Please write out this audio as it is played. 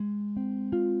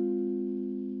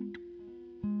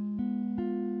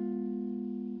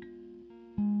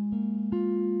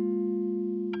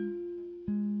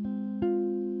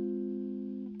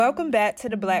Welcome back to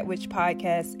the Black Witch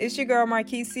Podcast. It's your girl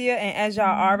Marquisia, and as y'all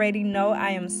already know,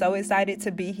 I am so excited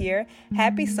to be here.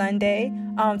 Happy Sunday.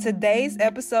 Today's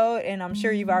episode, and I'm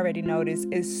sure you've already noticed,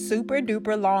 is super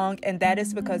duper long, and that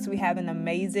is because we have an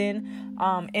amazing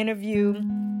interview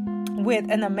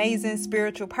with an amazing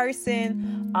spiritual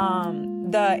person.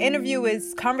 The interview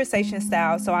is conversation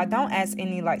style, so I don't ask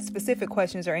any specific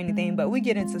questions or anything, but we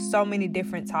get into so many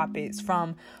different topics,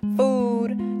 from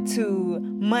food to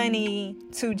money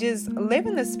to just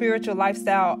living the spiritual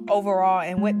lifestyle overall,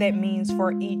 and what that means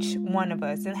for each one of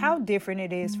us and how different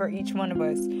it is for each one of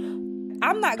us.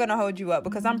 I'm not going to hold you up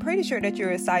because I'm pretty sure that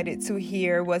you're excited to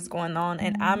hear what's going on,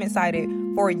 and I'm excited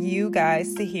for you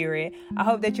guys to hear it. I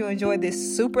hope that you enjoyed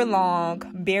this super long,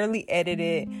 barely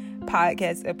edited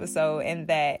podcast episode, and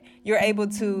that you're able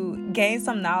to gain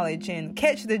some knowledge and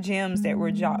catch the gems that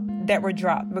were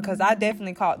dropped, because I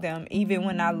definitely caught them even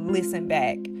when I listened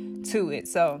back to it.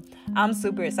 So I'm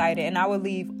super excited, and I will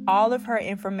leave all of her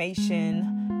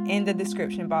information in the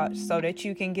description box so that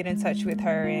you can get in touch with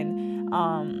her and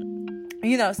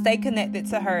stay connected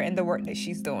to her and the work that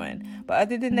she's doing. But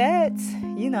other than that,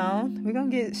 we're gonna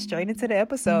get straight into the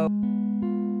episode.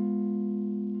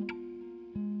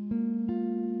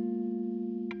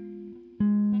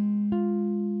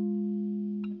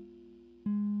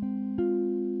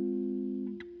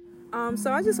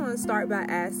 So I just want to start by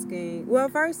asking, well,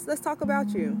 first, let's talk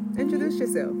about you. Introduce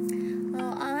yourself.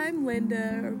 Well, I'm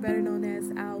Linda, or better known as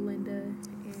OwL1nda.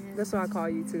 And that's what I call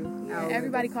you too. Yeah,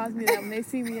 everybody calls me that when they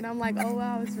see me, and I'm like, oh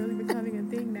wow, it's really becoming a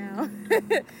thing now.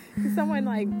 Because someone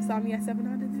saw me at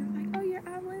 700, and they were like, oh, you're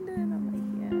OwL1nda, and I'm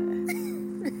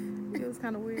like, yeah. It was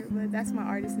kind of weird, but that's my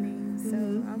artist name, so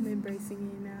I'm embracing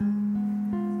it now.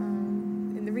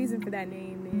 And the reason for that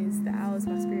name is the owl is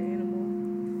my spirit animal.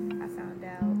 I found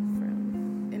out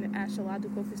from an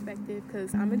astrological perspective,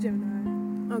 because I'm a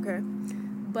Gemini. Okay.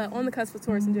 But on the cusp of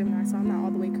Taurus and Gemini, so I'm not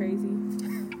all the way crazy.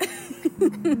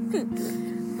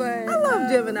 But I love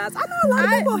Geminis. I know a lot of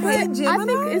people hate Geminis. I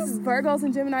think it's Virgos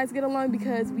and Geminis get along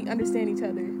because we understand each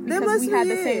other. Because we have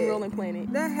the same ruling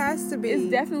planet. That has to be. It's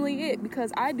definitely it,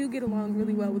 because I do get along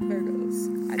really well with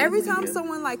Virgos. Every time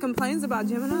someone complains about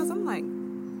Geminis, I'm like,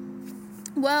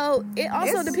 well, it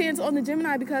also depends on the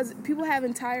Gemini, because people have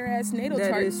entire ass natal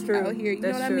charts out here. You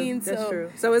know what I mean? That's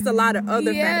true. So it's a lot of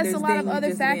other factors. Yeah, it's a lot of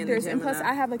other factors. And plus,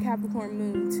 I have a Capricorn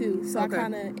moon too. So I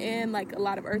kind of, and a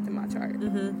lot of earth in my chart.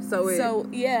 Mm-hmm.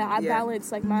 I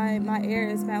balance, my air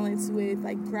is balanced with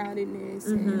groundedness.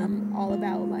 And I'm all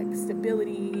about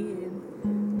stability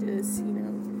and just,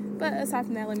 But aside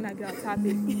from that, let me not get off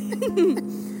topic.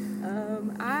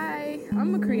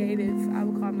 I'm a creative, I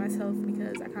would call myself,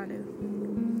 because I kind of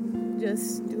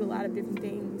just do a lot of different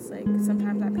things.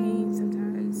 Sometimes I paint,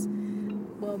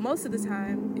 most of the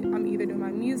time I'm either doing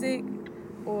my music,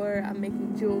 or I'm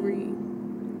making jewelry,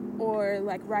 or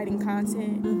writing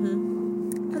content,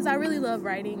 because I really love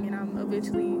writing, and I'm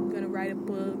eventually going to write a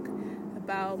book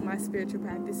about my spiritual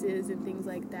practices and things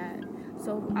like that.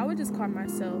 So I would just call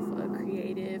myself a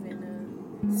creative and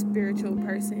a spiritual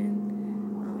person.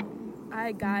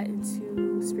 I got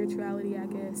into spirituality, I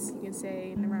guess you can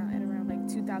say, at around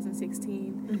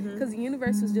 2016, because the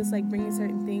universe was just bringing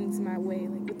certain things my way,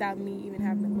 without me even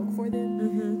having to look for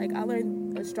them. I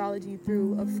learned astrology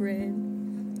through a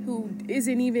friend who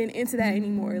isn't even into that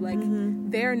anymore.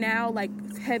 They're now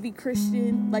heavy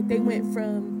Christian. They went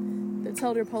from the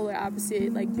total polar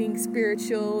opposite, being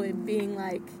spiritual and being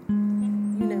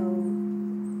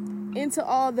into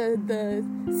all the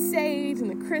sage and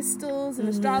the crystals and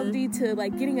astrology, to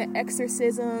getting an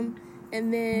exorcism,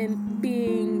 and then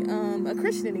being a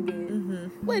Christian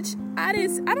again. Which I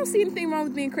don't see anything wrong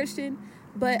with being Christian,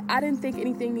 but I didn't think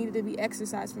anything needed to be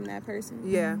exercised from that person.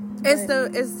 Yeah, it's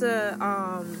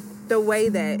the way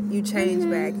that you change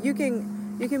back. You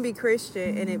can be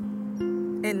Christian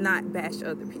and not bash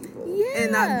other people. Yeah,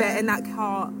 and not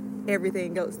call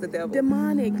everything goes the devil.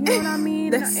 Demonic, you know what I mean?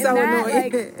 That's so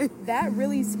annoying. That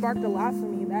really sparked a lot for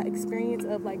me. That experience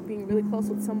of being really close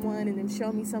with someone and them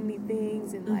showing me so many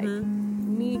things,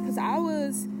 and me, because I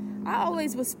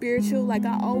always was spiritual. I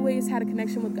always had a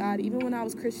connection with God, even when I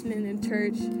was Christian and in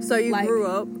church. So you grew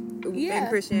up in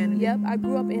Christianity? Yep, I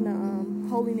grew up in a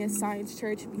holiness science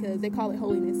church, because they call it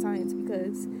holiness science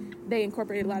because they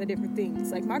incorporated a lot of different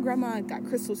things. My grandma got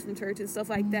crystals from church and stuff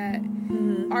like that.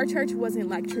 Our church wasn't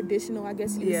traditional, I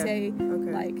guess you would say.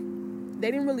 Okay.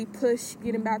 They didn't really push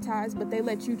getting baptized, but they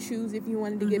let you choose if you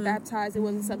wanted to get baptized. It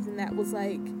wasn't something that was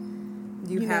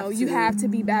you have to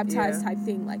be baptized type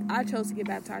thing. I chose to get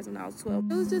baptized when I was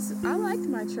 12. It was just, I liked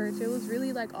my church. It was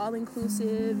really all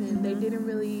inclusive, and they didn't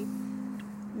really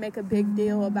make a big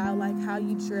deal about how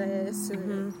you dress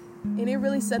or And it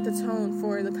really set the tone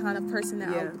for the kind of person that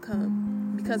I would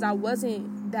become. Because I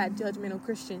wasn't that judgmental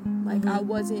Christian. Like, I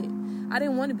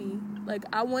didn't want to be. Like,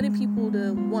 I wanted people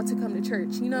to want to come to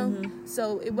church, you know?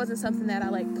 So it wasn't something that I,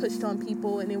 like, pushed on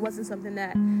people, and it wasn't something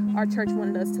that our church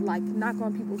wanted us to, like, knock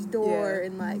on people's door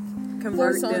and, like,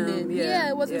 convert force on them. Yeah,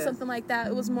 it wasn't something like that.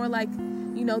 It was more like,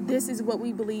 you know, this is what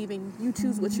we believe, and you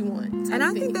choose what you want. And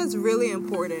I think that's really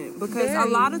important, because a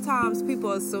lot of times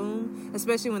people assume,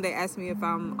 especially when they ask me if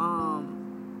I'm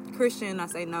Christian, I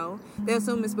say no. They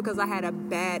assume it's because I had a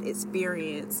bad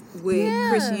experience with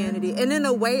Christianity. And in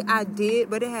a way I did,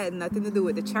 but it had nothing to do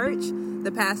with the church,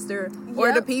 the pastor,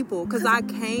 or the people. Because I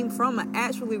came from an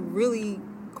actually really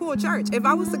cool church. If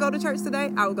I was to go to church today,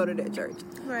 I would go to that church.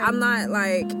 Right. I'm not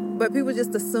like, but people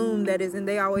just assume that is, and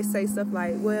they always say stuff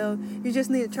like, well, you just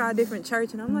need to try a different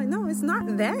church. And I'm like, no, it's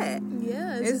not that.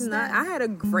 Yeah, it's not. I had a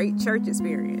great church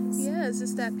experience. Yeah, it's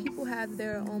just that people have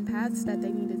their own paths that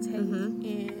they need to take.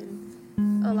 And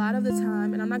a lot of the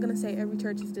time, and I'm not going to say every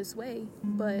church is this way,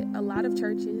 but a lot of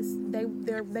churches, they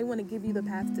want to give you the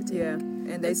path to take. Yeah,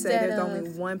 and they say there's only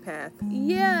one path.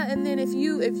 Yeah, and then if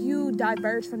you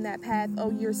diverge from that path,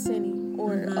 oh, you're sinning,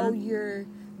 or oh, you're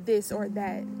this or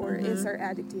that, or insert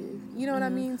adjective. You know what I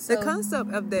mean? So, the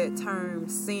concept of that term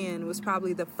sin was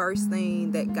probably the first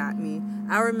thing that got me.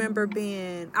 I remember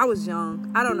I was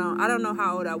young. I don't know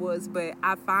how old I was, but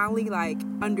I finally like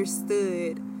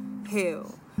understood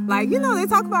hell. Like, you know, they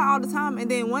talk about it all the time. And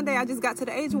then one day I just got to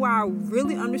the age where I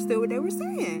really understood what they were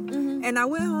saying. And I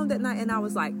went home that night and I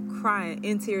was like crying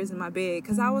in tears in my bed.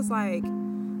 Because I was like,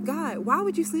 God, why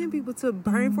would you send people to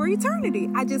burn for eternity?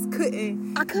 I just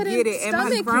couldn't get it. And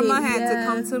my grandma had to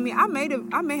come to me. I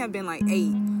may have been like 8.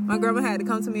 My grandma had to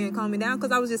come to me and calm me down,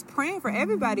 because I was just praying for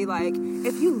everybody. Like,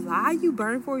 if you lie, you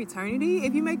burn for eternity.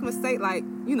 If you make a mistake, like,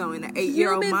 you know, in an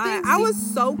 8-year-old mind, I was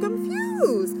so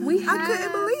confused. I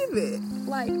couldn't believe it.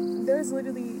 Like, there's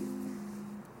literally,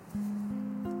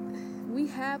 we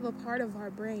have a part of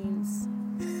our brains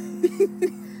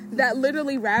that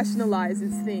literally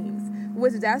rationalizes things,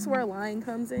 which that's where lying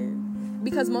comes in.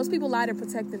 Because most people lie to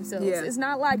protect themselves. It's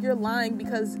not like you're lying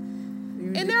because...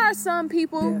 And there are some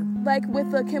people, like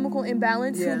with a chemical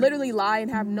imbalance, who literally lie and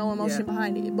have no emotion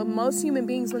behind it. But most human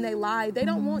beings, when they lie, they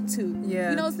don't want to.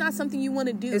 You know, it's not something you want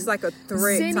to do. It's like a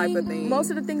threat type of thing.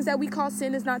 Most of the things that we call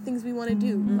sin is not things we want to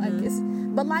do.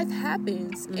 But life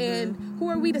happens. And who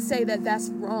are we to say that that's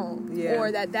wrong?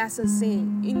 Or that that's a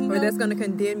sin? And, or that's going to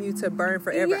condemn you to burn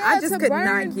forever. I just could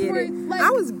not get it. Like,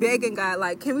 I was begging God,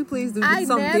 like, can we please do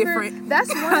something different?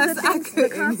 That's one of the things, the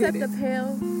concept of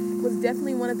hell was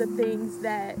definitely one of the things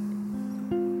that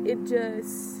it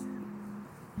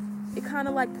kind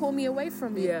of like pulled me away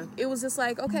from it. It was just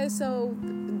like, okay, so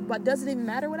what, does it even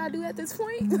matter what I do at this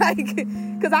point? Like,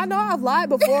 because I know I've lied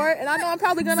before, and I know I'm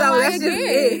probably gonna lie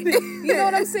again. You know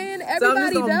what I'm saying?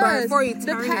 Everybody does.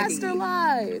 The pastor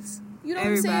lies. You know what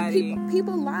I'm saying?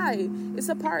 People lie. It's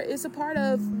a part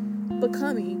of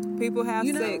becoming. People have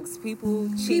sex, people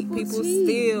cheat, people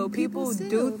steal, people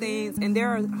do things, and there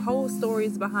are whole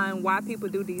stories behind why people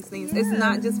do these things. It's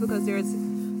not just because there's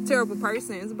terrible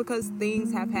persons, because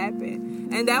things have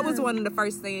happened. And that was one of the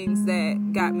first things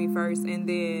that got me first. And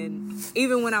then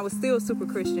even when I was still super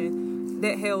Christian,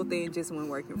 that hell thing just wasn't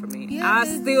working for me. I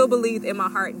still believed in my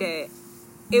heart that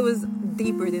it was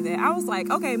deeper than that. I was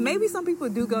like, okay, maybe some people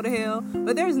do go to hell,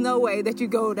 but there's no way that you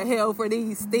go to hell for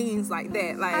these things like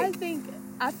that. Like,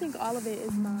 I think all of it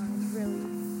is mind,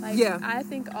 really. Like, I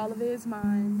think all of it is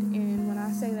mind. And when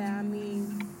I say that, I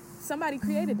mean somebody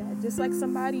created that. Just like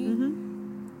somebody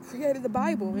created the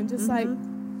Bible, and just like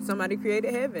somebody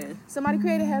created heaven. Somebody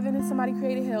created heaven and somebody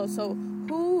created hell. So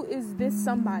who is this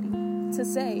somebody to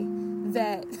say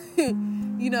that,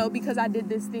 you know, because I did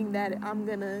this thing that I'm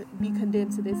going to be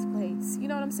condemned to this place? You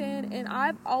know what I'm saying? And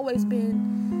I've always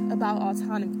been about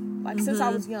autonomy. Like, since I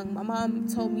was young, my mom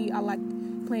told me I like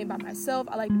playing by myself.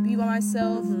 I like to be by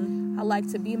myself. I like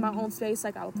to be in my own space.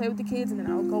 Like, I would play with the kids and then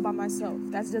I would go by myself.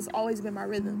 That's just always been my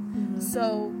rhythm.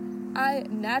 So I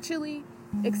naturally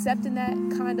accepting that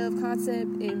kind of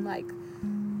concept and like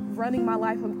running my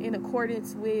life in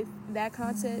accordance with that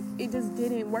concept, it just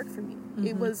didn't work for me.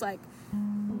 It was like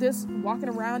this walking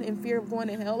around in fear of going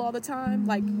to hell all the time,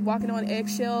 like walking on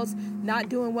eggshells, not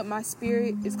doing what my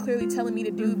spirit is clearly telling me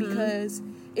to do because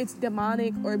it's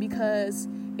demonic or because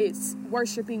it's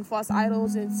worshiping false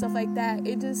idols and stuff like that.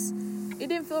 It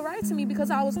didn't feel right to me,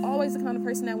 because I was always the kind of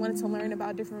person that wanted to learn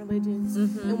about different religions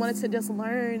and wanted to just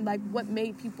learn like what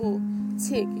made people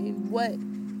tick and what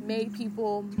made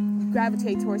people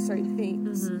gravitate towards certain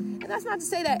things. And that's not to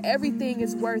say that everything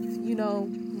is worth,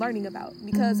 learning about,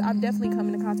 because I've definitely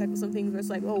come into contact with some things where it's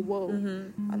like, oh, whoa,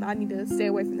 I need to stay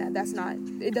away from that.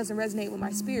 It doesn't resonate with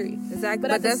my spirit. Exactly.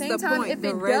 But at the same time, if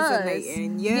it does, you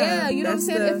know what I'm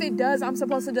saying? If it does, I'm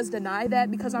supposed to just deny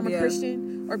that because I'm a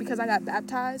Christian or because I got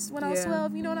baptized when I was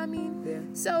 12. You know what I mean? Yeah.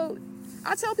 So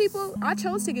I tell people I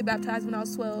chose to get baptized when I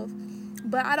was 12,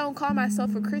 but I don't call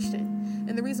myself a Christian.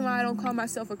 And the reason why I don't call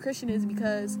myself a Christian is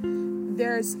because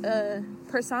there's a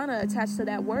persona attached to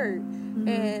that word.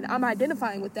 And I'm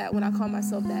identifying with that when I call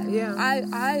myself that. Yeah.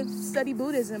 I study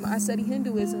Buddhism. I study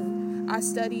Hinduism. I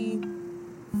study,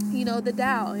 the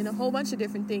Tao and a whole bunch of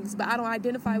different things. But I don't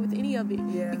identify with any of it.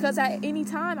 Yeah. Because at any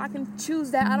time, I can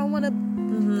choose that I don't want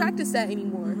to practice that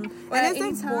anymore. Or and at it's any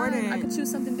important. time, I can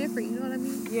choose something different. You know what I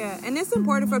mean? Yeah. And it's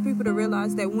important for people to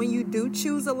realize that when you do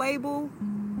choose a label,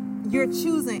 you're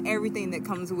choosing everything that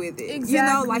comes with it.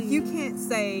 Exactly. You can't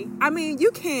say,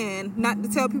 you can, not to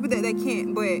tell people that they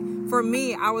can't, but for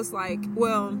me, I was like,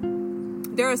 well,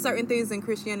 there are certain things in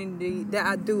Christianity that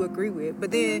I do agree with,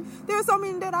 but then there are so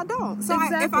many that I don't. So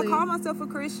if I call myself a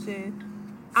Christian,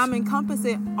 I'm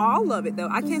encompassing all of it, though.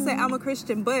 I can't say I'm a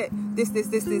Christian, but this.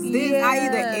 Yeah. I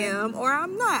either am or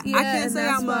I'm not. Yeah, I can't say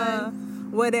I'm a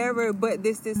whatever, but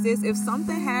this. If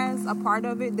something has a part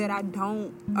of it that I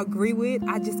don't agree with,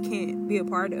 I just can't be a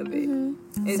part of it.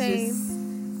 It's Same. just...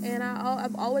 And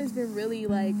I've always been really,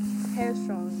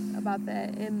 headstrong about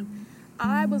that. And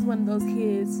I was one of those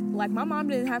kids, my mom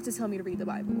didn't have to tell me to read the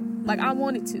Bible. I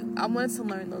wanted to. I wanted to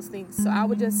learn those things. So I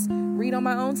would just read on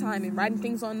my own time and writing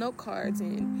things on note cards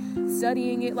and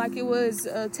studying it like it was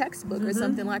a textbook or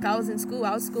something. Like I was in school.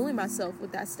 I was schooling myself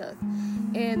with that stuff.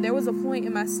 And there was a point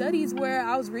in my studies where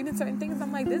I was reading certain things.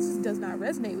 I'm like, this does not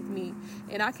resonate with me.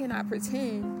 And I cannot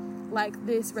pretend like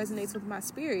this resonates with my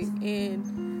spirit.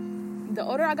 And the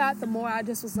older I got, the more I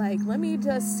just was like, let me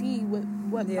just see what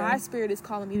my spirit is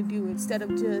calling me to do, instead of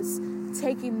just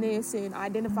taking this and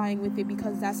identifying with it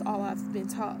because that's all I've been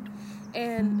taught.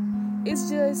 And it's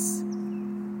just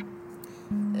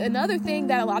another thing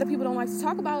that a lot of people don't like to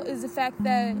talk about is the fact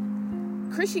that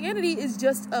Christianity is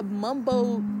just a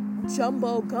mumbo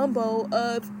jumbo gumbo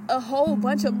of a whole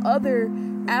bunch of other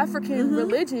African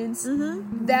religions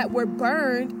that were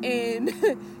burned and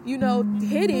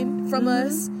hidden from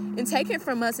us and taken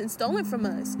from us and stolen from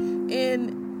us.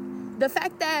 And the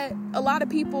fact that a lot of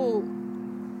people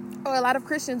or a lot of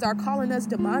Christians are calling us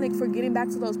demonic for getting back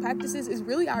to those practices is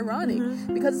really ironic,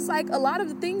 because it's like a lot of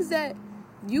the things that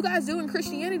you guys do in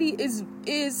Christianity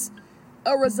is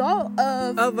a result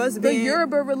of us the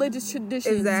Yoruba religious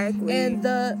traditions and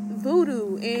the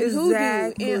voodoo and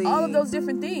hoodoo and all of those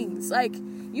different things.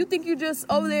 You think you're just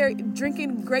over there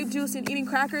drinking grape juice and eating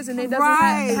crackers and it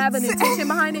doesn't have an intention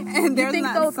behind it? And you think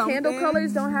those candle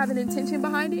colors don't have an intention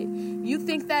behind it? You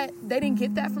think that they didn't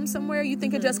get that from somewhere? You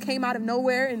think it just came out of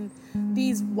nowhere and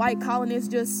these white colonists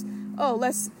just,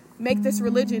 let's make this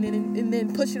religion and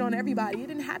then push it on everybody? It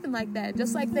didn't happen like that.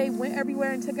 Just like they went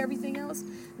everywhere and took everything else,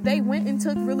 they went and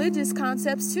took religious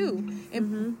concepts too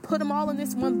and put them all in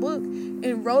this one book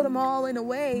and wrote them all in a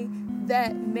way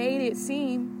that made it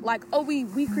seem like,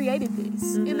 we created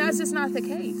this. And that's just not the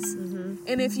case.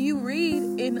 And if you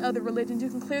read in other religions, you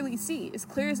can clearly see, it's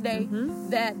clear as day,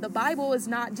 that the Bible is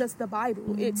not just the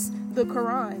Bible. It's the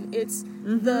Quran. It's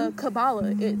the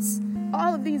Kabbalah. It's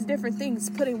all of these different things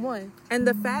put in one. And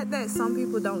the fact that some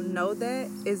people don't know that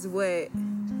is what...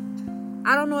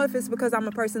 I don't know if it's because I'm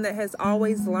a person that has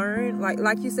always learned.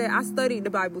 Like you said, I studied the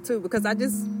Bible too, because I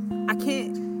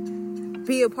can't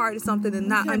be a part of something and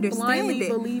not understand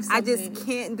it. I just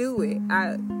can't do it.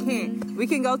 I can't. We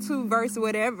can go to verse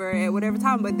whatever at whatever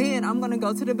time, but then I'm going to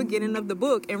go to the beginning of the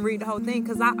book and read the whole thing,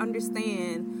 because I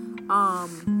understand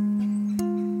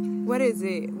what is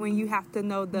it when you have to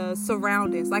know the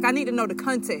surroundings. I need to know the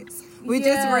context. We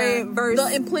just read verse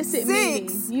the implicit 6.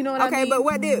 Meaning. You know what I mean? Okay, but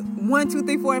what did 1, 2,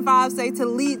 3, 4, and 5 say to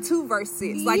lead to verse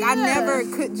 6? I never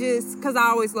could just, because I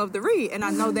always love to read, and I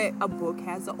know that a book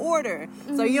has an order.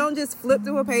 So you don't just flip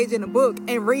through a page in a book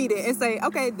and read it and say,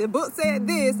 okay, the book said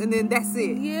this, and then that's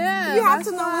it. Yeah, you have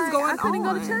to know what's going on. I couldn't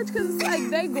go to church because it's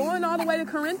they going all the way to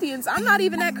Corinthians. I'm not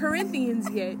even at Corinthians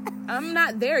yet. I'm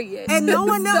not there yet. And no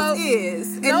one else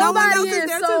is. And no one else is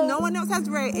there too. No one else has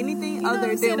read anything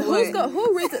other than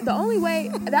who reads it? The only way,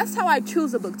 that's how I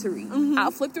choose a book to read.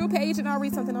 I'll flip through a page and I'll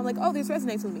read something. I'm like, this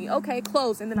resonates with me. Okay,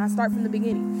 close. And then I start from the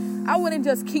beginning. I wouldn't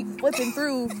just keep flipping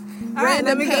through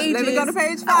random pages. Let me go to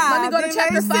page 5. Let me go to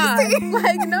chapter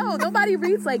 5. No, nobody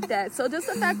reads like that. So just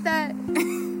the fact that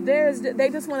they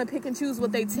just want to pick and choose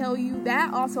what they tell you,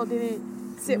 that also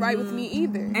didn't sit right with me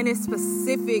either. And it's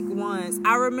specific ones.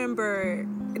 I remember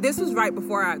this was right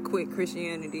before I quit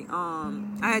Christianity. I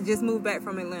had just moved back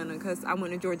from Atlanta because I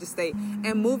went to Georgia State,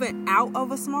 and moving out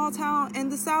of a small town in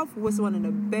the South was one of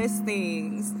the best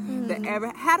things that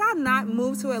ever. Had I not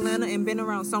moved to Atlanta and been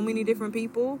around so many different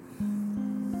people,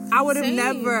 I would have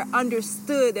never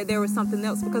understood that there was something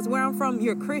else, because where I'm from,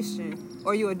 you're Christian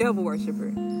or you're a devil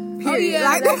worshiper. Period. Oh, yeah,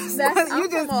 like that's you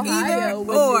I'm just from Ohio,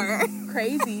 which or is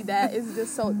crazy. That is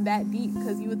just so that deep,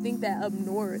 because you would think that up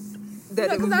north.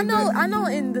 Because I know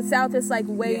in the South it's like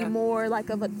way more like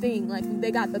of a thing. Like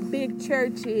they got the big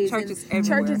churches and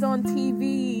churches on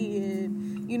TV,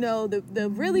 and you know the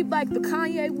really like the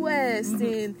Kanye West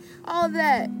and all of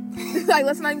that. Like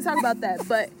let's not even talk about that.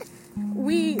 But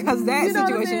because that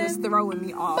situation is throwing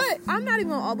me off. But I'm not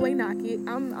even gonna all the way knock it.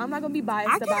 I'm not gonna be biased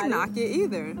about it. I can't knock it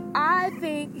either. I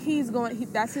think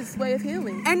that's his way of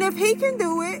healing. And if he can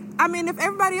do it, I mean, if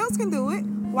everybody else can do it,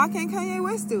 why can't Kanye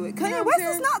West do it? Kanye West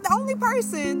is not the only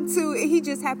person he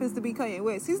just happens to be Kanye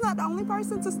West. He's not the only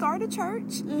person to start a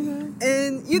church.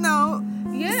 And, you know,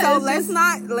 so let's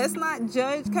not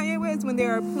judge Kanye West when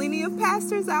there are plenty of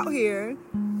pastors out here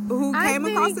who came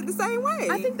across it the same way.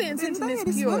 I think the intention is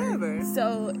pure. Whatever.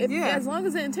 So as long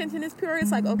as the intention is pure,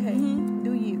 it's like, okay,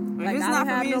 do you. Like, it's not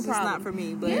for me, it's just not for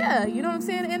me. But yeah, you know what I'm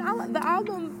saying? And the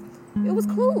album, it was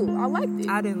cool. I liked it.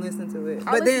 I didn't listen to it.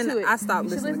 But then I stopped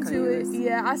listening to Kanye West.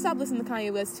 Yeah, I stopped listening to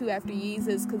Kanye West too after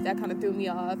Yeezus, because that kind of threw me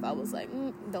off. I was like,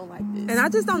 don't like this. And I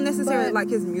just don't necessarily like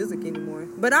his music anymore.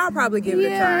 But I'll probably give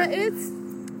it a try.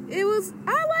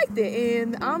 I liked it.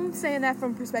 And I'm saying that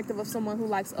from perspective of someone who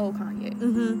likes old Kanye.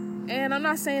 And I'm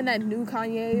not saying that new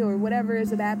Kanye or whatever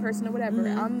is a bad person or whatever.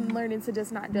 I'm learning to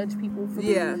just not judge people for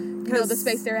the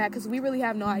space they're at, because we really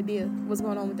have no idea what's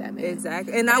going on with that man.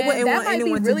 Exactly. And I wouldn't want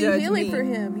anyone to judge me. That might be really healing for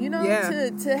him, you know,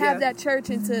 to have that church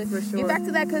and to get back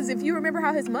to that. Because if you remember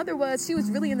how his mother was, she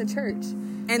was really in the church.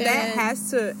 And that has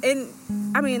to, and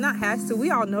I mean, not has to, we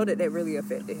all know that really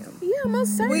affected him. Yeah,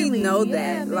 most certainly. We know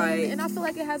that. Man. And I feel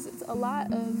like it's a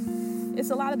lot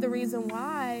of the reason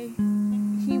why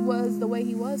he was the way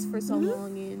he was for so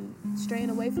long and straying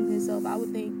away from himself. I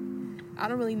would think, I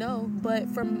don't really know, but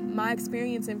from my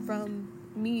experience and from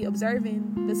me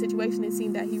observing the situation, it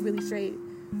seemed that he really strayed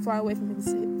far away from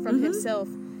himself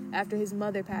after his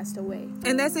mother passed away.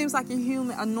 And that seems like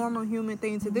a normal human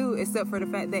thing to do, except for the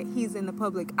fact that he's in the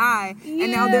public eye,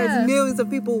 and now there's millions of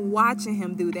people watching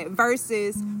him do that,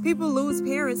 versus people lose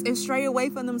parents and stray away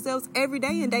from themselves every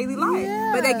day in daily life,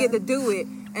 but they get to do it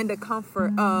in the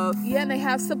comfort of and they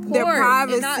have support, their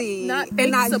privacy,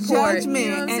 and not support, judgment,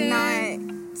 you know and not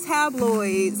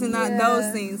tabloids, and not those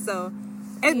things. So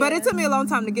but it took me a long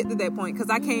time to get to that point,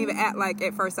 because I can't even act like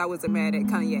at first I wasn't mad at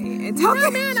Kanye and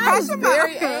talking I was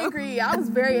very angry. I was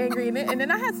very angry, and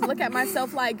then I had to look at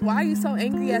myself like, why are you so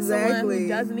angry at someone who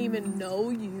doesn't even know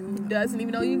you? And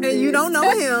you don't know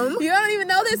him. You don't even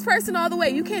know this person all the way.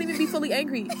 You can't even be fully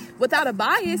angry without a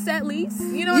bias, at least.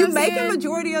 You know what I'm saying? You make a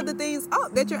majority of the things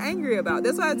up that you're angry about.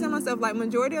 That's why I tell myself, like,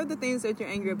 majority of the things that you're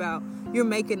angry about, you're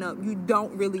making up. You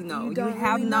don't really know. You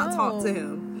have really not talked to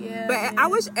him. Yeah, but I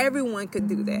wish everyone could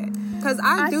do that, because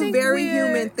I do very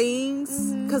human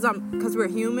things, because we're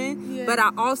human, but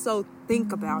I also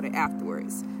think about it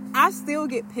afterwards. I still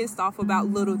get pissed off about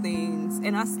little things,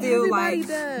 and I still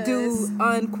do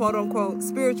quote unquote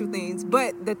spiritual things,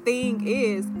 but the thing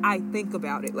is, I think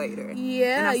about it later.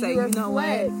 And I say, you reflect. You know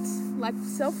what? Like,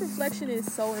 self-reflection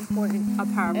is so important, a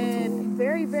powerful tool, and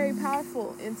very, very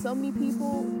powerful, and so many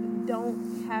people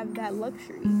don't have that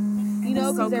luxury. You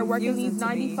know, because they're working these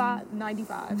 95s.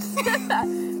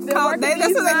 That's what they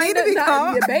need to be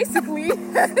called. Yeah, basically.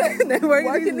 They're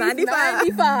working these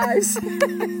 95s.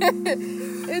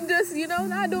 And just, you know,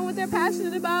 not doing what they're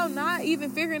passionate about, not even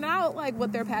figuring out, like,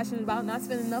 what they're passionate about, not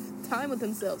spending enough time with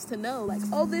themselves to know, like,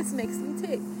 oh, this makes me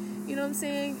tick. You know what I'm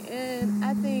saying? And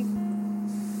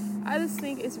I just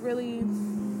think it's really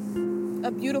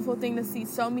a beautiful thing to see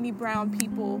so many brown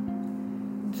people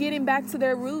getting back to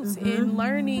their roots and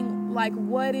learning, like,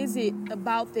 what is it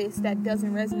about this that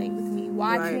doesn't resonate with me?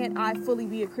 Why can't I fully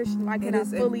be a Christian? Why can't I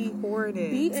fully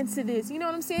be into this? You know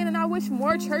what I'm saying? And I wish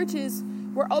more churches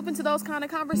were open to those kind of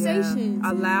conversations.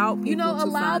 Allow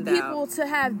people to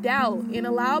have doubt, and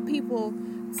allow people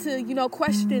to, you know,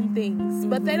 question things.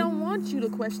 But they don't want you to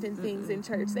question things in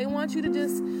church. They want you to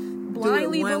just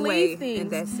blindly believe things.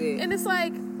 And that's it. And it's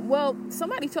like, well,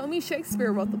 somebody told me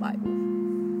Shakespeare wrote the Bible.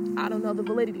 I don't know the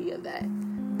validity of that.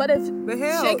 But if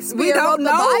Shakespeare wrote the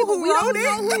Bible, we don't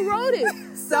know who wrote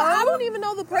it. So I don't even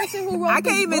know the person who wrote it. I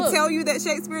can't even tell you that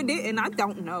Shakespeare did, and I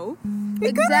don't know.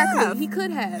 He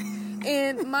could have.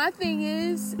 And my thing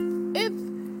is, if,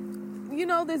 you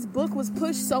know, this book was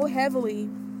pushed so heavily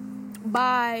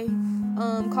by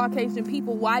Caucasian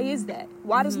people. Why is that?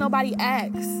 Why does nobody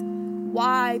ask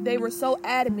why they were so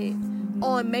adamant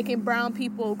on making brown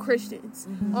people Christians,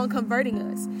 on converting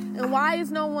us? And why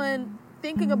is no one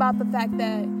thinking about the fact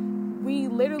that we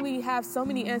literally have so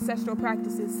many ancestral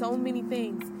practices, so many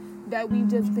things that we've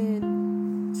just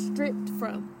been stripped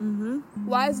from?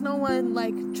 Why is no one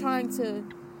like trying to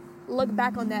look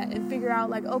back on that and figure out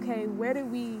like, okay, where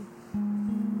did we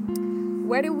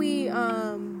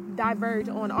diverge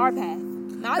on our path?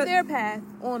 Not their path,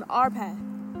 on our path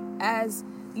as,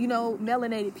 you know,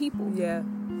 melanated people. Yeah.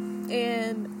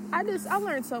 And I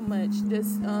learned so much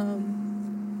just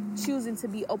choosing to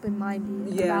be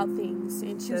open-minded about things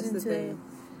and choosing to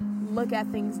look at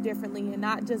things differently and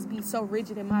not just be so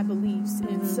rigid in my beliefs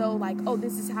and so like, oh,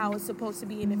 this is how it's supposed to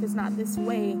be, and if it's not this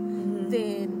way,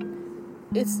 then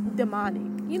it's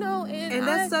demonic, you know? And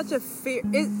that's such a fear.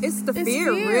 It's the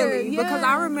fear, really. Yeah. Because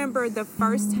I remember the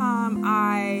first time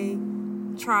I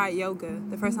tried yoga,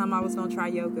 the first time I was going to try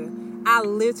yoga, I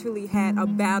literally had a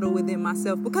battle within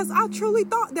myself because I truly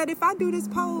thought that if I do this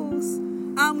pose,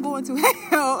 I'm going to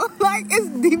hell. Like, it's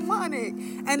demonic.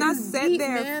 And I sat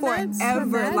there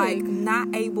forever, like,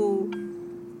 not able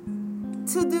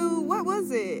to do, what was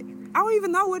it? I don't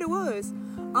even know what it was.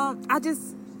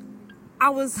 I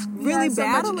was really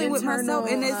battling with myself,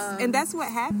 and that's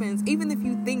what happens. Even if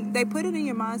you think, they put it in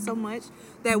your mind so much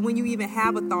that when you even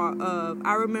have a thought of,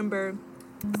 I remember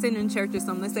sitting in church or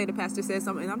something, let's say the pastor says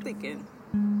something, and I'm thinking,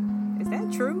 is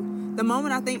that true? The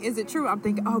moment I think, is it true? I'm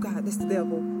thinking, oh God, that's the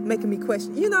devil making me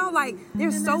question. You know, like,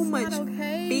 there's so much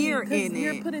fear in it.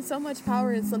 You're putting so much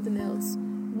power in something else.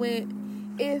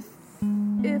 When, if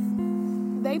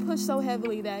they push so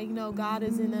heavily that, you know, God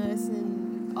is in us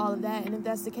and all of that, and if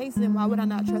that's the case, then why would I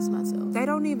not trust myself? They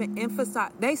don't even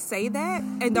emphasize, they say that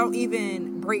and don't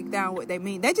even break down what they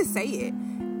mean. They just say it.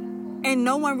 And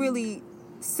no one really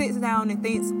sits down and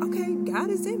thinks, okay,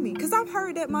 God is in me. Because I've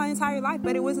heard that my entire life,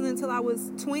 but it wasn't until I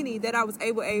was 20 that I was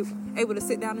able to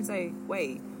sit down and say,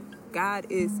 wait, God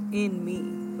is in me.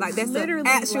 Like, that's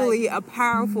actually a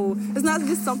powerful, it's not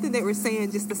just something that we're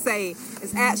saying just to say.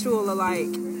 It's actual, like,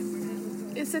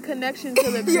 it's a connection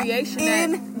to the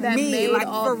creation that me, made like,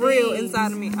 all for things. real,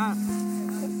 inside of me.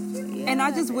 And I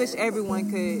just wish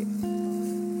everyone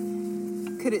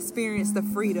could experience the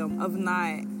freedom of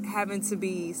not having to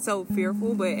be so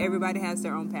fearful, but everybody has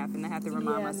their own path, and I have to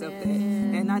remind myself that,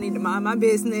 and I need to mind my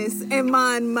business and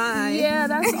mind mine. Yeah,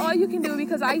 that's all you can do,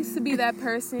 because I used to be that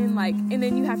person, like, and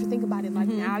then you have to think about it, like,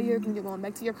 now you're going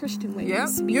back to your Christian ways.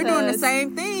 Yep, you're doing the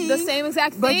same thing, but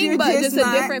just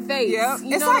a different face. Yep.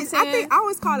 You it's know like, what I'm saying? I think I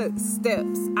always call it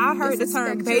steps. I heard the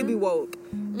term baby woke.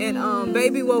 And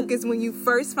baby woke is when you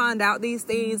first find out these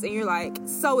things and you're like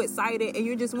so excited and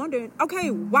you're just wondering, okay,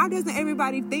 why doesn't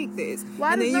everybody think this?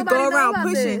 Why and then you go around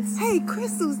pushing, hey,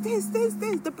 crystals, this,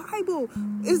 the Bible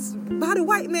is by the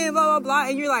white man, blah, blah, blah,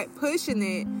 and you're like pushing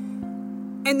it,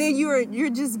 and then you're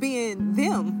just being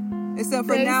them, except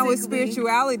for now it's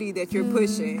spirituality that you're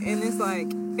pushing, and it's like,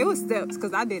 it was steps,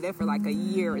 because I did that for like a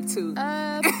year or two.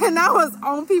 And I was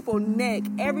on people's neck.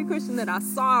 Every Christian that I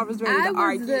saw, I was ready to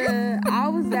argue. I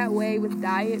was that way with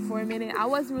diet for a minute. I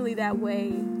wasn't really that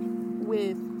way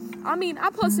with, I mean, I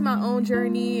posted my own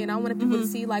journey, and I wanted people to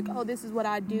see, like, oh, this is what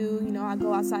I do. You know, I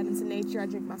go outside into nature. I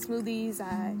drink my smoothies.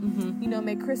 I, you know,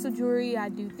 make crystal jewelry. I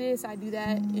do this. I do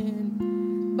that.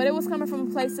 But it was coming from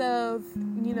a place of,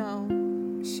 you know,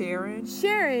 sharing,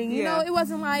 you know. It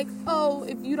wasn't like, oh,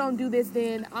 if you don't do this,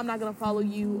 then I'm not gonna follow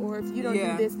you, or if you don't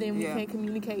do this, then we can't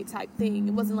communicate type thing.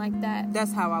 It wasn't like that.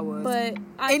 That's how I was. But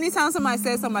anytime somebody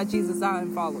said something about Jesus, I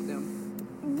unfollowed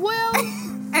them. Well,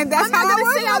 and that's how I was. I'm not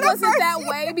gonna say I wasn't that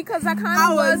way, because I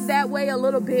kind of was that way a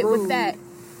little bit with that,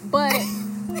 but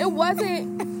it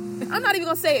wasn't. I'm not even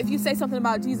gonna say if you say something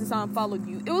about Jesus, I unfollowed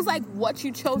you. It was like what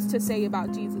you chose to say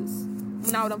about Jesus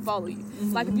when I would unfollow you.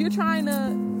 Like, if you're trying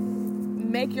to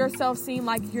make yourself seem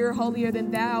like you're holier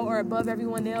than thou or above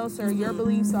everyone else, or your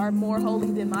beliefs are more holy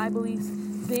than my beliefs,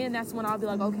 then that's when I'll be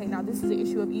like, okay, now this is the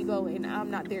issue of ego, and I'm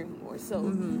not there anymore. So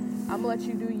I'm gonna let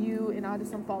you do you, and I'll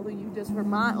just unfollow you just for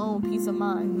my own peace of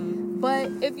mind. But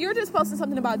if you're just posting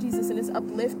something about Jesus and it's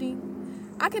uplifting,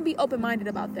 I can be open-minded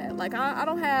about that. Like, I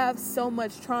don't have so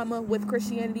much trauma with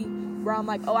Christianity where I'm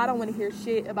like, oh, I don't want to hear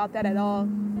shit about that at all.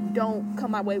 Don't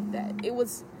come my way with that. It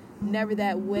was never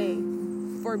that way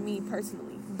for me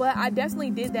personally, but I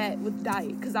definitely did that with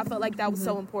diet, because I felt like that was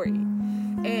so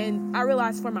important, and I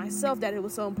realized for myself that it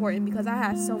was so important because I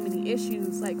had so many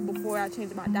issues, like, before I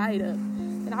changed my diet up,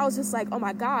 and I was just like, oh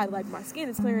my God, like, my skin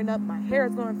is clearing up, my hair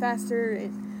is growing faster,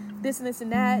 and this and this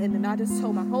and that, and then I just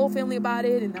told my whole family about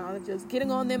it, and I was just getting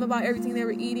on them about everything they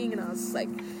were eating, and I was like,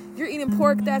 you're eating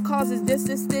pork that causes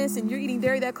this, and you're eating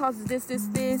dairy that causes this,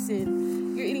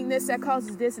 and you're eating this that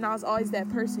causes this, and I was always that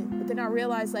person. But then I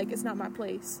realized, like, it's not my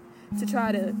place to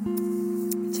try to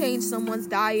change someone's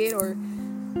diet or,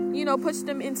 you know, push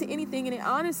them into anything. And it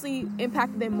honestly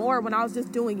impacted them more when I was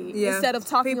just doing it instead of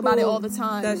talking about it all the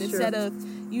time. Instead of,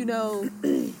 you know,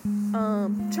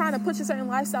 trying to push a certain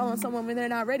lifestyle on someone when they're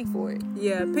not ready for it.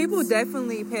 Yeah, people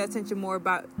definitely pay attention more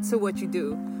to what you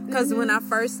do. Because when I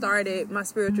first started my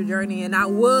spiritual journey, and I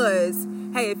was,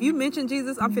 hey, if you mention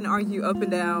Jesus, I'm finna argue up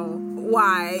and down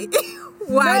why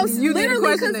No, you didn't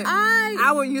question it.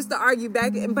 I would used to argue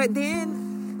back, but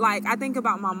then, like, I think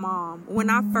about my mom when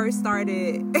I first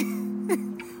started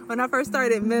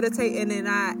meditating, and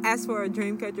I asked for a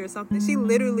dream catcher or something. She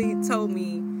literally told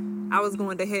me I was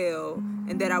going to hell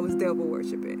and that I was devil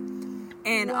worshiping.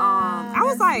 And I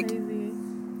was like, crazy.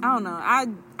 I don't know.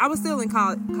 I was still in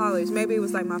college. Maybe it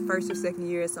was like my first or second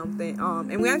year or something.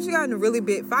 And we actually got in a really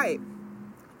big fight.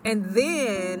 And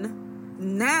then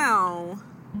now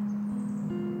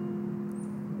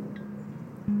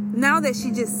that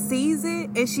she just sees it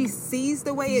and she sees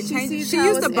the way it changes. She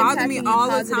used to bother me all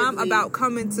the time about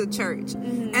coming to church.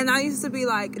 And I used to be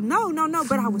like, no.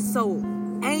 But I was so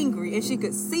angry, and she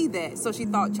could see that. So she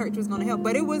thought church was going to help.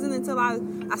 But it wasn't until I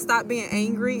stopped being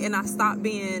angry, and I stopped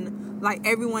being like,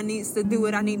 everyone needs to do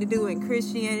what I need to do, and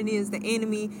Christianity is the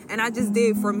enemy. And I just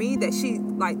did for me that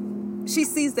she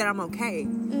sees that I'm okay.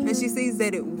 And she sees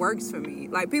that it works for me.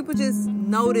 Like, people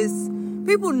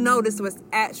notice what's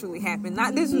actually happening.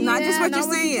 Not just what you're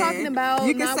saying. Talking about,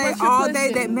 you can say all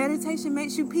day that meditation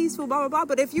makes you peaceful, blah, blah, blah.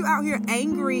 But if you out here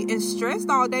angry and stressed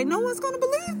all day, no one's going to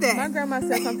believe that. My grandma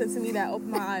said something to me that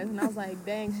opened my eyes, and I was like,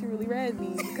 dang, she really read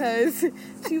me. Because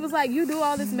she was like, you do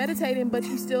all this meditating, but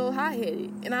you still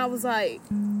hot-headed. And I was like,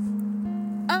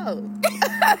 oh.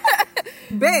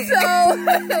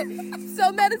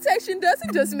 So meditation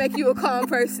doesn't just make you a calm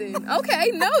person.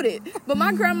 Okay, noted. But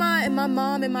my grandma and my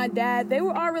mom and my dad, they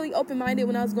were all really open-minded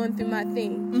when I was going through my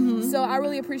thing. So I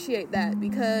really appreciate that,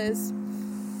 because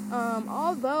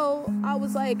although I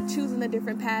was like choosing a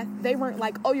different path, they weren't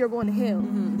like, oh, you're going to hell.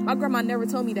 My grandma never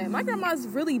told me that. My grandma's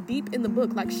really deep in the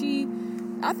book. Like,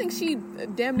 I think she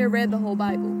damn near read the whole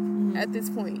Bible at this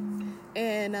point.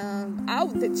 And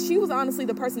she was honestly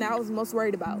the person I was most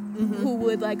worried about, who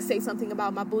would like say something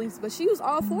about my beliefs, but she was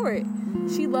all for it.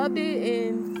 She loved it,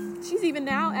 and she's even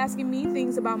now asking me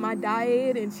things about my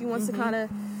diet, and she wants to kind of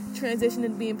transition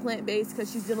into being plant-based because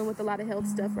she's dealing with a lot of health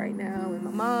stuff right now. And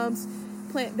my mom's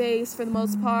plant-based for the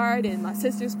most part, and my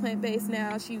sister's plant-based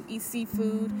now. She eats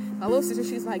seafood. My little sister,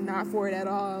 she's like not for it at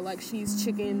all. Like, she's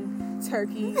chicken,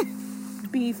 turkey,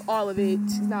 beef, all of it.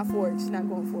 She's not for it. She's not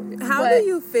going for it. How do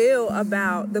you feel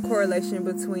about the correlation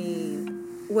between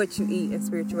what you eat and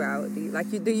spirituality? Like,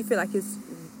 do you feel like it's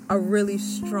a really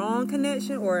strong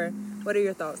connection, or what are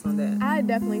your thoughts on that? I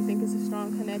definitely think it's a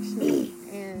strong connection,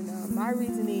 and my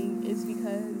reasoning is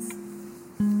because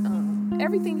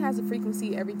everything has a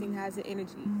frequency, everything has an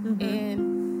energy,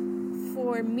 and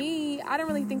for me, I didn't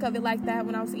really think of it like that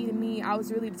when I was eating meat. I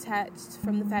was really detached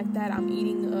from the fact that I'm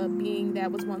eating a being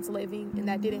that was once living and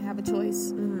that didn't have a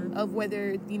choice of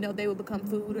whether, you know, they would become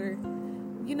food or,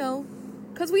 you know,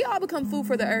 because we all become food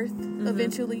for the earth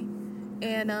eventually,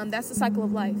 and that's the cycle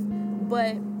of life.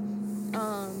 But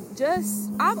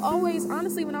I've always,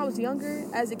 honestly, when I was younger,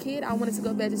 as a kid, I wanted to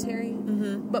go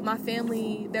vegetarian. But my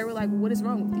family, they were like, what is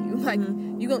wrong with you? Like,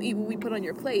 you gonna eat what we put on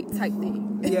your plate type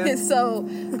thing. Yeah. So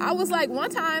I was like,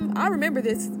 one time, I remember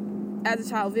this as a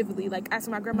child vividly, like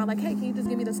asking my grandma, like, hey, can you just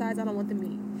give me the sides? I don't want the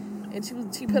meat. And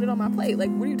she put it on my plate. Like,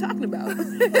 what are you talking about?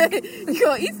 You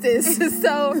gonna eat this?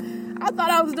 So I thought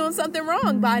I was doing something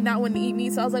wrong by not wanting to eat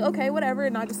meat. So I was like, okay, whatever.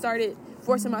 And I just started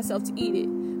forcing myself to eat it.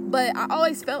 But I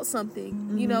always felt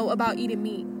something, you know, about eating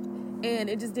meat, and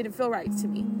it just didn't feel right to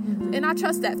me. And I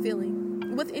trust that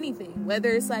feeling with anything, whether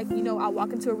it's like, you know, I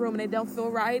walk into a room and it don't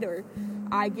feel right, or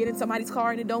I get in somebody's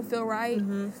car and it don't feel right.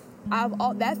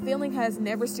 That feeling has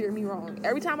never steered me wrong.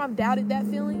 Every time I've doubted that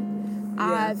feeling,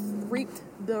 I've reaped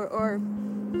or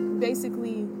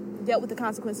basically dealt with the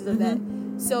consequences of that.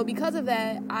 So because of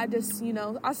that, I just, you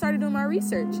know, I started doing my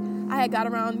research. I had got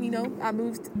around, you know, I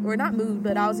was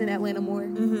in Atlanta more.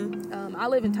 I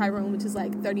live in Tyrone, which is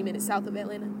like 30 minutes south of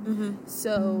Atlanta.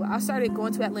 So I started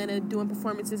going to Atlanta, doing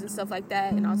performances and stuff like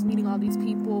that, and I was meeting all these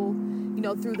people, you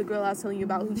know, through the girl I was telling you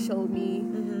about who showed me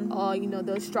all, you know,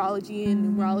 the astrology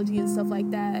and numerology and stuff like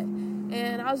that.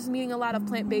 And I was just meeting a lot of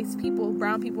plant-based people,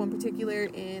 brown people in particular,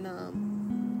 and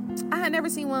I had never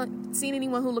seen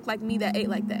anyone who looked like me that ate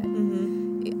like that.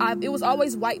 it was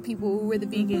always white people who were the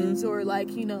vegans, or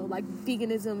like, you know, like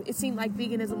veganism. It seemed like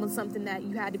veganism was something that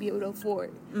you had to be able to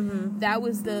afford. That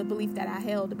was the belief that I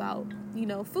held about, you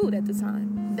know, food at the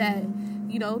time. That,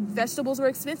 you know, vegetables were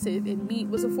expensive and meat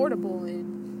was affordable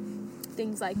and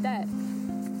things like that.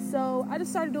 So I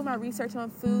just started doing my research on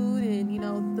food, and, you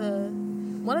know,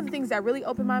 one of the things that really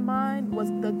opened my mind was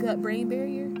the gut-brain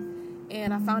barrier.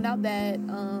 And I found out that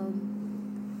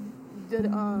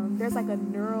there's like a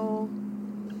neural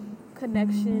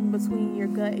connection between your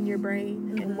gut and your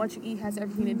brain, and what you eat has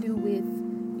everything to do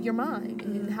with your mind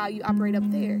and how you operate up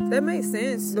there. That makes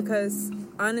sense, because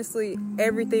honestly,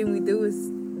 everything we do is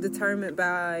determined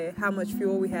by how much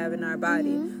fuel we have in our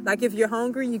body. Like, if you're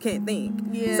hungry, you can't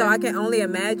think. So I can only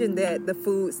imagine that the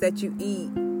foods that you eat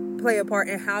play a part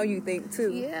in how you think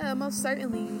too. Yeah, most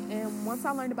certainly. And once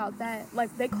I learned about that,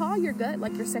 like, they call your gut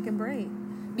like your second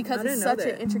brain, because it's such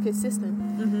an intricate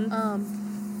system.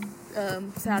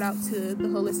 Shout out to the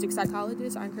holistic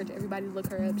psychologist. I encourage everybody to look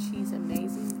her up. She's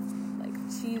amazing. Like,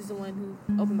 she's the one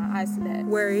who opened my eyes to that.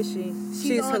 Where is she?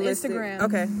 She's on holistic. Instagram.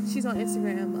 Okay. She's on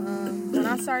Instagram. When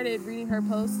I started reading her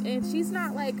posts, and she's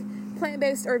not like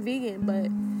plant-based or vegan, but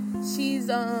she's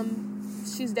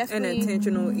definitely an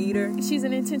intentional eater. She's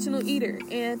an intentional eater.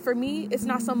 And for me, it's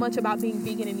not so much about being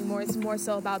vegan anymore. It's more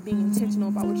so about being intentional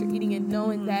about what you're eating, and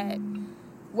knowing that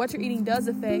what you're eating does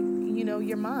affect, you know,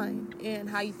 your mind and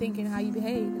how you think and how you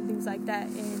behave and things like that.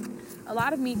 And a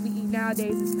lot of meat we eat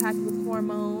nowadays is packed with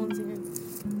hormones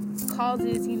and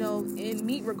causes, you know, in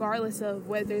meat, regardless of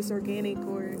whether it's organic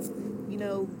or, you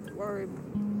know, or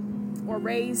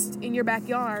raised in your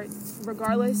backyard,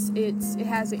 regardless, it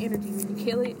has an energy when you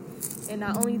kill it. And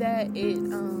not only that,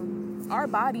 our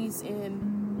bodies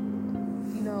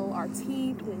and, you know, our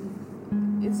teeth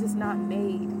and is just not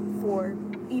made for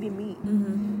eating meat.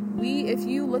 If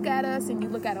you look at us and you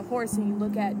look at a horse and you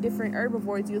look at different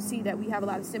herbivores, you'll see that we have a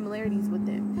lot of similarities with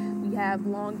them. We have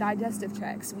long digestive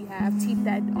tracts. We have teeth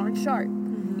that aren't sharp.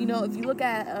 You know, if you look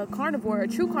at a carnivore, a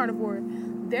true carnivore,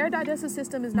 their digestive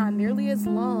system is not nearly as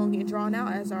long and drawn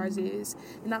out as ours is.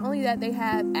 And not only that, they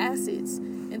have acids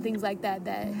and things like that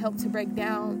that help to break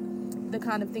down the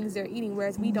kind of things they're eating,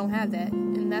 whereas we don't have that.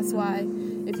 And that's why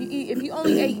if you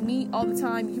only ate meat all the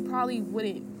time, you probably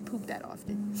wouldn't poop that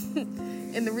often.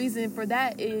 And the reason for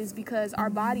that is because our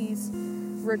bodies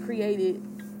were created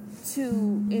to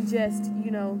ingest,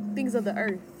 you know, things of the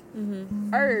earth.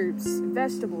 Herbs,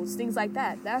 vegetables, things like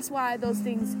that. That's why those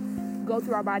things go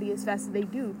through our body as fast as they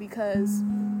do, because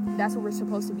that's what we're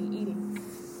supposed to be eating.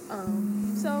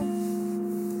 So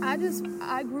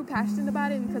I grew passionate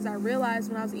about it because I realized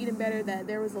when I was eating better that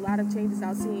there was a lot of changes I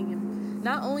was seeing in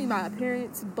not only my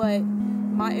appearance but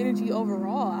my energy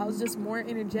overall. I was just more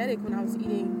energetic when I was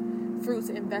eating fruits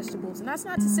and vegetables. And that's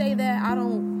not to say that I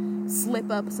don't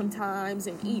slip up sometimes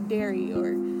and eat dairy,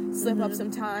 or slip up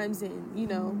sometimes and, you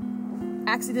know,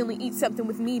 accidentally eat something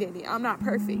with meat in it. I'm not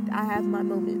perfect. I have my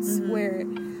moments where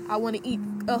I want to eat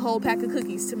a whole pack of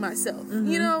cookies to myself,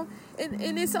 you know,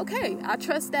 and it's okay. I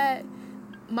trust that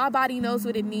my body knows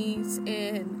what it needs,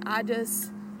 and I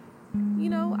just, you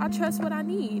know, I trust what I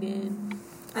need.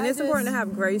 And it's important to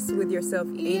have grace with yourself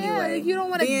anyway. You don't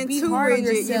want to be too hard rigid,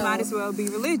 on yourself. you might as well be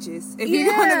religious. If you're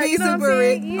going to be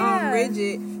super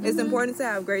rigid, it's important to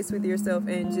have grace with yourself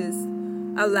and just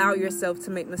allow yourself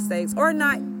to make mistakes. Or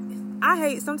not.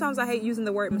 Sometimes I hate using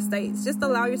the word mistakes. Just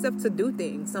allow yourself to do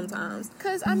things sometimes.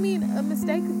 Because, I mean, a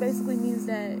mistake basically means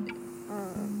that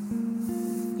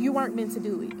you weren't meant to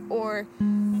do it.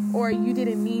 Or you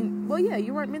didn't mean, well, yeah,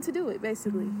 you weren't meant to do it,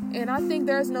 basically. And I think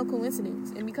there's no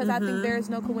coincidence. And because I think there is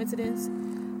no coincidence,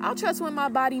 I'll trust when my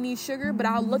body needs sugar, but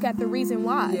I'll look at the reason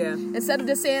why. Yeah. Instead of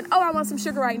just saying, oh, I want some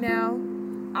sugar right now,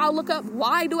 I'll look up,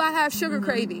 why do I have sugar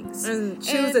cravings? And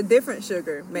choose a different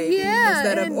sugar, maybe. Yeah,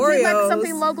 instead of and Oreos. Like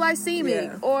something low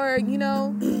glycemic. Or, you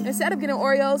know, instead of getting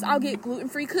Oreos, I'll get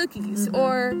gluten-free cookies.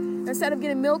 Or instead of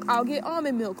getting milk, I'll get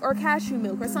almond milk or cashew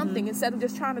milk or something. Instead of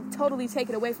just trying to totally take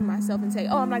it away from myself and say,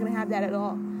 oh, I'm not going to have that at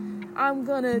all. I'm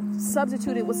going to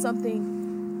substitute it with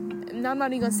something, and I'm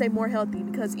not even going to say more healthy,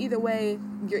 because either way,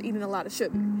 you're eating a lot of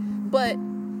sugar. But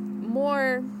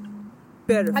more...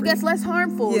 better, I guess less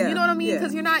harmful. Yeah, you know what I mean? yeah.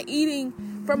 Because you're not eating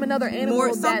from another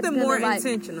animal. Something more like,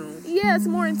 intentional. Yeah, it's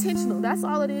more intentional. That's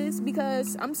all it is.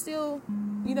 Because I'm still,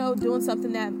 you know, doing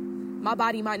something that my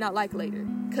body might not like later.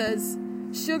 Because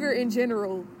sugar in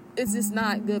general is just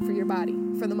not good for your body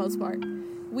for the most part.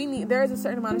 There is a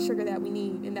certain amount of sugar that we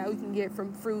need and that we can get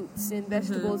from fruits and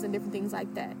vegetables and different things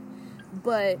like that.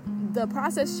 But the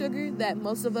processed sugar that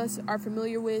most of us are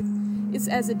familiar with is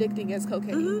as addicting as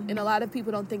cocaine. And a lot of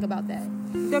people don't think about that.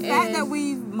 The fact that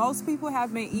most people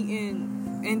have been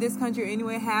eating in this country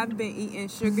anyway have been eating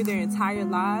sugar their entire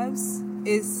lives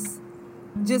is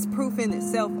just proof in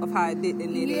itself of how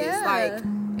addicting it is. Like,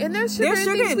 and there's sugar in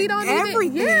things we don't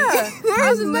everything. even. Yeah, I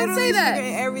was just about to say that. Sugar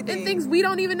in everything. And things we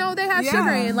don't even know they have sugar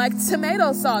in, like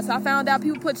tomato sauce. I found out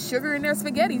people put sugar in their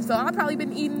spaghetti, so I've probably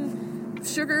been eating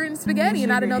sugar in spaghetti,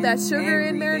 and I didn't know that sugar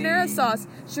in marinara sauce,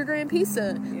 sugar in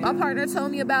pizza. My partner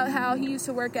told me about how he used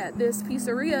to work at this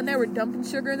pizzeria, and they were dumping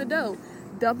sugar in the dough,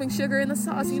 dumping sugar in the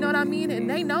sauce. You know what I mean? And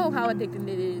they know how addicting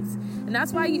it is, and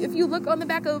that's why if you look on the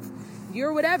back of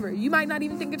your whatever, you might not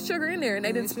even think it's sugar in there, and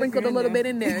they just sprinkled a little bit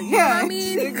in there. You know what I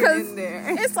mean? Because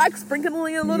it's like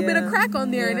sprinkling a little bit of crack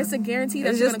on there, and it's a guarantee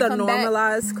that it's just a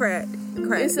normalized crack.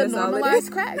 It's a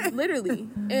normalized crack, literally.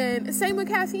 And same with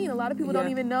caffeine. A lot of people don't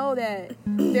even know that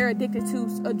they're addicted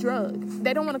to a drug.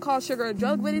 They don't want to call sugar a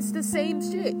drug, but it's the same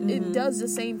shit. It does the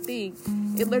same thing.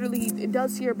 It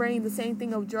does to your brain the same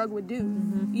thing a drug would do.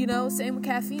 You know, same with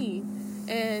caffeine.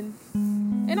 And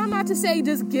I'm not to say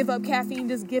just give up caffeine,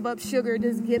 just give up sugar,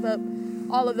 just give up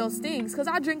all of those things. Because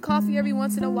I drink coffee every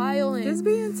once in a while. And just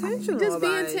be intentional. Just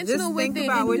be intentional with it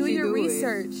and do your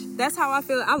research. That's how I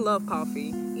feel. I love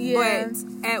coffee. Yeah.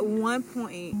 But at one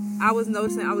point, I was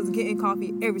noticing I was getting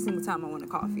coffee every single time I wanted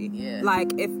coffee. Yeah.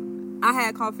 Like, if I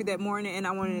had coffee that morning and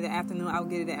I wanted it in the afternoon, I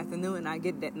would get it in the afternoon, and I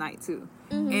get it at night too.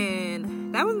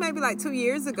 And that was maybe like 2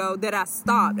 years ago that I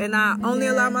stopped, and I only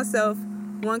allow myself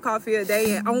one coffee a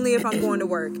day, and only if I'm going to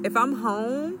work. If I'm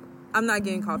home, I'm not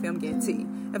getting coffee, I'm getting tea.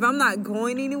 If I'm not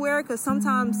going anywhere, because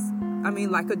sometimes, I mean,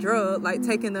 like a drug, like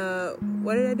taking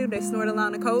what do they do? They snort a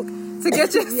line of Coke to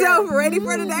get yourself ready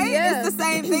for the day. It's the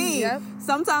same thing.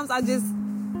 Sometimes I just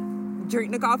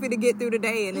drink the coffee to get through the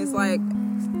day, and it's like,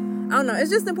 I don't know.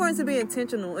 It's just important to be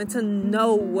intentional and to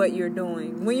know what you're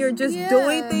doing. When you're just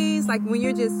doing things, like when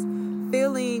you're just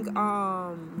feeling,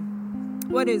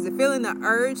 feeling the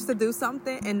urge to do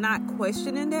something and not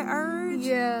questioning that urge,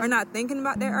 or not thinking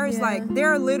about that urge. Like,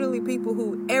 there are literally people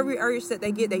who every urge that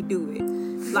they get, they do it,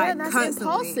 like, and that's constantly,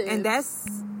 impulsive. and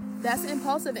that's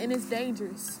impulsive, and it's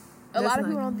dangerous. A lot of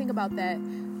people don't think about that.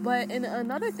 But and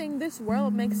another thing, this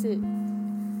world makes it,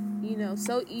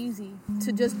 so easy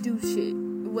to just do shit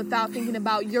without thinking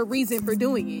about your reason for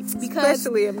doing it. Because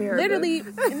especially America. Literally,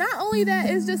 not only that,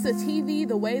 it's just the TV,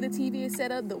 the way the TV is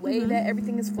set up, the way that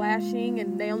everything is flashing,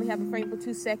 and they only have a frame for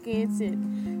 2 seconds,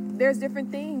 and there's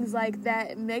different things like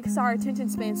that makes our attention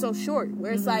span so short,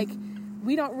 where it's like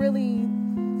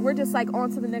we're just like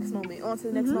on to the next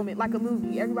moment, like a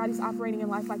movie. Everybody's operating in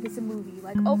life like it's a movie.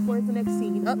 Like, where's the next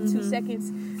scene? Up 2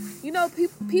 seconds.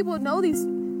 People know these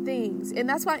things, and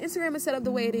that's why Instagram is set up the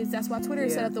way it is. That's why Twitter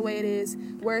is set up the way it is,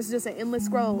 where it's just an endless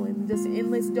scroll and just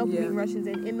endless dopamine rushes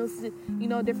and endless,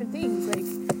 different things like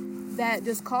that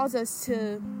just cause us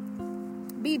to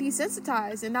be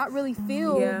desensitized and not really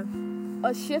feel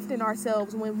a shift in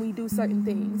ourselves when we do certain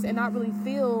things, and not really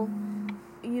feel,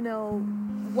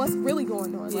 what's really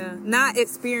going on. Not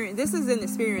experience. This is an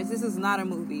experience. This is not a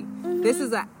movie. This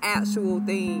is an actual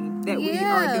thing that we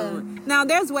are doing. Now,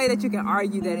 there's a way that you can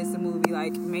argue that it's a movie.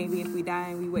 Like, maybe if we die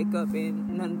and we wake up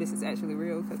and none of this is actually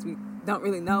real, because we don't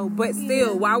really know. But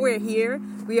still, while we're here,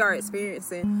 we are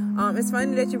experiencing. It's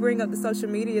funny that you bring up the social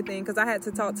media thing, because I had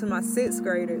to talk to my 6th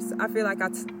graders. I feel like I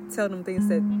tell them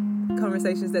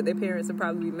conversations that their parents would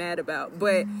probably be mad about.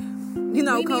 But, we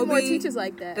Kobe, need more teachers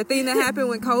like that. The thing that happened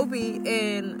with Kobe,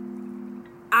 and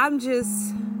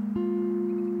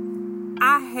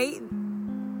I hate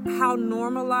how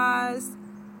normalized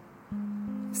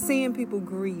seeing people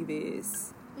grieve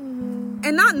is.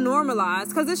 And not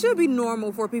normalized, because it should be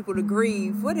normal for people to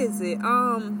grieve. What is it?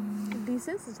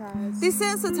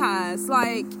 Desensitized.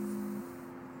 Like,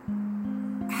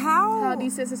 how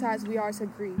desensitized we are to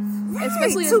grief, right,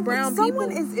 especially as brown people.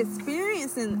 Someone is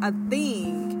experiencing a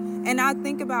thing. And I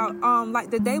think about,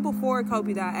 like, the day before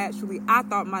Kobe died, I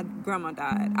thought my grandma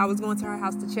died. I was going to her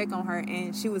house to check on her,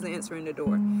 and she wasn't answering the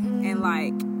door. And,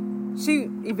 like, she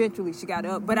got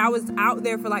up. But I was out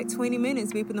there for, like, 20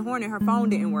 minutes beeping the horn, and her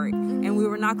phone didn't work. And we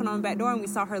were knocking on the back door, and we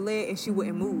saw her leg, and she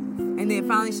wouldn't move. And then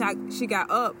finally she got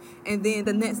up. And then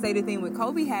the next day, the thing with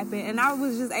Kobe happened. And I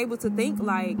was just able to think,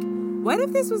 like, what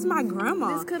if this was my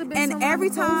grandma? This could have been. And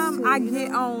every time I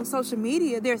get on social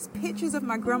media, there's pictures of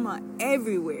my grandma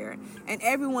everywhere, and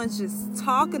everyone's just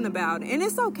talking about it. And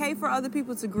it's okay for other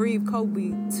people to grieve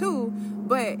Kobe too,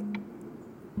 but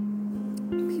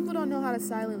people don't know how to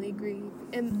silently grieve,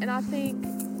 and I think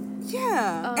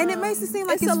and it makes it seem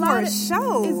like it's for a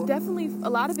show. It's definitely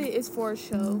a lot of it is for a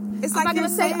show. It's I'm like not gonna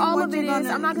say all of it is.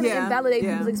 I'm not gonna invalidate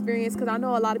people's Yeah. experience, because I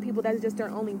know a lot of people that's just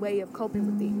their only way of coping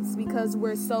with things, because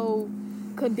we're so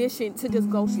conditioned to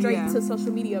just go straight to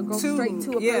social media, go straight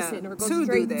to a person, or go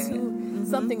straight to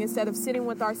something instead of sitting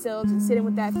with ourselves and sitting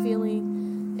with that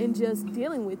feeling and just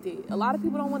dealing with it. A lot of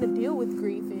people don't want to deal with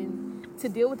grief and to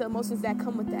deal with the emotions that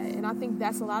come with that. And I think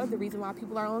that's a lot of the reason why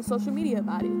people are on social media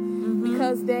about it.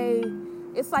 Because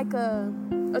it's like a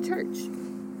church.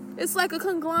 It's like a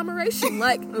conglomeration.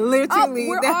 Like, literally,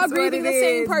 we're all grieving the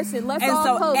same person. Let's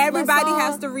all post. Everybody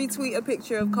has to retweet a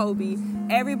picture of Kobe.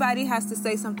 Everybody has to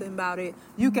say something about it.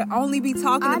 You can only be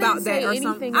talking about that or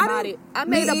something. I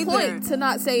made a point to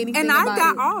not say anything about it. And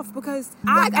I got off because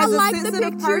I like the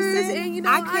pictures person, and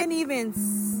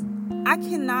I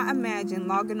cannot imagine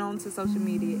logging on to social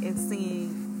media and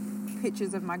seeing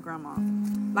pictures of my grandma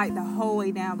like the whole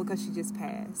way down because she just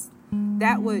passed.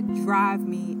 That would drive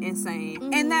me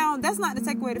insane. And now that's not to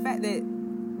take away the fact that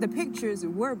the pictures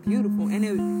were beautiful and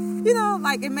it,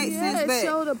 it makes sense. But it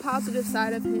showed a positive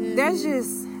side of him. There's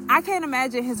just, I can't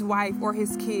imagine his wife or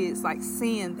his kids like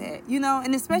seeing that,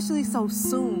 and especially so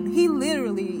soon. He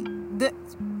literally,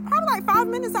 probably like 5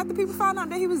 minutes after people found out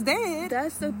that he was dead.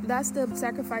 That's the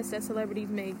sacrifice that celebrities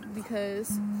make,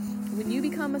 because when you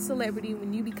become a celebrity,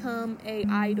 when you become a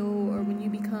idol, or when you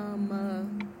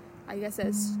become I guess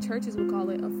as churches would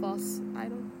call it, a false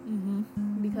idol.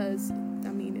 Because,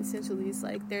 essentially it's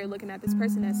like they're looking at this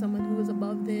person as someone who is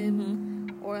above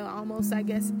them, or almost, I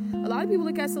guess, a lot of people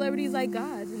look at celebrities like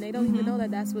gods, and they don't even know that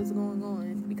that's what's going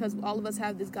on, because all of us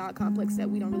have this God complex that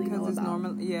we don't really know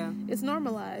about. It's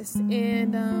normalized.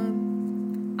 And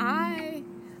I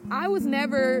was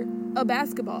never a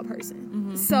basketball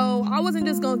person. So I wasn't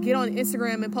just going to get on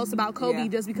Instagram and post about Kobe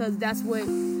just because that's what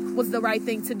was the right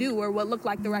thing to do, or what looked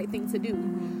like the right thing to do.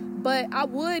 But I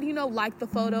would, like the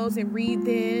photos and read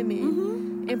them and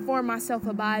inform myself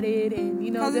about it, and,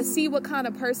 just see what kind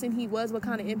of person he was, what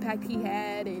kind of impact he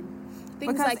had, and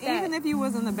things like that. Because even if you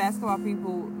wasn't the basketball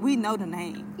people, we know the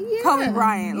name. Kobe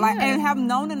Bryant. And have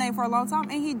known the name for a long time.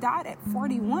 And he died at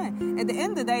 41. At the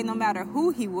end of the day, no matter who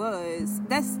he was,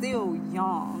 that's still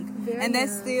young. And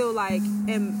that's still,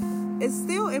 it's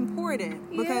still important.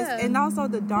 Because, and also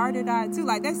the daughter died too.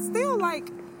 That's still,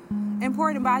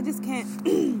 important. But I just can't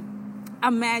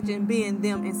imagine being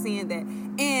them and seeing that.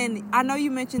 And I know you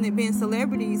mentioned it being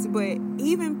celebrities, but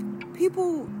even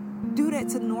people do that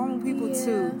to normal people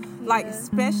too.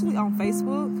 Especially on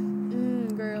Facebook.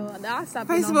 Girl, I stopped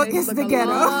Facebook on Facebook is the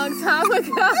ghetto. A long time ago.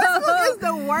 Facebook is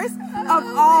the worst of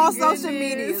all social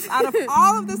medias. Out of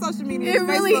all of the social medias, it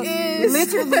really is.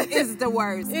 Literally is the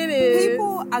worst. It is.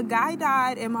 A guy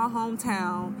died in my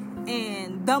hometown,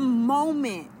 and the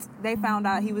moment they found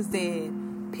out he was dead,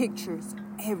 pictures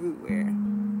everywhere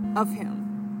of him.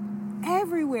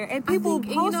 Everywhere. And people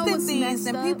posting things,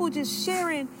 and people just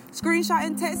sharing,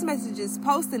 screenshotting text messages,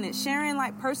 posting it, sharing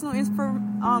personal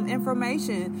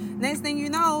information. Next thing you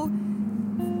know,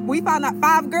 we found out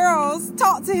 5 girls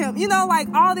talked to him.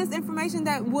 All this information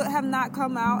that would have not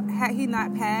come out had he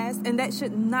not passed. And that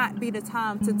should not be the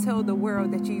time to tell the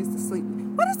world that you used to sleep with.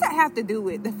 What does that have to do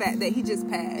with the fact that he just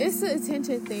passed? It's an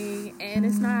attention thing, and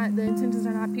it's not, the intentions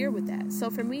are not pure with that. So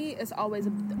for me, it's always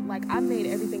I made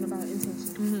everything about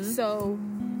intention. So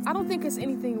I don't think it's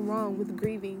anything wrong with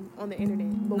grieving on the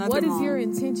internet. But what is your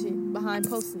intention behind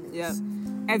posting this?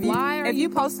 If you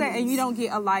post that and you don't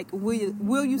get a like, will you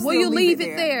leave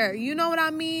it there? You know what I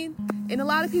mean? And a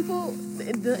lot of people,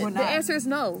 the answer is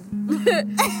no.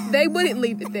 They wouldn't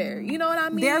leave it there. You know what I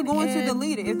mean? They're going to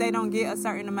delete it if they don't get a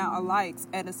certain amount of likes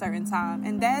at a certain time.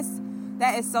 And that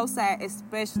is so sad,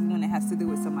 especially when it has to do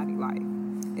with somebody's life.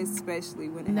 Especially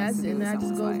when it has to do with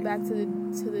someone's life. And that just goes back to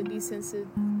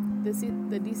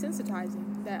the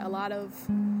desensitizing that a lot of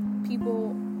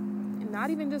people, not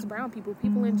even just brown people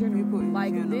in general,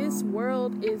 this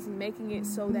world is making it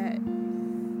so that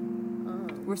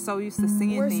we're so used to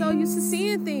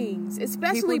seeing things.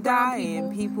 Especially people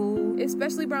brown people.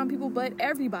 Especially brown people, but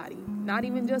everybody. Not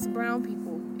even just brown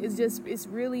people. It's a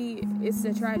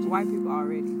tragedy. White people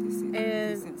already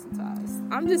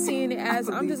desensitized. I'm just seeing it as,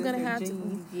 I'm just going to have to,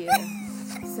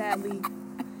 sadly.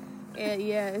 And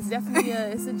it's definitely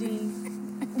it's a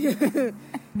gene.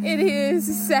 It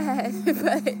is sad,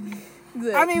 but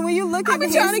good. When you look at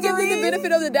history, trying to give them the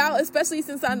benefit of the doubt, especially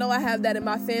since I know I have that in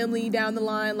my family down the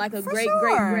line, like a great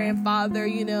grandfather,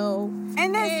 And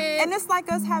it's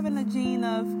like us having a gene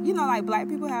of, black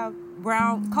people have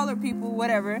brown, colored people,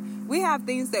 whatever. We have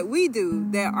things that we do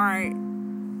that aren't,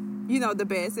 the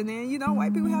best. And then,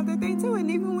 white people have their thing too. And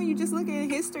even when you just look at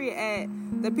history at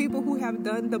the people who have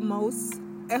done the most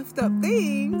effed up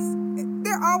things,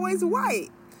 they're always white.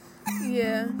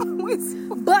 Yeah.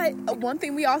 But one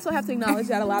thing we also have to acknowledge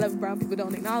that a lot of brown people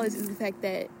don't acknowledge is the fact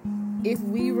that if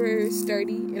we were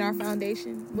sturdy in our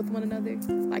foundation with one another,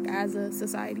 as a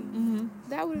society,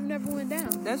 that would have never went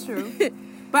down. That's true.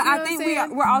 But I think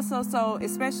we're also so,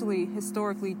 especially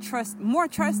historically, more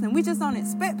trusting. We just don't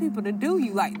expect people to do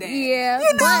you like that. Yeah.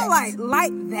 You know,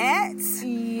 like that.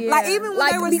 Yeah. Like, even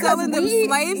when they were selling them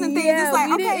slaves and things, it's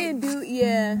like,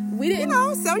 we didn't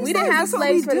have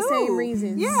slaves for the same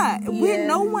reasons. Yeah.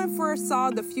 No one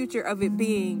foresaw the future of it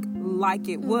being like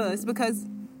it was, because,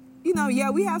 you know,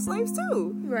 we have slaves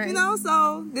too. Right. You know,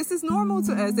 so this is normal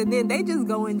to us. And then they just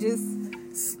go and just...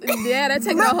 Yeah, they're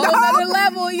taking a whole other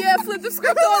level. Yeah, flip the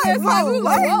script on this.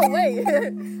 Whoa, wait.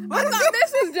 I thought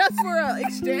this was just for an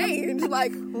exchange.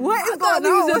 Like, what is going on? We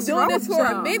was just doing this for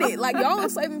y'all? A minute. Like, y'all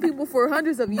enslaving people for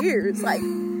hundreds of years. Like,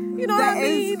 you know what I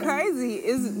mean? That is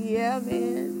crazy. Yeah,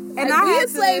 man. And like, we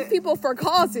enslave people for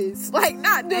causes. Like,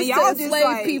 not just to enslave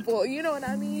like, people. You know what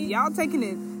I mean? Y'all taking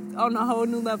it on a whole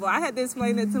new level. I had to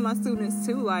explain it to my students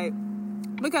too. Like,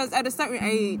 because at a certain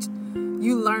age,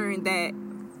 you learn that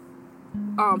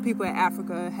people in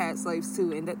Africa had slaves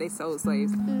too, and that they sold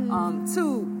slaves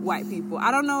to white people. I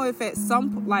don't know if at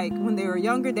some, like, when they were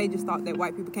younger, they just thought that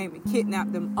white people came and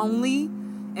kidnapped them only,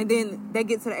 and then they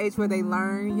get to the age where they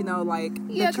learn, you know, like,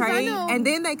 the trade, and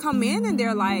then they come in and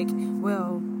they're like,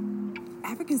 well,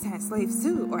 Africans had slaves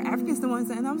too, or Africans the ones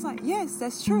that, and I was like, yes,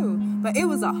 that's true, but it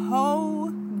was a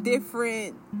whole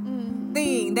different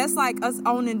thing. That's like us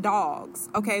owning dogs.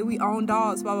 Okay, we own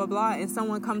dogs, blah blah blah, and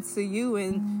someone comes to you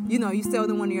and, you know, you sell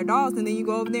them one of your dogs, and then you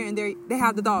go over there and they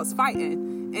have the dogs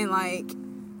fighting, and like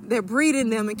they're breeding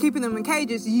them and keeping them in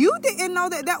cages. You didn't know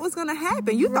that was gonna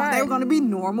happen. You thought they were gonna be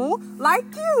normal like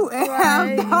you and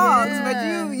have dogs,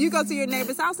 but you go to your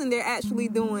neighbor's house and they're actually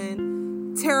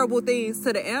doing terrible things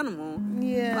to the animal.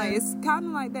 Yeah, like, it's kind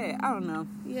of like that. I don't know.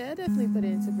 Yeah, it definitely put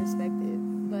it into perspective.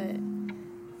 But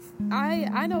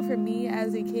I know for me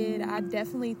as a kid, I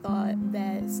definitely thought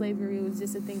that slavery was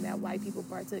just a thing that white people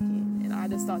partook in, and I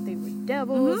just thought they were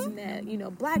devils, and that, you know,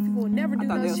 black people would never do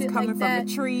no shit like that. Coming from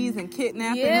the trees and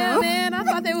kidnapping them. them. Man, I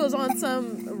thought they was on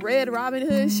some Red Robin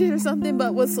Hood shit or something,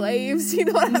 but with slaves. You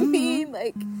know what I mean?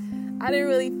 Like, I didn't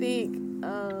really think.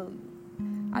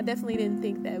 I definitely didn't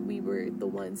think that we were the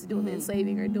ones doing the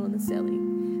enslaving or doing the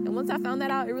selling. And once I found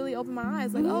that out, it really opened my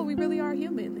eyes. Like, oh, we really are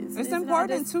human. It's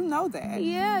important to know that.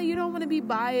 Yeah, you don't want to be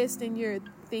biased in your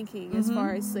thinking as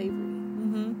far as slavery.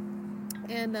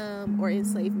 And or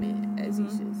enslavement, as you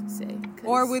should say.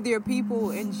 Or with your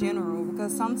people in general.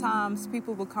 Because sometimes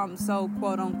people become so,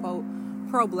 quote-unquote,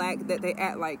 pro-black that they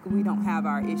act like we don't have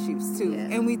our issues too.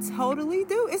 Yeah. And we totally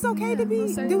do. It's okay to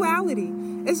be duality.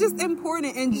 It's just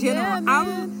important in general.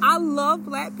 I love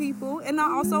black people, and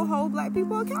I also hold black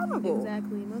people accountable.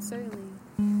 Exactly, most certainly.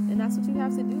 And that's what you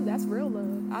have to do. That's real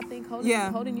love. I think holding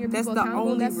your people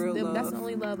accountable, that's the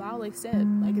only love I'll accept.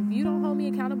 Like, if you don't hold me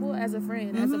accountable as a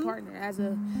friend, as a partner, as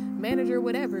a manager,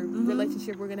 whatever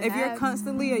relationship we're gonna have. If you're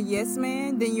constantly a yes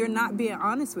man, then you're not being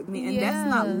honest with me, and that's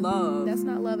not love. That's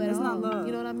not love at all. That's not love.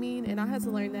 You know what I mean? And I had to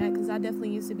learn that, because I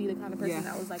definitely used to be the kind of person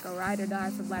that was like a ride or die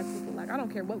for black people. Like, I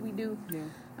don't care what we do.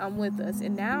 I'm with us.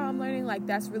 And now I'm learning, like,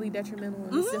 that's really detrimental,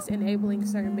 and it's just enabling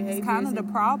certain behaviors. It's kind of the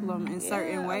problem in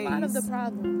certain ways. A lot of the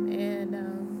problem.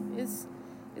 And it's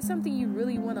something you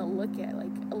really want to look at.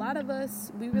 Like, a lot of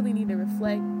us, we really need to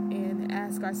reflect and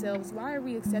ask ourselves, why are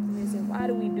we accepting this, and why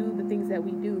do we do the things that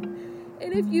we do?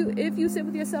 And if you sit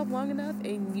with yourself long enough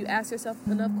and you ask yourself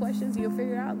enough questions, you'll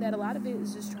figure out that a lot of it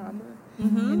is just trauma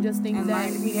and just things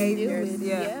that we deal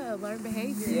with. Learned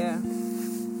behavior.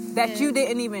 That you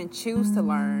didn't even choose to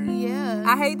learn. Yeah.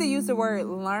 I hate to use the word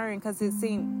learn, because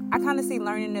I kind of see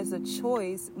learning as a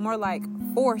choice, more like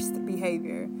forced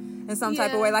behavior in some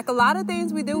type of way. Like, a lot of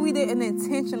things we do, we didn't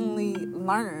intentionally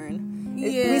learn.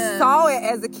 We saw it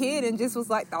as a kid and just was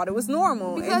like, thought it was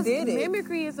normal, because and did it.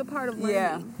 Mimicry is a part of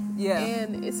learning. Yeah.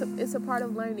 And it's a part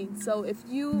of learning. So if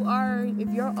you're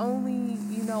only,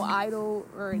 you know, idol,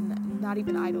 or not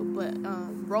even idol, but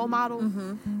role model,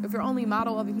 if your only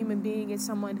model of a human being is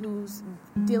someone who's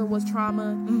dealing with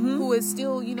trauma, who is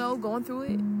still, you know, going through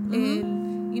it,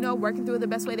 and, you know, working through it the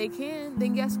best way they can,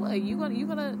 then guess what?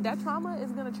 That trauma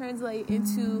is gonna translate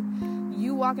into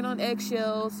you walking on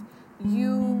eggshells, you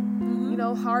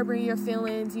know, harboring your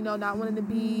feelings, you know, not wanting to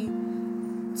be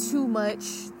too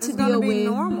much to deal with.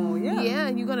 Normal,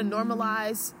 and you're gonna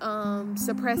normalize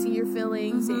suppressing your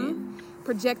feelings and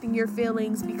projecting your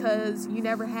feelings, because you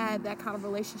never had that kind of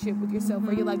relationship with yourself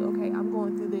where you're like, okay, I'm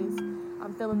going through this,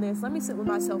 I'm feeling this, let me sit with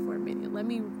myself for a minute, let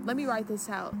me write this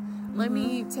out, let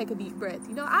me take a deep breath.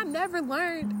 You know, I never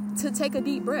learned to take a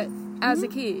deep breath as a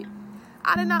kid.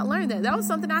 I did not learn that. That was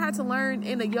something I had to learn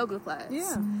in a yoga class.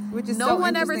 Yeah, which is no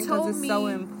one ever told me. It's so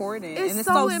important. It's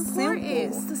so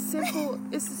important. Simple.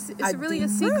 It's simple. It's really a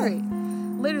secret.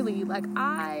 Literally, like,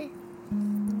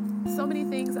 so many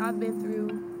things I've been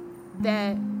through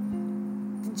that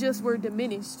just were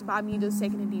diminished by me just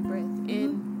taking a deep breath.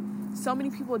 And so many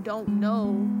people don't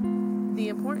know the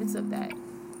importance of that.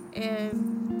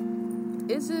 And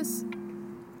it's just,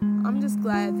 I'm just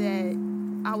glad that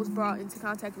I was brought into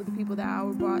contact with the people that I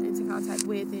was brought into contact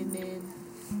with, and then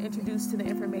introduced to the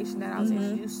information that I was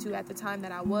introduced to at the time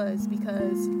that I was,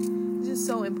 because it's just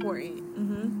so important.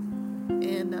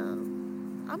 And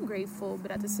I'm grateful,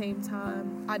 but at the same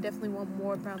time, I definitely want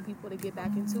more brown people to get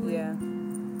back into it. Yeah.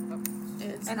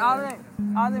 And all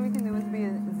that we can do is be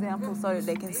an example so that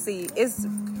they can see. It's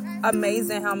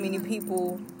amazing how many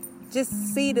people just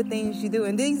see the things you do,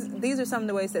 and these are some of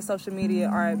the ways that social media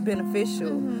are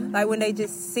beneficial. Like when they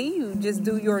just see you just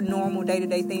do your normal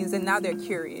day-to-day things, and now they're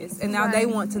curious, and now they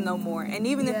want to know more. And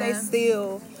even if they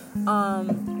still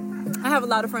I have a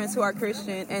lot of friends who are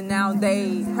Christian, and now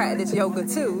they practice yoga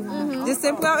too. Just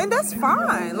simply, and that's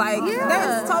fine. Like,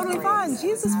 that's totally fine.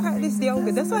 Jesus practiced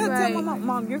yoga. That's what I had to tell my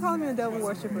mom, you're calling me a devil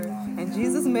worshiper. And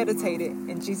Jesus meditated,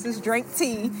 and Jesus drank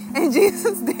tea, and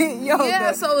Jesus did yoga.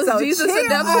 Yeah, so is Jesus a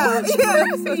devil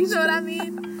worshiper? You know what I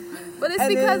mean? But it's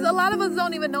because a lot of us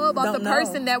don't even know about the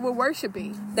person that we're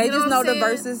worshiping. They just know the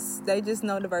verses. They just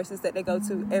know the verses that they go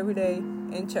to every day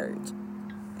in church.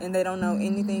 And they don't know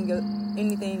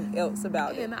anything else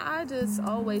about it. And I just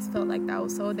always felt like that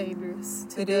was so dangerous.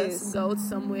 To go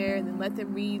somewhere and then let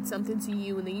them read something to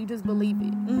you, and then you just believe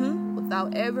it.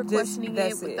 Without ever questioning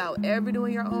it, without ever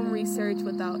doing your own research,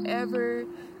 without ever,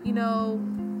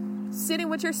 sitting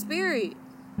with your spirit.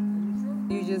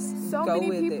 You just go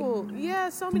with it. Yeah,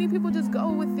 so many people just go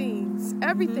with things.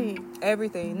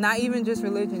 Everything. Not even just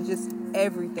religion, just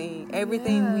everything.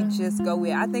 Everything we just go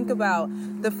with. I think about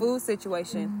the food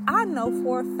situation. I know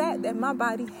for a fact that my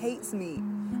body hates me.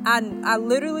 I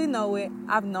literally know it.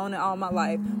 I've known it all my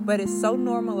life. But it's so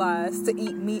normalized to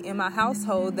eat meat in my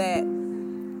household that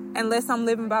unless I'm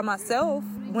living by myself,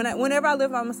 whenever I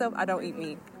live by myself, I don't eat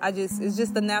meat. It's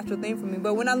just a natural thing for me.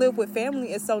 But when I live with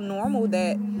family, it's so normal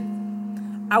that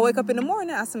I wake up in the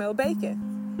morning, I smell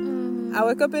bacon. I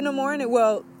wake up in the morning,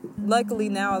 well, luckily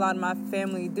now a lot of my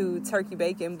family do turkey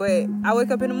bacon, but I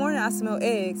wake up in the morning, I smell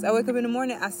eggs. I wake up in the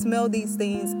morning, I smell these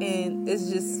things, and it's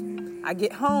just, I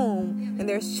get home, and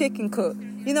there's chicken cooked.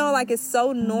 It's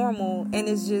so normal, and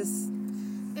it's just...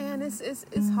 And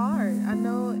it's hard. I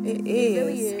know it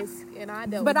really is, and I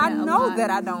don't. But I know that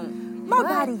I don't. My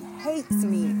body hates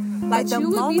me. Like, the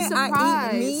moment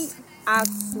I eat meat, I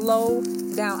slow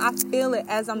down. I feel it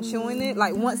as I'm chewing it.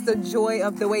 Like, once the joy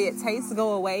of the way it tastes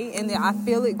go away, and then I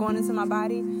feel it going into my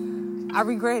body, I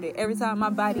regret it every time. My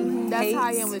body hates how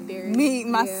I am with dairy. Me.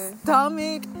 My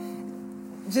stomach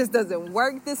just doesn't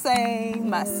work the same.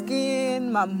 My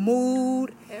skin, my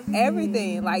mood,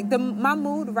 everything. Like, my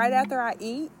mood right after I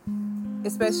eat,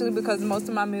 especially because most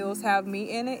of my meals have meat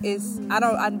in it, is I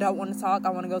don't want to talk. I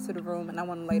want to go to the room and I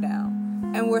want to lay down.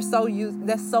 And we're so used.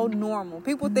 That's so normal.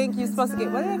 People think you're supposed to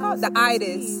get, what do they call it? The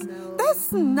itis.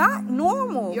 That's not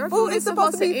normal. Your food is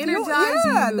supposed to be energize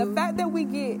you.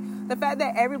 The fact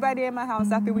that everybody in my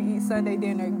house after we eat Sunday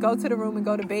dinner go to the room and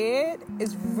go to bed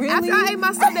is really... After I ate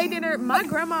my Sunday dinner, my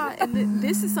grandma, and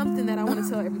this is something that I want to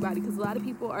tell everybody, because a lot of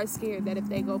people are scared that if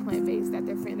they go plant-based, that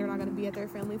they're not going to be at their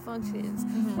family functions,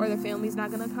 or their family's not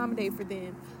going to accommodate for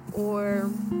them, or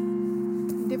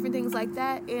different things like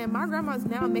that. And my grandma's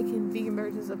now making vegan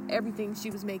versions of everything she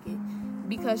was making,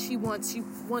 because she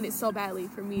wanted so badly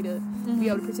for me to be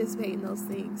able to participate in those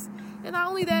things. And not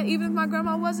only that, even if my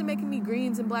grandma wasn't making me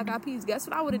greens and black eyed peas, guess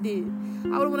what I would have did? I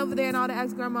would have went over there and I would have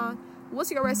asked Grandma,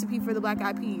 what's your recipe for the black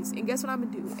eyed peas? And guess what I'm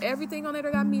going to do? Everything on there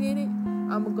that got meat in it,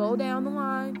 I'm going to go down the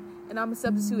line and I'm going to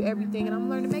substitute everything, and I'm going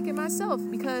to learn to make it myself,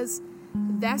 because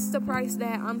that's the price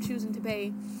that I'm choosing to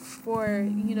pay for,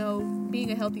 being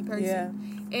a healthy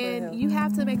person. And you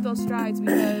have to make those strides,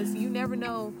 because you never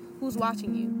know who's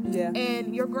watching you.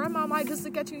 And your grandma might just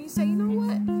look at you and you say, you know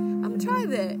what? I'm going to try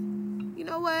that. You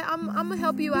know what? I'm going to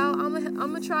help you out. I'm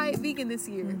going to try it vegan this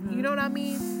year. You know what I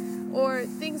mean? Or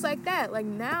things like that. Like,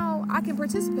 now I can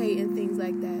participate in things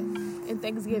like that in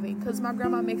Thanksgiving, because my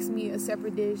grandma makes me a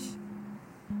separate dish,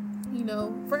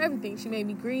 for everything. She made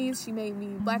me greens. She made me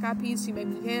black eyed peas. She made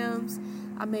me yams.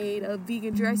 I made a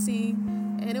vegan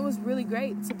dressing. And it was really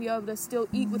great to be able to still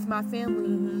eat with my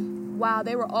family while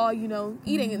they were all,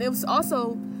 eating. And it was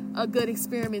also a good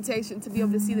experimentation to be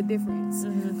able to see the difference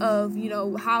of,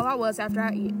 how I was after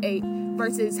I ate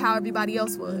versus how everybody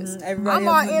else was. I'm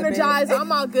all energized.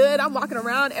 I'm all good. I'm walking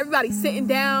around. Everybody's sitting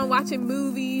down, watching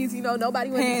movies. Nobody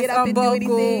wants to get up and do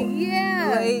anything.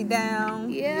 Laid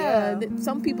down.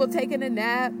 Some people taking a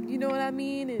nap. You know what I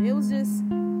mean? And it was just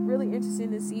really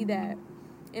interesting to see that.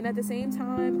 And at the same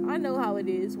time, I know how it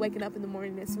is waking up in the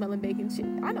morning and smelling bacon shit.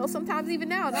 I know sometimes even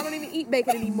now, I don't even eat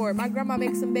bacon anymore. My grandma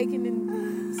makes some bacon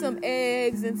and some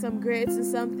eggs and some grits or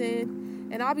something,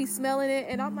 and I'll be smelling it,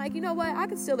 and I'm like, you know what? I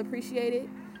can still appreciate it,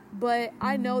 but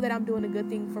I know that I'm doing a good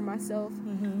thing for myself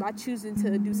by choosing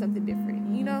to do something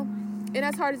different, you know? And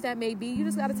as hard as that may be, you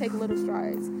just got to take little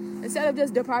strides. Instead of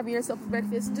just depriving yourself of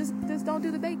breakfast, just don't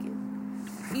do the bacon.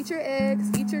 Eat your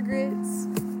eggs, eat your grits,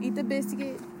 eat the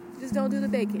biscuit. Just don't do the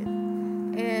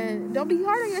bacon. And don't be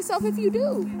hard on yourself if you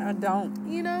do. I don't.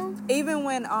 You know? Even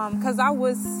when, because I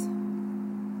was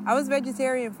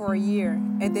vegetarian for a year,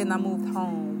 and then I moved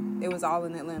home. It was all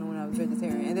in Atlanta when I was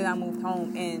vegetarian. And then I moved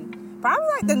home, and probably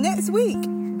like the next week,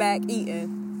 back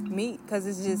eating meat, because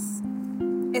it's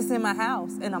in my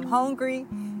house, and I'm hungry,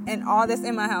 and all that's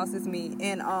in my house is meat.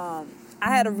 And I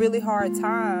had a really hard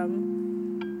time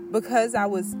because I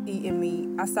was eating meat.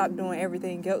 I stopped doing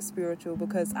everything else spiritual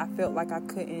because I felt like I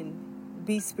couldn't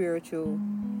be spiritual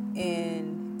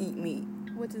and eat meat.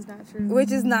 Which is not true.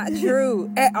 Which is not true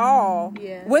at all.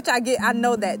 Yeah. Which I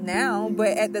know that now, but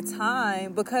at the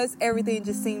time, because everything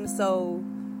just seems so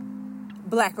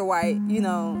black or white, you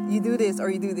know, you do this or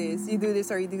you do this, you do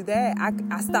this or you do that,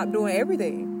 I stopped doing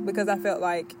everything because I felt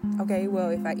like, okay,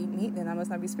 well, if I eat meat, then I must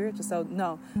not be spiritual. So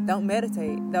no, don't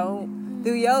meditate, don't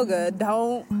do yoga,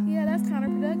 don't. Yeah, that's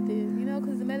counterproductive, you know,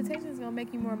 because the meditation is going to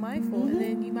make you more mindful, and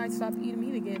then you might stop eating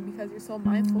meat again because you're so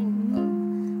mindful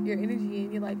of your energy,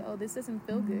 and you're like, oh, this doesn't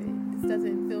feel good, this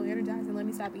doesn't feel energizing, let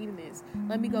me stop eating this,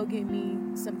 let me go get me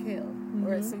some kale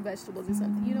or some vegetables or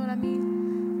something, you know what I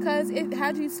mean? Because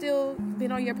had you still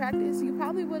been on your practice, you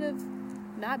probably would have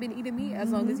not been eating meat as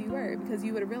long as you were, because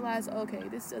you would have realized, okay,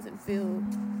 this doesn't feel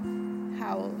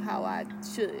how I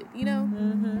should, you know?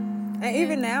 And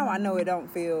even now, I know it don't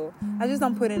feel. I just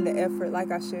don't put in the effort like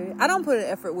I should. I don't put in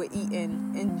effort with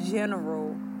eating in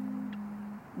general.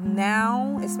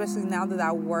 Now, especially now that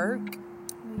I work.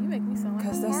 You make me sound like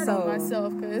I'm hard on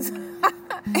myself, because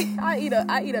I eat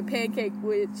a pancake,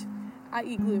 which I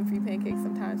eat gluten-free pancakes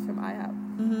sometimes from IHOP,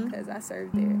 because I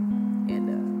serve there.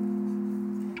 And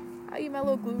I eat my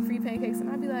little gluten-free pancakes, and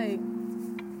I be like,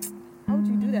 how would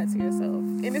you do that to yourself?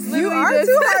 And it's literally you are just,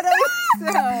 too hard on yourself.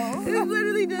 It's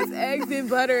literally just eggs and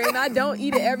butter, and I don't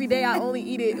eat it every day. I only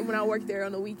eat it when I work there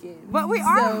on the weekend. But we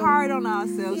are hard on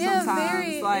ourselves sometimes.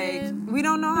 Very, like, we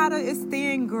don't know how to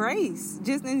extend grace,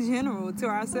 just in general, to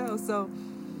ourselves. So,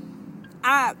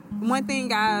 one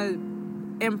thing I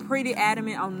am pretty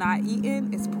adamant on not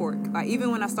eating is pork. Like,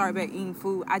 even when I started back eating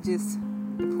food,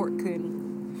 the pork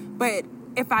couldn't. But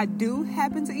if I do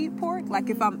happen to eat pork, like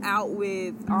if I'm out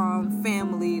with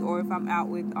family, or if I'm out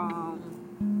with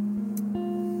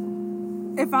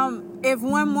if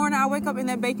one morning I wake up and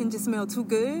that bacon just smells too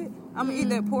good, I'm gonna eat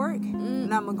that pork,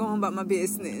 and I'm gonna go on about my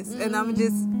business, and I'm gonna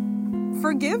just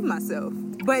forgive myself,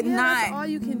 but that's all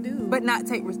you can do. But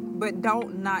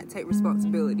don't not take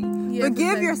responsibility. Yeah,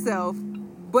 forgive yourself,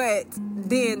 but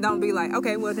then don't be like,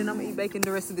 okay, well, then I'm gonna eat bacon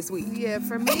the rest of this week. Yeah,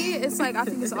 for me, it's like, I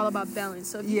think it's all about balance.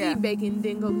 So if you eat bacon,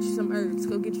 then go get you some herbs,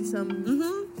 go get you some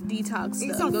detox eat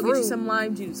stuff, some go fruit. get you some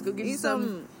lime juice, go get you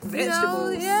some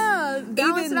vegetables. Balance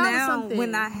Even it out now, with something.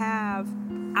 when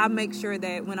I make sure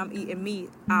that when I'm eating meat,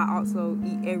 I also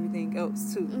eat everything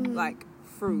else too, like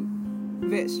fruit,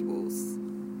 vegetables,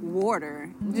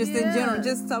 water, just in general,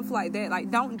 just stuff like that. Like,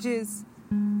 don't just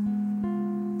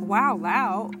wow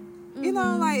loud. You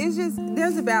know, like, it's just,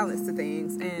 there's a balance to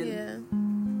things. And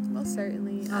most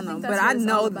certainly. I know, but I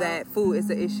know that food is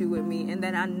an issue with me, and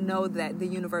then I know that the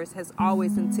universe has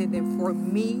always intended for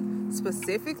me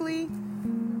specifically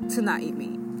to not eat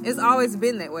meat. It's always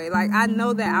been that way. Like, I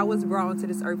know that I was brought onto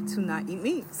this earth to not eat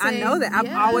meat. I know that.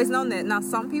 I've always known that. Now,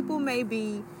 some people may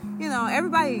be, you know,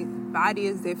 everybody's body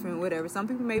is different, whatever. Some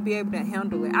people may be able to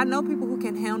handle it. I know people who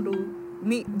can handle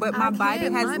meat, but my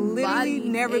body has literally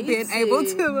never been able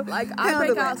to. Like, I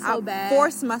break out so bad. I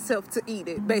force myself to eat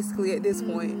it, basically, at this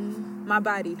point. My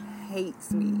body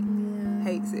hates meat.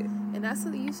 Hates it. And that's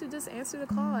what you should just answer the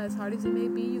call. As hard as it may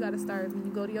be, you got to start. When you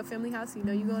go to your family house, you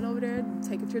know you're going over there,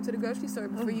 take a trip to the grocery store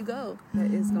before you go.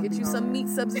 That is gonna get be you hard. Some meat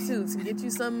substitutes, and get you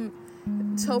some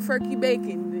tofurkey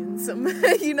bacon, and some,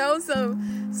 you know,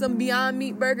 some Beyond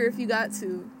Meat burger if you got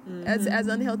to. As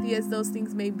unhealthy as those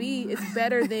things may be, it's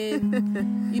better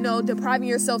than, you know, depriving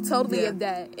yourself totally of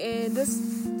that. And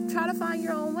just try to find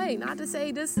your own way. Not to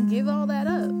say just give all that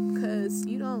up, because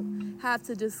you don't have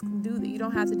to just do that. You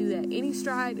don't have to do that. Any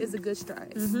stride is a good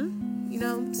stride. You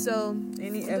know, so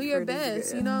do your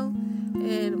best, you know,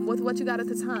 and with what you got at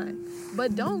the time.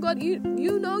 But don't go,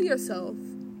 you know yourself.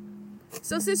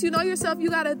 So since you know yourself, you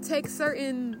gotta take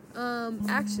certain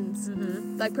actions,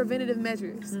 like preventative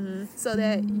measures, so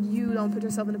that you don't put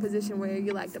yourself in a position where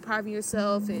you're like depriving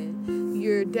yourself and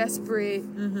you're desperate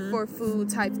for food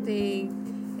type thing.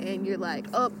 And you're like,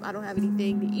 oh, I don't have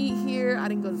anything to eat here. I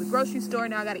didn't go to the grocery store.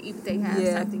 Now I got to eat what they have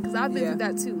type thing. Because I've been through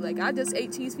that too. Like, I just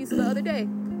ate cheese pizza the other day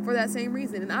for that same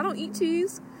reason. And I don't eat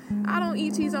cheese. I don't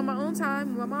eat cheese on my own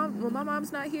time. When my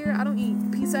mom's not here, I don't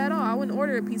eat pizza at all. I wouldn't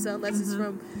order a pizza unless it's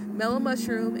from Mellow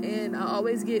Mushroom. And I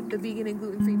always get the vegan and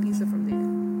gluten-free pizza from there.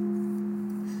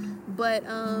 But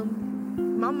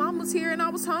my mom was here and I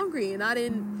was hungry. And I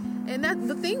didn't... And that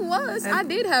the thing was, I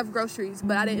did have groceries,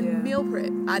 but I didn't meal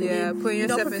prep. I didn't,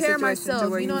 prepare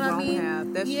myself. You know what I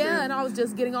mean? That's true. And I was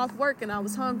just getting off work, and I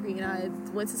was hungry, and I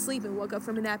went to sleep and woke up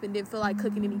from a nap and didn't feel like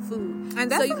cooking any food.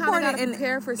 And that's so you important in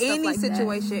prepare for stuff any like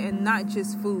situation, that. and not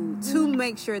just food, to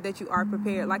make sure that you are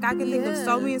prepared. Like, I can think of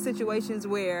so many situations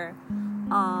where,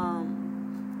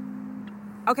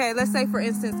 okay, let's say, for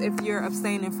instance, if you're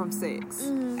abstaining from sex,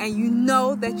 and you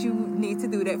know that you need to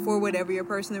do that for whatever your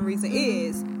personal reason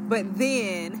is, but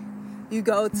then you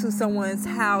go to someone's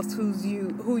house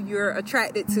who you're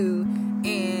attracted to,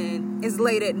 and it's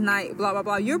late at night, blah, blah,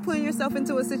 blah. You're putting yourself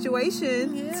into a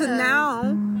situation to now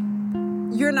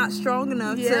you're not strong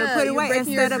enough to put it away,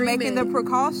 instead of making the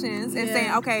precautions and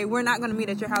saying, okay, we're not going to meet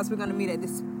at your house, we're going to meet at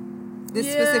this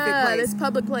specific place. This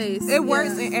public place. It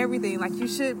works in everything. Like, you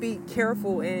should be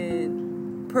careful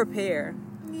and prepare.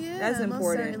 Yeah, that's important.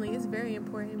 Most certainly. It's very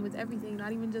important with everything,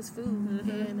 not even just food.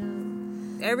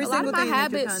 And every a lot single of my thing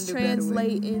habits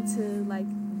translate into like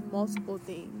multiple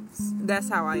things. That's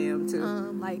how I am too.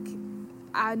 Like,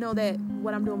 I know that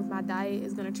what I'm doing with my diet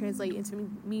is going to translate into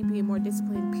me being more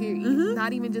disciplined, period.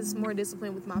 Not even just more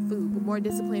disciplined with my food, but more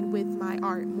disciplined with my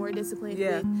art, more disciplined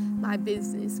with my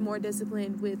business, more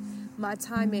disciplined with my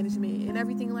time management and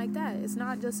everything like that. It's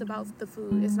not just about the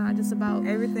food. It's not just about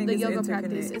everything the yoga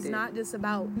practice. It's not just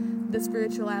about the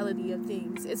spirituality of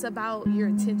things. It's about your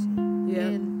intention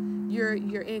and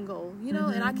your end goal, you know,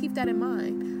 and I keep that in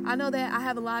mind. I know that I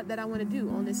have a lot that I want to do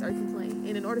on this earthly plane,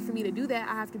 and in order for me to do that,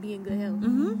 I have to be in good health.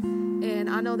 And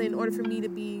I know that in order for me to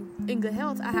be in good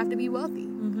health, I have to be wealthy.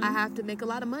 I have to make a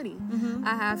lot of money.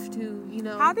 I have to, you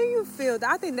know. How do you feel?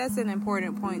 I think that's an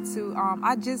important point too.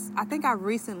 I think I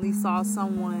recently saw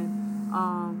someone.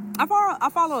 I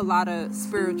follow a lot of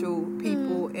spiritual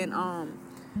people, and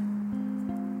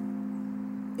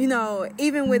you know,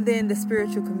 even within the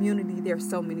spiritual community, there's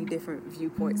so many different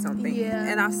viewpoints on things.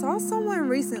 And I saw someone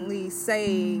recently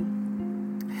say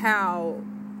how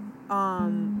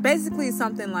basically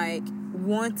something like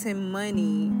wanting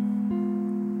money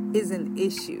is an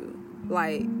issue.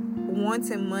 Like,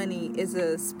 wanting money is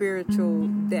a spiritual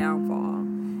downfall.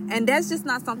 And that's just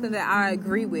not something that I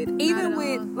agree with. Even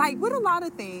with a lot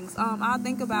of things. I'll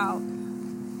think about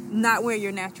not wearing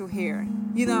your natural hair.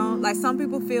 You know, like, some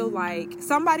people feel like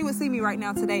somebody would see me right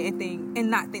now today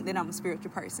and not think that I'm a spiritual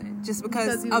person just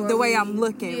because of the way I'm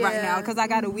looking right now, because I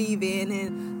got a weave in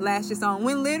and lashes on,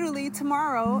 when literally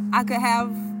tomorrow I could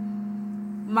have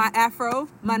my afro,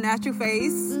 my natural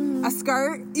face, a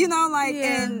skirt, you know, like,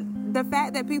 and the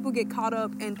fact that people get caught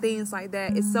up in things like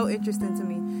that is so interesting to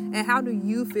me. And how do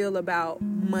you feel about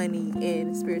money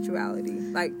and spirituality?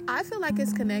 Like, I feel like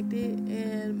it's connected,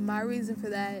 and my reason for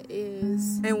that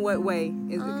is... In what way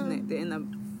is it connected? In a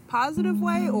positive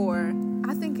way, or...?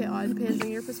 I think it all depends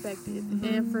on your perspective.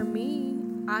 And for me,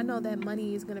 I know that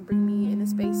money is going to bring me into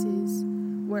spaces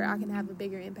where I can have a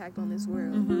bigger impact on this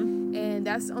world. And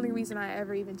that's the only reason I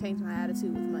ever even changed my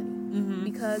attitude with money.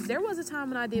 Because there was a time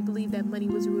when I did believe that money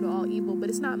was the root of all evil, but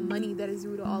it's not money that is the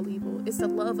root of all evil. It's the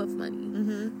love of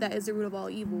money that is the root of all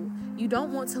evil. You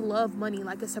don't want to love money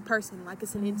like it's a person, like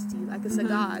it's an entity, like it's a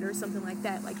god or something like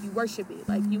that. Like, you worship it,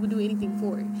 like you would do anything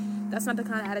for it. That's not the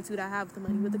kind of attitude I have with the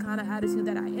money. But the kind of attitude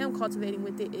that I am cultivating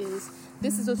with it is,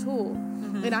 this is a tool,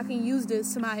 and I can use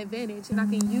this to my advantage, and I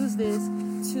can use this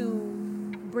to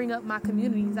bring up my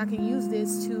communities. I can use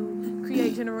this to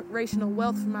create generational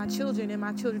wealth for my children and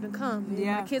my children to come. And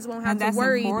my kids won't have to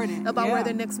worry about where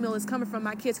their next meal is coming from.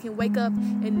 My kids can wake up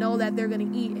and know that they're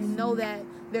going to eat and know that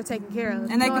they're taken care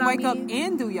of. And they can wake up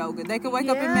and do yoga. They can wake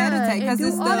up and meditate, because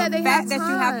it's the fact that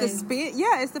you have to spend.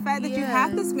 It's the fact that you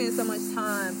have to spend so much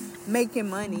time making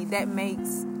money that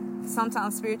makes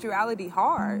sometimes spirituality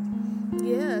hard.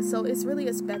 So it's really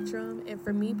a spectrum, and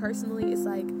for me personally, it's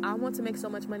like, I want to make so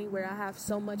much money where I have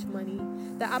so much money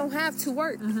that I don't have to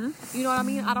work. You know what I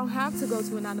mean? I don't have to go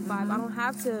to a 9 to 5. I don't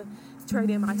have to trade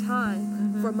in my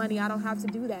time for money. I don't have to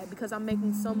do that, because I'm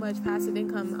making so much passive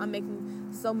income. I'm making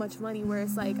so much money where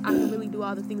it's like I can really do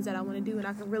all the things that I want to do, and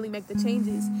I can really make the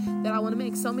changes that I want to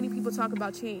make. So many people talk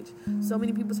about change. So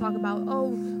many people talk about, oh,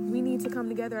 we need to come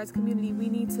together as a community. We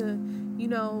need to,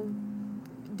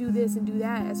 do this and do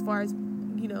that as far as,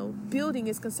 building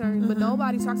is concerned. But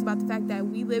nobody talks about the fact that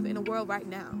we live in a world right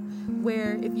now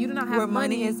where if you do not have where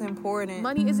money is important.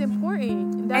 Money is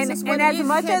important. That's just what and it as is.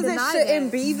 much as it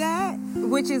shouldn't that. be that,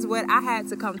 which is what I had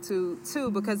to come to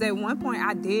too, because at one point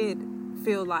I did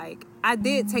feel like I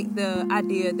did take the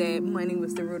idea that money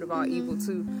was the root of all evil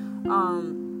too.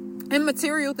 And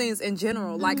material things in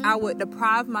general. Like I would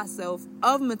deprive myself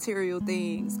of material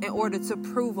things in order to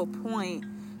prove a point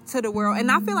to the world.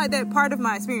 And I feel like that part of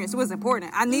my experience was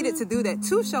important. I needed to do that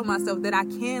to show myself that I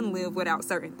can live without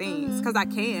certain things, because I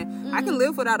can. I can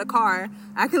live without a car.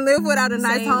 I can live without a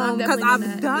nice home, because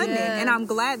I've done it. And I'm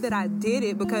glad that I did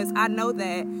it, because I know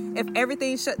that if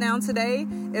everything shut down today,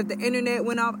 if the internet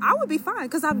went off, I would be fine,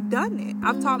 because I've done it.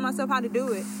 I've taught myself how to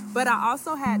do it. But I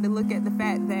also had to look at the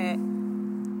fact that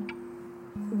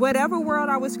whatever world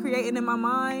I was creating in my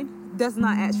mind does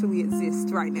not actually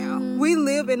exist right now. We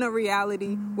live in a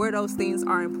reality where those things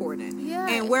are important.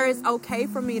 And where it's okay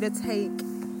for me to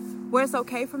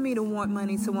want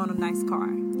money to want a nice car.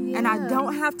 And I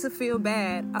don't have to feel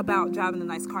bad about driving a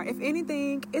nice car. If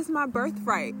anything, it's my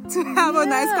birthright to have a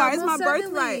nice car. It's my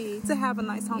birthright to have a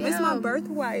nice home. It's my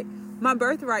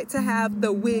birthright to have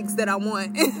the wigs that I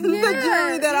want and the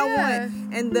jewelry that I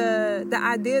want. And the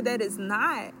idea that it's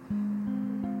not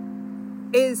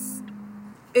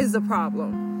is a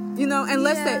problem,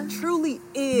 unless that truly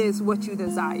is what you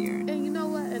desire. And you know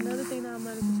what? Another thing that I'm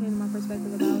going to change my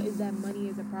perspective about is that money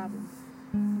is a problem,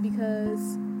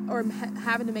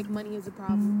 having to make money is a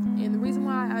problem. And the reason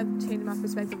why I've changed my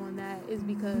perspective on that is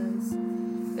because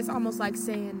it's almost like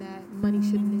saying that money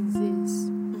shouldn't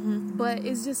exist. But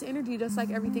it's just energy, just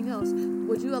like everything else.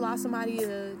 Would you allow somebody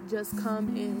to just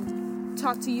come and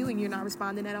talk to you and you're not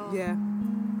responding at all? Yeah.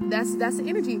 That's an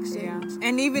energy exchange. Yeah.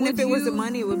 And even if it was the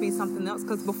money, it would be something else.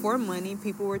 Because before money,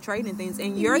 people were trading things.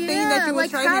 And your thing that you were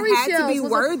trading had to be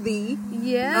worthy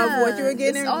of what you were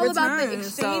getting in return. It's all about the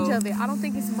exchange of it. I don't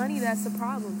think it's money that's the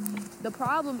problem. The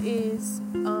problem is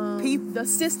the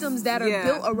systems that are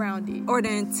built around it. Or the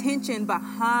intention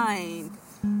behind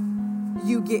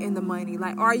you getting the money.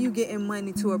 Like, are you getting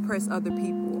money to oppress other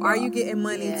people? Are you getting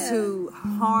money to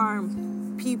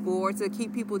harm people, or to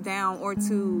keep people down, or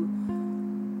to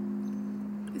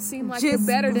seem like you're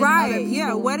better than other people?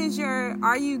 Yeah.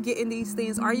 Are you getting these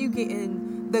things? Are you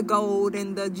getting the gold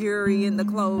and the jewelry and the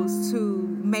clothes to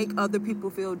make other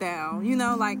people feel down?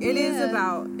 It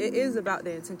is about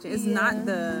the intention. It's not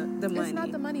the money. It's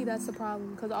not the money that's the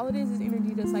problem, because all it is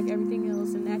energy, just like everything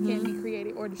else, and that can't be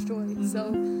created or destroyed.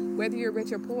 So whether you're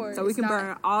rich or poor, so we can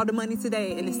burn all the money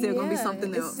today and it's still gonna be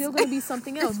something else. It's still gonna be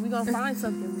something else. We're gonna find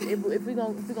something. If we're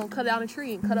gonna cut down a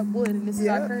tree and cut up wood, and this is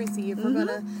our currency. If we're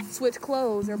gonna switch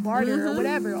clothes or barter or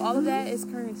whatever, all of that is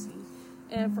currency.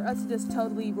 And for us to just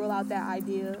totally rule out that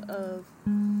idea of...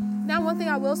 Now, one thing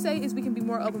I will say is we can be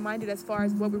more open-minded as far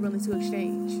as what we're willing to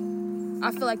exchange.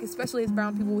 I feel like, especially as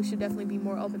brown people, we should definitely be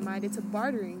more open-minded to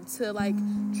bartering, to,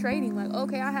 trading.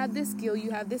 Okay, I have this skill,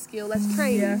 you have this skill, let's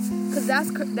trade. Because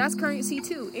that's currency,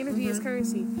 too. Energy is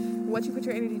currency. What you put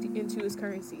your energy into is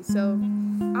currency. So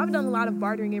I've done a lot of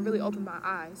bartering and really opened my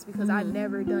eyes, because I'd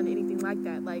never done anything like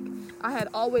that. I had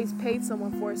always paid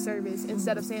someone for a service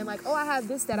instead of saying, I have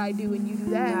this that I do and you do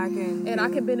that. I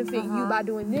can benefit you by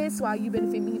doing this while you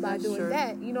benefit me by doing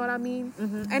that. You know what I mean?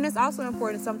 And it's also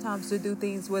important sometimes to do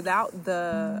things without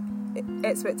the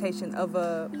expectation of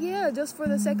a... Yeah, just for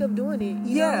the sake of doing it.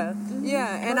 Yeah.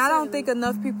 And I don't think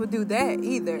enough people do that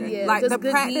either. The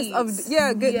practice deeds.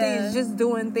 Of good things, just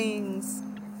doing things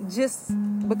just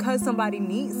because somebody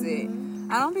needs it.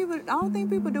 I don't think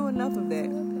people do enough of that.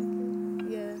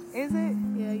 Yeah. Is it?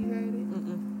 Yeah, you heard it?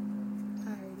 I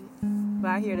heard it. But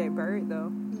I hear that bird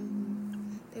though.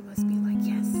 They must be like,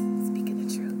 yes, speaking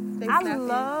the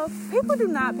truth. People do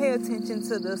not pay attention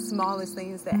to the smallest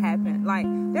things that happen.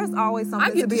 There's always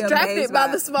something to be amazed by. I get distracted by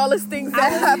the smallest things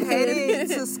that happen. I was headed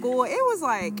to school. It was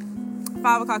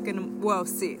 5 o'clock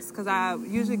 6, because I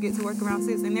usually get to work around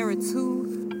 6, and there were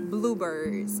 2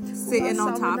 bluebirds sitting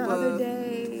on top of.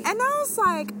 And I was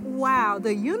like, wow,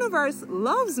 the universe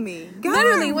loves me. God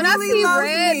literally, when really I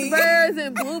see red birds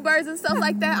and bluebirds and stuff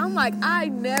like that, I'm like, I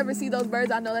never see those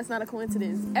birds. I know that's not a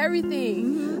coincidence.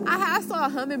 Everything. I saw a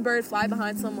hummingbird fly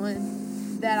behind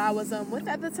someone that I was with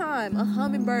at the time. A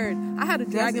hummingbird. I had a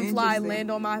dragonfly land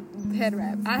on my head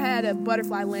wrap. I had a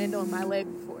butterfly land on my leg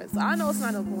before. So I know it's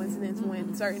not a coincidence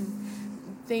when certain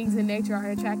things in nature are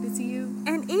attracted to you.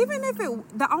 And even if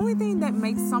the only thing that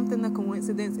makes something a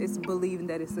coincidence is believing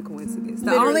that it's a coincidence. The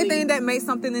Literally. only thing that makes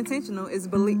something intentional is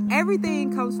believe.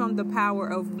 Everything comes from the power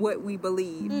of what we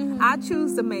believe. I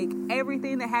choose to make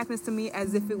everything that happens to me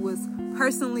as if it was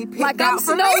personally picked Like out I'm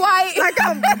for Snow me. White. Like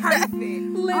I'm perfect.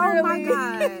 Literally. Oh my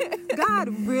God. God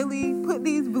really put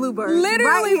these bluebirds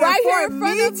Literally right here in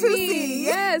front me of to me. see.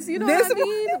 Yes, you know what I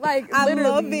mean? Like, I literally.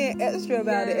 love being extra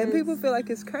about it, and people feel like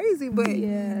it's crazy, but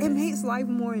Yes. it makes life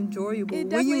more enjoyable It when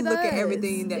definitely you look at does.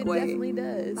 everything that way. It definitely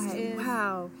does. Like, And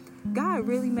wow, God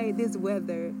really made this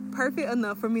weather perfect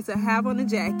enough for me to have on a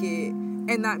jacket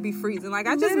and not be freezing. Like,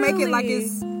 I just make it like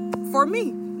it's for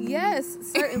me. yes,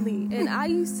 certainly. And I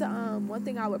used to, one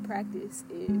thing I would practice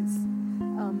is,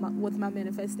 with my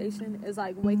manifestation is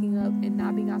like waking up and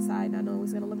not being outside and I know what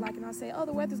it's going to look like. And I say, oh,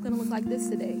 the weather's going to look like this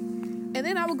today. And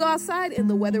then I would go outside and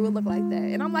the weather would look like that.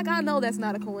 And I'm like, I know that's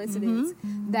not a coincidence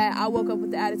that I woke up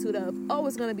with the attitude of, oh,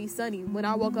 it's going to be sunny, when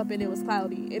I woke up and it was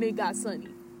cloudy and it got sunny.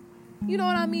 You know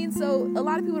what I mean? So a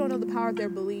lot of people don't know the power of their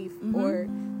belief or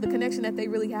the connection that they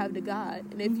really have to God.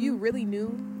 And if you really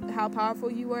knew how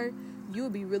powerful you were, you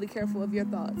would be really careful of your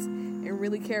thoughts and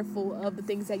really careful of the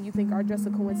things that you think are just a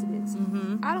coincidence.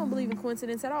 I don't believe in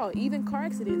coincidence at all. Even car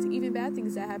accidents, even bad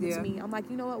things that happen to me. I'm like,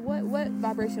 you know what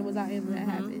vibration was I in when that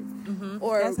happened?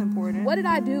 Or that's important. What did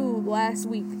I do last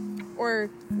week? Or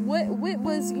what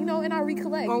was, and I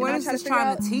recollect. Or what and is I this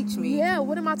trying to teach me? Yeah,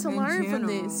 what am I to learn from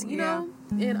general, this? You know?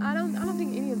 And I don't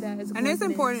think any of that is a And it's coincidence.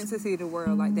 important to see the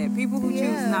world like that. People who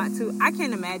choose not to, I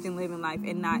can't imagine living life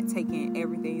and not taking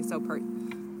everything so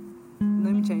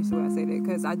let me change the way I say that,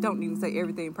 because I don't even say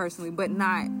everything personally, but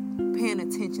not paying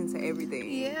attention to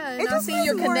everything. Yeah, and not seeing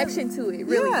your connection to it,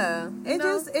 really. Yeah,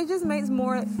 it just makes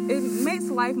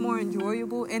life more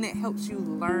enjoyable, and it helps you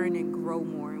learn and grow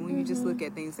more when you just look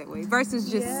at things that way versus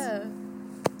just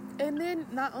And then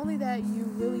not only that, you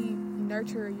really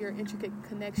nurture your intricate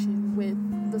connection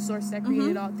with the source that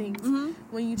created all things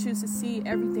when you choose to see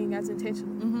everything as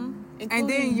intentional. And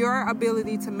then your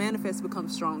ability to manifest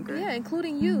becomes stronger. Yeah,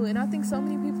 including you. And I think so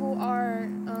many people are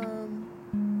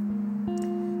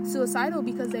suicidal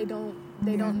because they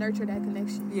don't nurture that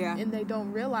connection. Yeah. And they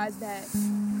don't realize that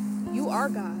you are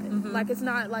God. Like, it's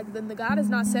not like the God is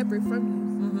not separate from you.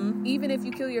 Even if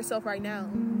you kill yourself right now,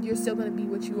 you're still going to be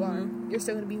what you are. You're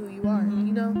still going to be who you are,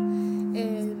 you know?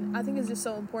 And I think it's just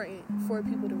so important for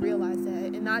people to realize that,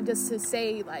 and not just to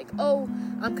say like, oh,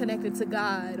 I'm connected to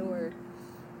God, or,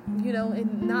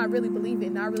 and not really believe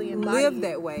it, not really embody live it.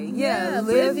 that way.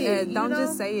 Live it. Don't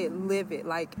just say it, live it.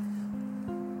 Like,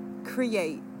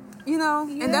 create,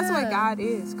 and that's what God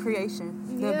is,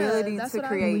 creation, the ability to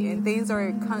create, and things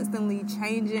are constantly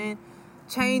changing.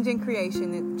 Change and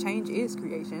creation, and change is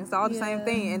creation. It's all the same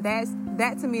thing, and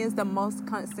that to me is the most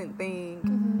constant thing.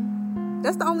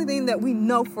 That's the only thing that we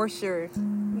know for sure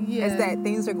is that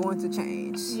things are going to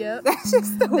change. That's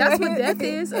just the way. That's what death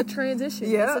is, a transition.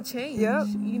 It's a change.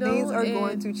 Things are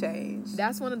going to change.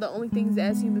 That's one of the only things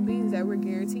as human beings that we're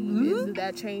guaranteed is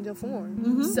that change of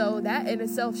form. So that in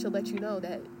itself should let you know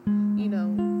that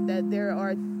that there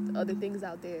are other things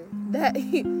out there that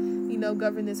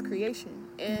govern this creation.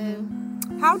 And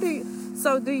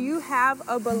do you have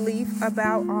a belief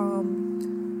about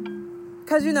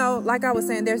because like I was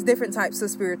saying, there's different types of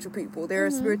spiritual people. There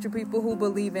are spiritual people who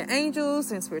believe in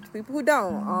angels and spiritual people who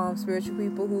don't. Spiritual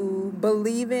people who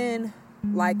believe in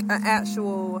like an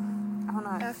actual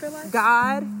afterlife,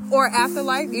 God, or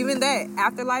afterlife, even that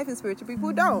afterlife, and spiritual people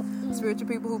who don't. Spiritual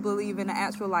people who believe in an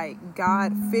actual like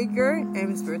God figure,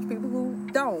 and spiritual people who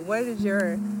don't. What is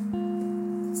your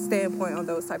standpoint on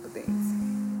those type of things?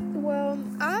 Well,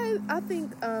 I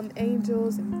think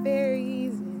angels and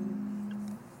fairies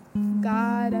and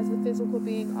God as a physical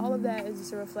being, all of that is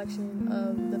just a reflection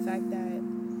of the fact that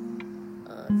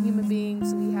human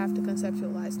beings, we have to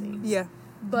conceptualize things. Yeah.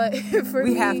 But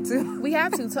we have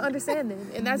to understand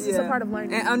them, and that's just a part of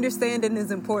learning. And understanding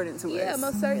is important to us. Yeah,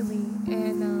 most certainly.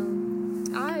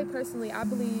 And I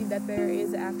believe that there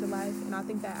is an afterlife, and I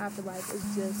think that afterlife is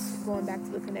just going back to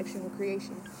the connection with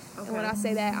creation. Okay. And when I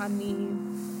say that, I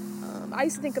mean, I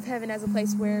used to think of heaven as a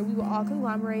place where we would all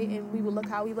conglomerate and we would look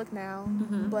how we look now,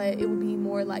 but it would be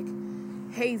more like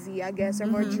hazy, I guess, or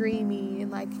more dreamy, and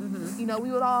like we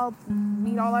would all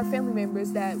meet all our family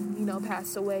members that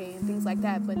passed away and things like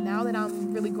that. But now that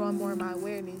I'm really growing more in my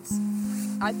awareness,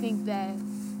 I think that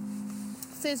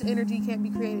since energy can't be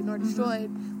created nor destroyed,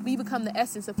 we become the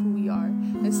essence of who we are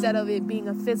instead of it being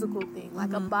a physical thing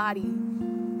like a body.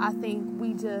 I think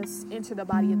we just enter the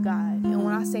body of God, and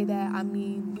when I say that, I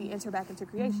mean we enter back into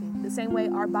creation the same way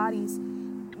our bodies,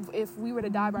 if we were to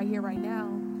die right here right now,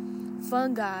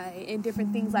 fungi and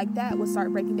different things like that will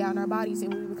start breaking down our bodies,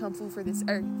 and we will become food for this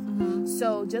earth.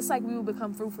 So just like we will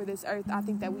become food for this earth, I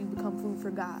think that we become food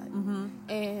for God.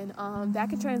 And that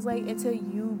can translate into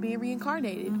you being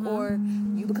reincarnated, or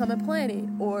you become a planet,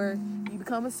 or you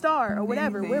become a star, or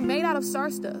whatever. Anything. We're made out of star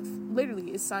stuff.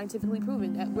 Literally, it's scientifically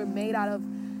proven that we're made out of,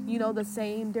 you know, the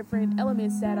same different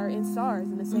elements that are in stars,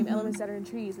 and the same elements that are in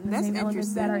trees, and the same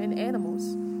elements that are in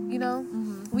animals. You know,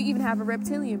 we even have a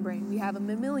reptilian brain, we have a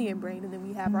mammalian brain, and then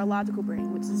we have our logical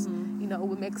brain, which is, you know,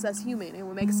 what makes us human, and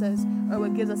what makes us, or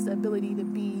what gives us the ability to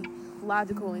be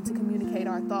logical and to communicate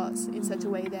our thoughts in such a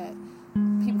way that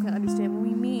people can understand what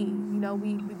we mean. You know,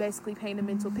 we basically paint a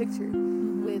mental picture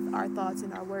with our thoughts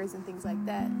and our words and things like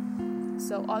that.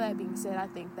 So all that being said, I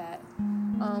think that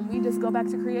we just go back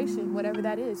to creation, whatever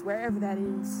that is, wherever that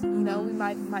is. You know, we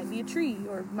might be a tree,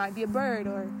 or might be a bird,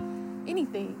 or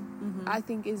anything. I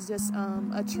think it's just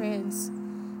not a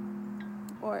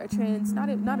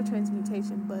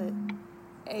transmutation, but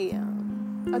a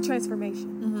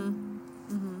transformation.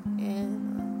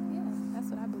 And yeah, that's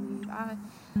what I believe.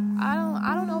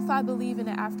 I don't know if I believe in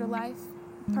an afterlife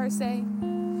per se,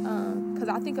 because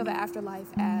I think of an afterlife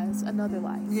as another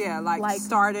life. Yeah, like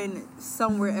starting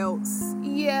somewhere else.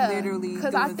 Yeah, literally.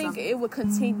 Because I think it would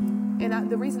continue, and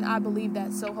the reason I believe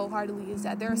that so wholeheartedly is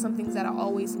that there are some things that I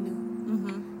always knew,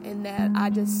 and that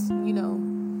I just, you know,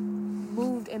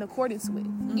 moved in accordance with,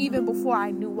 even before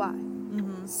I knew why.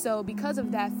 So because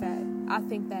of that fact, I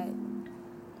think that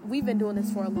we've been doing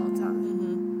this for a long time,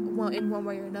 in one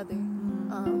way or another.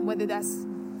 Whether that's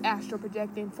astral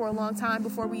projecting for a long time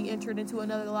before we entered into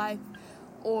another life,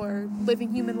 or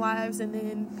living human lives and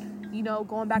then, you know,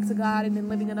 going back to God, and then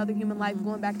living another human life,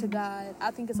 going back to God.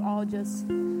 I think it's all just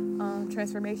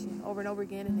transformation over and over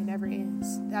again, and it never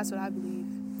ends. That's what I believe.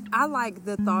 I like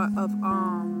the thought of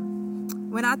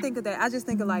when I think of that, I just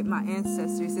think of like my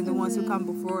ancestors and the ones who come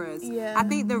before us. Yeah. I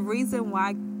think the reason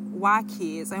why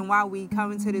kids and why we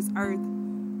come onto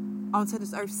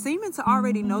this earth seeming to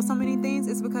already know so many things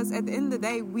is because at the end of the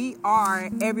day, we are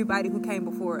everybody who came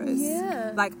before us.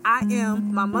 Yeah. Like, I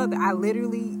am my mother. I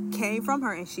literally came from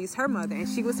her, and she's her mother, and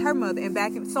she was her mother,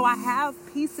 and so I have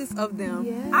pieces of them.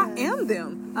 Yeah. I am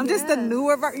them. I'm just the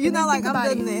newer version. You know, like,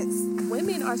 I'm the next.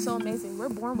 Women are so amazing. We're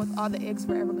born with all the eggs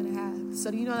we're ever going to have.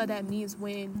 So do you know what that means?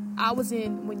 When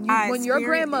your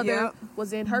grandmother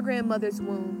was in her grandmother's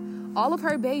womb, all of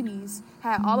her babies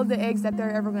had all of the eggs that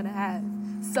they're ever going to have.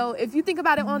 So if you think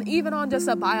about it even on just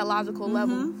a biological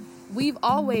level, we've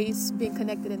always been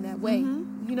connected in that way.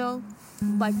 You know,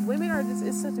 like, women are just,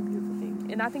 it's such a beautiful thing.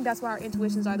 And I think that's why our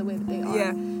intuitions are the way that they are.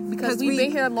 Yeah. Because we've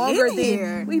been here longer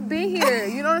than we've been here.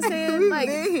 You know what I'm saying? We've like,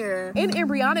 been here in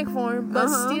embryonic form, but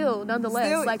still,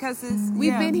 nonetheless,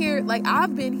 we've been here. Like,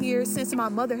 I've been here since my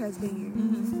mother has been here,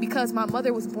 because my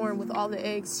mother was born with all the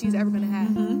eggs she's ever gonna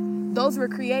have. Those were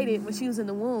created when she was in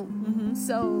the womb.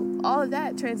 So all of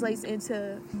that translates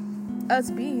into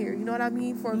us being here. You know what I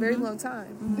mean? For a very long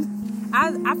time.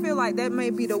 I feel like that may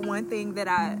be the one thing that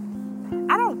I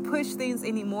don't push things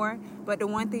anymore, but the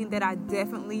one thing that I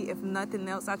definitely, if nothing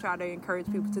else, I try to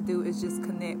encourage people to do is just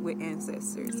connect with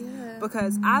ancestors. Yeah.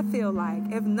 Because I feel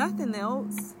like if nothing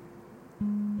else,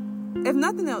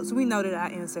 we know that our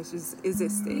ancestors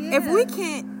existed. Yeah. If we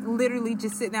can't literally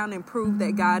just sit down and prove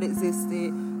that God exists,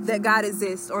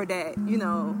 or that, you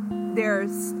know,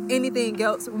 there's anything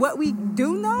else, what we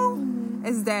do know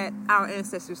is that our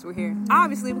ancestors were here.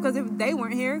 Obviously, because if they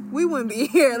weren't here, we wouldn't be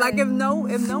here. Like, if no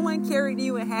one carried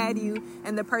you and had you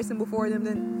and the person before them,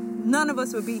 then none of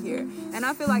us would be here. And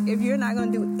I feel like if you're not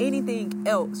going to do anything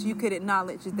else, you could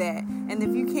acknowledge that. And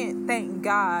if you can't thank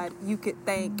God, you could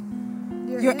thank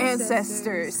your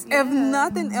ancestors. Yeah. If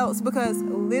nothing else, because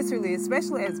literally,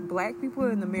 especially as Black people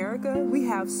in America, we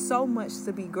have so much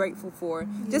to be grateful for.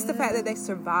 Just the fact that they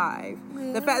survived.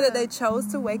 The fact that they chose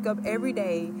to wake up every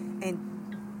day and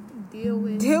deal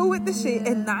with the shit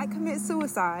and not commit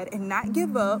suicide and not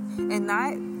give up and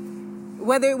not,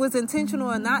 whether it was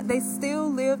intentional or not, they still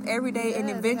lived every day and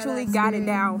eventually got it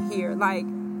down here. Like,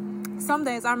 some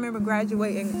days I remember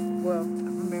graduating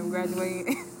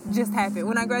just happened.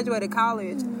 When I graduated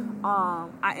college,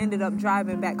 I ended up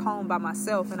driving back home by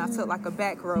myself, and I took like a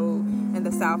back road in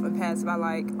the South and passed by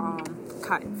like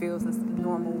cotton fields and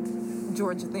normal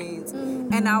Georgia things.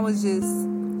 And I was just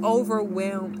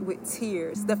overwhelmed with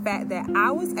tears. The fact that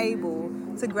I was able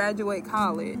to graduate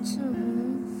college,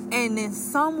 and in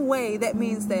some way that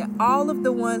means that all of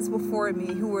the ones before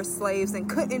me who were slaves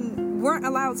and weren't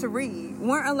allowed to read,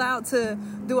 weren't allowed to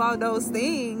do all those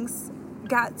things,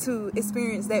 got to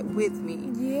experience that with me.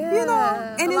 Yeah. You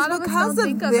know, and it's because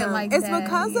of them. It's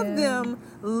because of them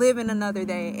living another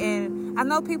day. And I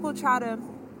know people try to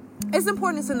it's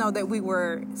important to know that we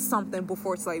were something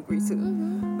before slavery too.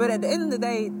 Mm-hmm. But at the end of the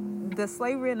day, the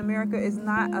slavery in America is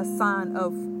not a sign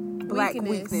of black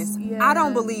weakness. Yeah. I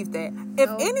don't believe that. If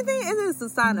anything, it is a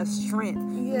sign of strength.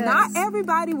 Yes. Not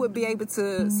everybody would be able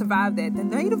to survive that. The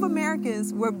Native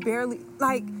Americans were barely,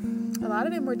 like... A lot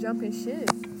of them were jumping ship.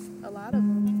 A lot of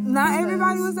them. Not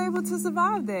everybody was able to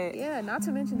survive that. Yeah, not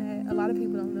to mention that a lot of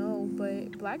people don't know,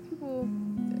 but black people,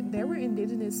 there were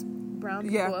indigenous brown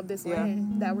people of this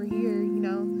land that were here, you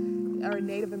know, or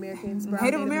Native Americans.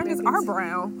 Native Americans are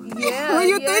brown. Yeah, when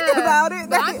you think about it,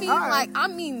 but I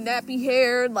mean nappy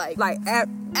haired, like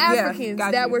Africans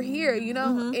that were here, you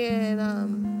know, and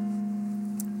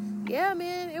yeah,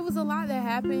 man, it was a lot that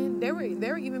happened. There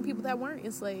were even people that weren't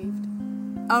enslaved.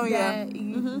 Oh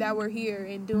that were here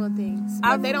and doing things,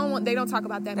 but they don't talk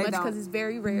about that much because it's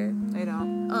very rare. They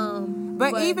don't.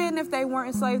 But even if they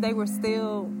weren't enslaved, they were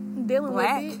still dealing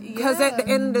black. with it. Because at the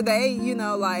end of the day, you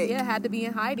know, like had to be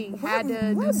in hiding, had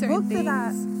to do certain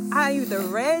things. I either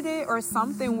read it or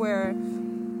something where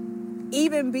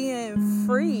even being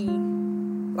free,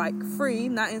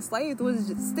 not enslaved,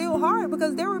 was still hard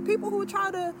because there were people who would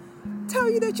try to tell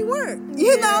you that you weren't.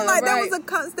 You know, like there was a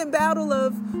constant battle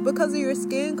of, because of your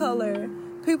skin color,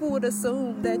 people would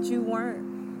assume that you weren't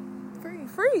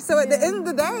free. So at the end of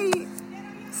the day,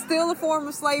 still a form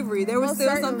of slavery. There was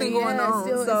still something going on.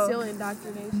 It's still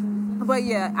indoctrination. But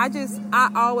yeah, I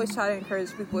always try to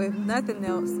encourage people, if nothing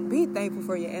else, be thankful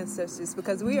for your ancestors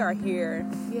because we are here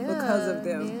because of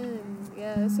them. Man.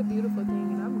 Yeah, it's a beautiful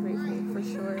thing, and I'm grateful for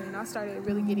sure. And I started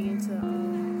really getting into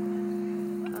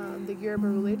the Yoruba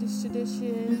religious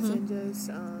traditions and just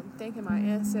thanking my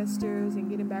ancestors and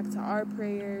getting back to our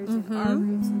prayers and our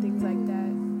roots and things like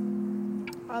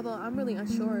that. Although I'm really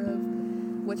unsure of,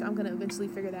 which I'm going to eventually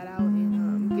figure that out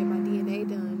and get my DNA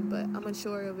done, but I'm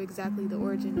unsure of exactly the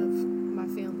origin of my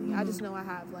family. I just know I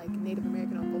have like Native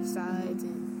American on both sides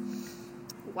and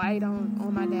white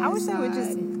on my dad's side. I wish they would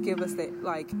just give us that,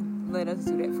 like, let us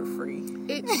do that for free.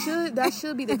 That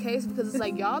should be the case because it's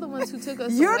like y'all the ones who took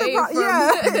us You're away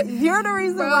you're the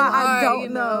reason why I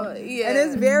don't know. Yeah. And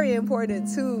it's very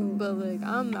important too. But look,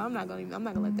 I'm not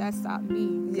gonna let that stop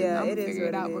me. Yeah, I'm it is. Figure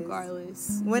it out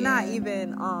regardless. When I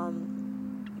even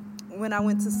when I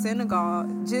went to Senegal,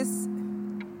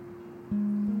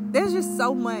 there's just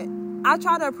so much. I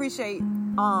try to appreciate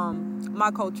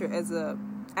my culture as a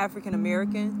African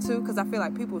American too, because I feel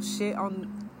like people shit on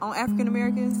African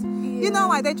Americans. You know,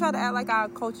 like they try to act like our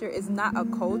culture is not a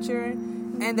culture,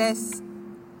 and that's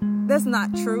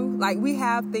not true. Like we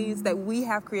have things that we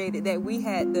have created that we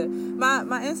had to.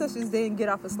 My ancestors didn't get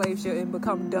off a slave ship and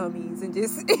become dummies and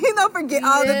just forget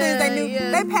all the things they knew.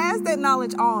 They passed that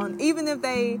knowledge on, even if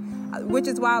they, which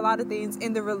is why a lot of things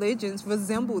in the religions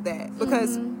resemble that,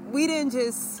 because we didn't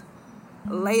just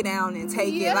lay down and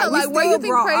take it. Like where you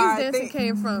think praise dancing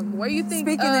came from? Where you think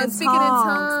speaking in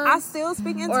tongues? I still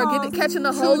speak in tongues. Or catching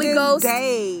the Holy Ghost.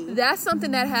 Day. That's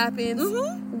something that happens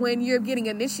when you're getting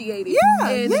initiated.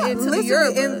 Into the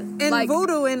Yoruba. And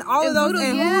voodoo and all of those,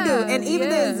 and hoodoo, and even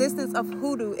the existence of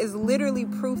hoodoo is literally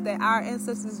proof that our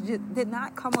ancestors did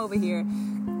not come over here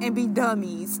and be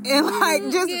dummies and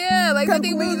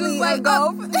completely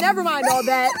never mind all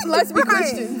that. Let's be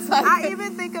Christians. I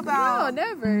even think about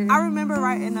never. I remember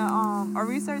writing a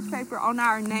research paper on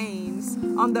our names,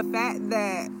 on the fact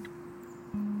that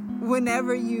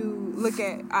whenever you look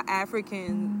at an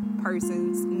African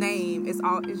person's name, it's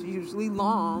usually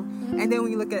long, and then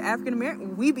when you look at African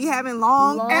American, we be having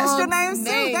long extra names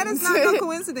too. That is not no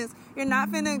coincidence. You're not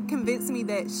finna convince me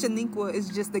that Shaniqua is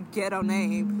just a ghetto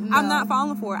name. No. I'm not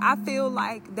falling for it. I feel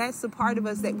like that's a part of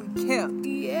us that we kept.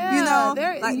 Yeah, you know,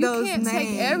 you can't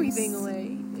take everything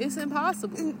away. It's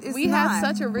impossible. We have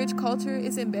such a rich culture.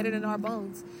 It's embedded in our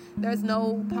bones. There's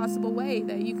no possible way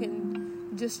that you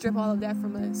can just strip all of that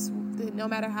from us. No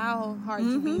matter how hard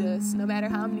you beat us, no matter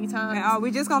how many times. We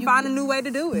just gonna find a new way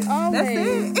to do it.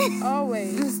 Always. That's it.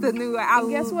 Always. Just a new way. And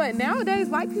guess what? Nowadays,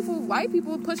 white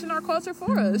people pushing our culture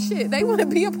for us. Shit, they want to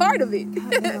be a part of it.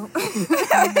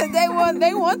 They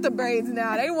want the braids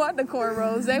now. They want the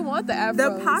cornrows. They want the afros.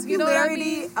 The popularity you know what I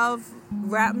mean? of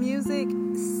rap music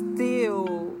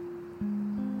still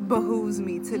behooves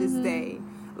me to this day.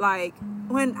 Like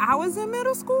when I was in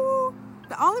middle school,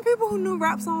 the only people who knew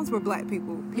rap songs were black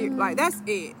people. Like that's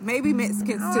it. Maybe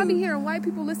Mexicans too. I be hearing white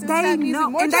people listen to rap music.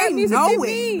 More and trap they music know than it.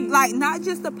 me. Like not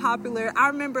just the popular. I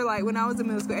remember like when I was in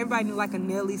middle school, everybody knew like a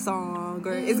Nelly song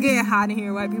or It's Getting Hot in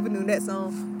Here. White people knew that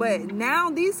song. But now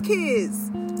these kids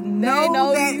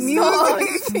know that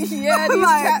music. Yeah, these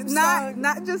like songs.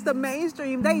 not just the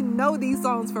mainstream. They know these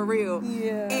songs for real.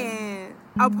 Yeah. And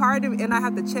a part of, and I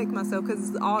have to check myself because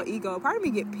it's all ego. A part of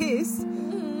me get pissed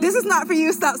this is not for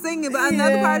you, stop singing. But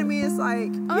another part of me is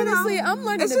like, honestly, I'm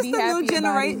learning to be happy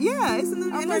about it. Yeah,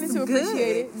 I'm learning to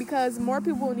appreciate it, because more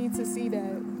people need to see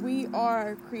that we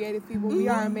are creative people. We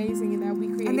are amazing, and that we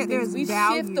create things. We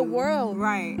shift the world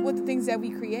with the things that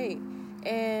we create.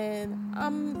 And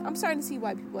I'm starting to see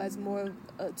white people as more of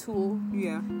a tool.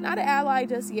 Yeah. Not an ally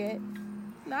just yet.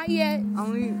 Not yet.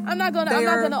 I'm not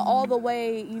gonna all the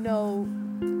way,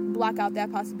 block out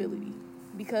that possibility,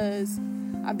 because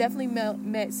I've definitely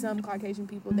met some Caucasian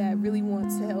people that really want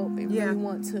to help and really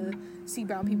want to see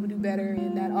brown people do better,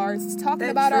 and that are talking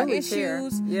about our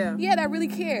issues. Care. Yeah, that really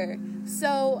care.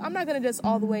 So I'm not gonna just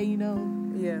all the way,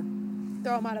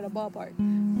 throw them out of the ballpark.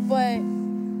 But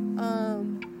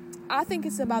I think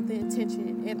it's about the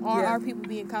intention, and are people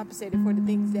being compensated for the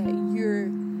things that you're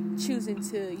choosing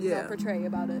to portray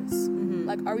about us?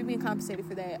 Like, are we being compensated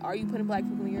for that? Are you putting black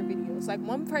people in your videos? Like,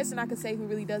 one person I could say who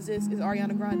really does this is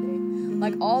Ariana Grande.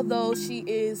 Like, although she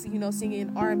is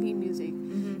singing R&B music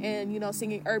and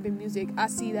singing urban music, I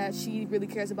see that she really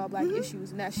cares about black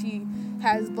issues, and that she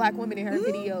has black women in her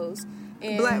videos.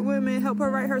 And black women help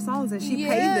her write her songs, and she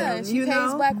paid them. She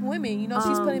pays black women.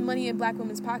 She's putting money in black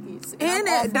women's pockets. And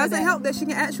it doesn't help that she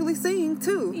can actually sing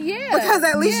too. Yeah, because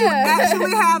at least you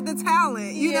actually have the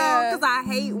talent. You know, because I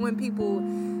hate when people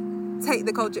take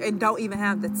the culture and don't even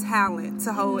have the talent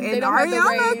to hold. And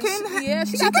Ariana can.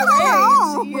 She can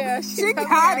hold on. Yeah, she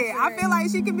got it. I feel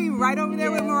like she can be right over there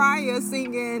with Mariah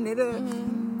singing.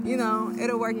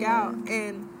 It'll work out.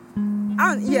 And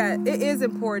it is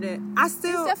important. It's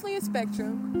definitely a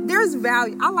spectrum. There's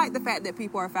value. I like the fact that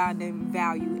people are finding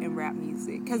value in rap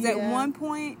music, because at one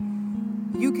point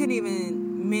you couldn't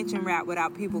even mention rap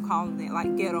without people calling it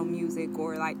like ghetto music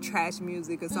or like trash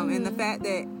music or something. And the fact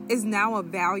that it's now a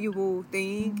valuable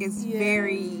thing is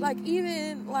very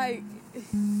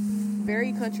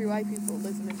very country white people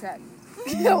listen to trap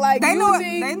music. Like they know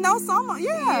some. And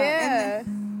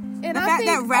the fact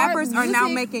that rappers are now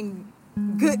making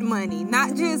good money,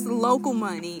 not just local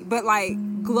money, but like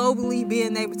globally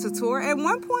being able to tour. At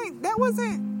one point, that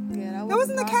wasn't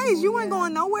the case. You weren't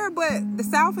going nowhere but the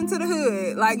South and to the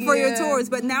hood, like for your tours.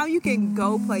 But now you can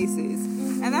go places,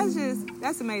 and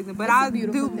that's amazing. But I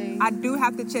do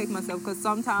have to check myself, because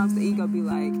sometimes the ego be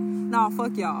like, "Nah,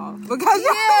 fuck y'all," because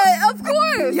of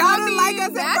course, y'all didn't like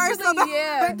us at first, so don't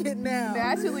like it now.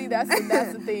 Naturally, that's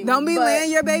the thing. Don't be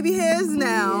laying your baby hairs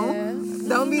now. Yeah.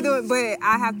 Don't be doing, but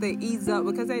I have to ease up,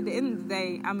 because at the end of the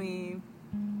day, I mean,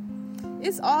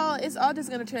 it's all just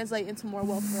gonna translate into more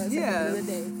wealth for us at the end of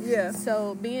the day. Yeah.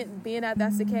 So being that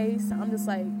that's the case, I'm just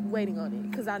like waiting on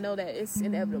it, because I know that it's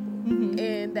inevitable,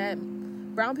 and that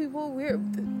brown people,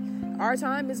 our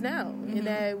time is now, and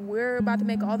that we're about to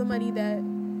make all the money that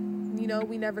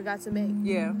we never got to make.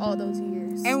 All those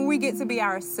years, and we get to be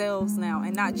ourselves now,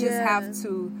 and not just have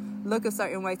to look a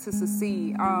certain way to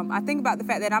succeed. I think about the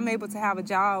fact that I'm able to have a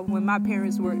job when my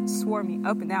parents swore me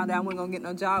up and down that I wasn't gonna get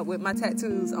no job, with my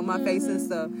tattoos on my face and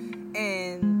stuff,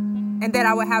 and that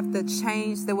I would have to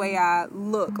change the way I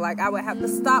look. Like, I would have to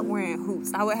stop wearing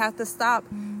hoops. I would have to stop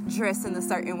dressing a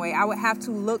certain way. I would have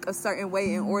to look a certain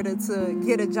way in order to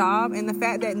get a job. And the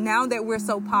fact that now that we're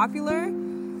so popular,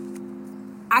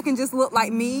 I can just look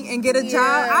like me and get a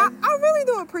job. I really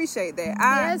do appreciate that.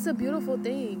 It's a beautiful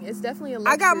thing. It's definitely a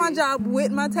luxury. I got my job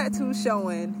with my tattoos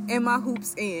showing and my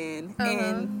hoops in.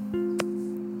 And,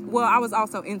 I was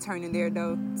also interning there,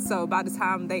 though. So by the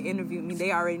time they interviewed me,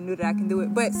 they already knew that I can do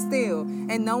it. But still,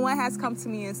 and no one has come to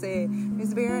me and said,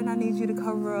 Ms. Barron, I need you to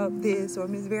cover up this. Or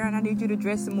Ms. Barron, I need you to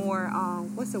dress more,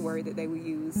 what's the word that they would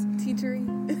use? Teachery?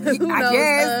 I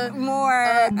guess more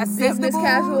acceptable. Business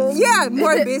casual. Yeah,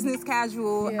 more business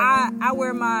casual. I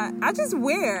just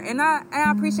wear, and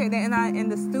I appreciate that, and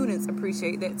the students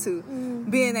appreciate that too.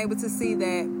 Being able to see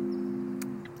that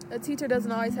a teacher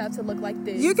doesn't always have to look like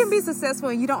this. You can be successful,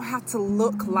 and you don't have to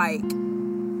look like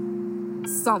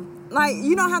something. Like,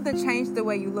 you don't have to change the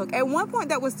way you look. At one point,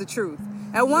 that was the truth.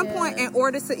 At one point, in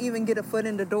order to even get a foot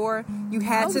in the door, you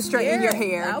had to straighten your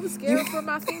hair. I was scared for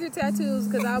my finger tattoos,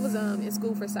 because I was in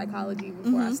school for psychology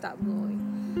before I stopped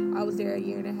going. I was there 1.5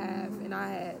 years, and I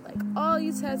had like all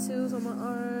these tattoos on my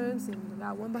arms, and I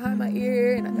got one behind my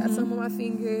ear, and I got some on my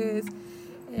fingers.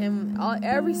 And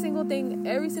every single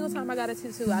time I got a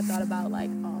tattoo, I thought about like,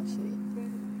 oh shit,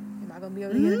 am I gonna be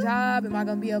able to get a job? Am I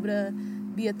gonna be able to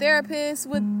be a therapist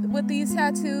with these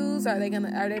tattoos? Are they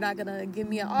not gonna give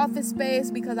me an office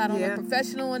space because I don't look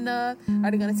professional enough?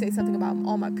 Are they gonna say something about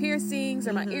all my piercings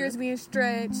or my ears being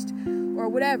stretched? Or or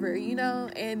whatever, you know.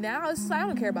 And now it's like I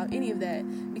don't care about any of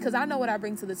that because I know what I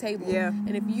bring to the table. Yeah.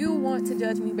 And if you want to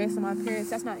judge me based on my appearance,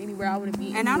 that's not anywhere I want to be.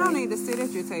 And anyway. I don't need to sit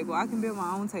at your table. I can build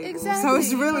my own table. Exactly. So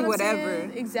it's really you know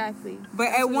whatever. Exactly. But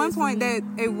at one point that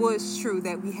it was true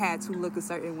that we had to look a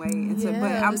certain way.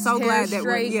 But I'm so hair glad that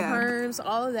straight, we're perms,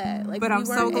 all of that. Like, but I'm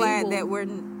so glad able.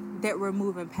 that we're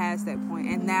moving past that point,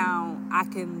 and now I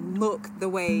can look the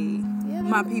way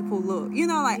my people look. You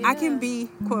know, like I can be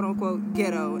quote unquote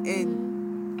ghetto,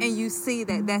 and you see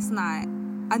that that's not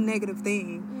a negative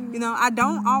thing. You know, I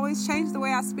don't always change the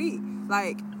way I speak.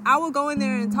 Like I will go in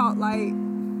there and talk like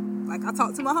I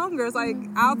talk to my homegirls. Like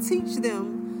I'll teach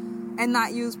them and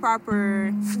not use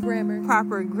proper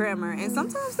grammar. And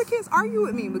sometimes the kids argue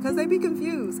with me because they be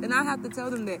confused, and I have to tell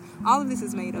them that all of this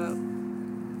is made up.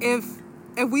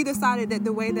 If we decided that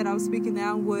the way that I was speaking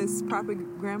now was proper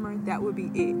grammar, that would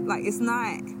be it. Like it's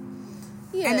not.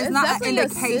 Yeah, and it's not an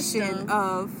indication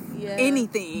of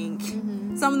anything.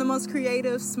 Mm-hmm. Some of the most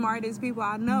creative, smartest people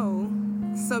I know,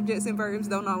 subjects and verbs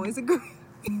don't always agree.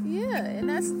 Yeah,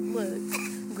 and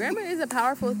look, grammar is a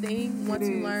powerful thing once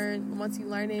you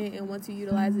learn it and once you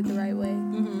utilize it the right way.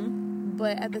 Mm-hmm.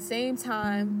 But at the same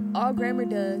time, all grammar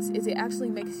does is it actually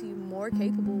makes you more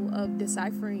capable of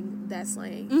deciphering that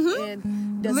slang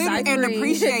and deciphering and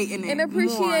appreciating it. And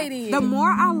appreciating it. The more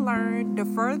I learned, the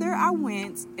further I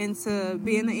went into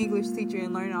being an English teacher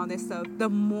and learning all this stuff, the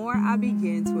more I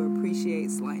began to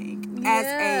appreciate slang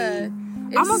as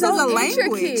almost as a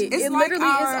language. It's it like literally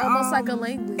is almost like a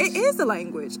language. It is a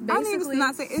language. Basically, I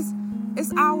not say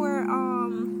it's our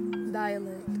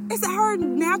dialect. It's our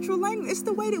natural language. It's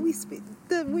the way that we speak.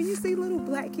 When you see little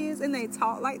black kids and they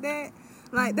talk like that,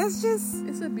 like that's just.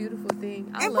 It's a beautiful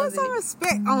thing. I and love put some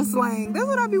respect on slang. That's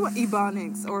what I be with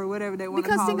Ebonics or whatever they want to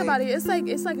call it. Because think about it. It's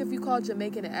like if you call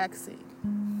Jamaican an accent.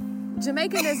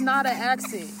 Jamaican is not an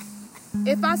accent.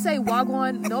 If I say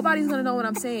Wagwan, nobody's gonna know what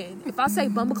I'm saying. If I say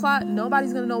Bumbleclot,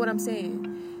 nobody's gonna know what I'm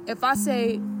saying. If I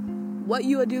say what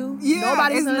you do,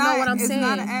 nobody's gonna know what I'm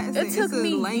saying. It took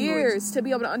me years to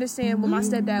be able to understand what my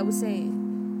stepdad was saying.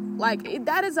 Like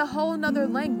that is a whole nother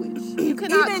language. You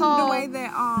cannot even call the way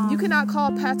that you cannot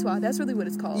call patois. That's really what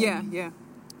it's called. Yeah.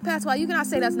 Patois. You cannot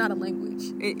say that's not a language.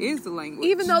 It is a language.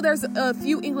 Even though there's a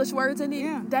few English words in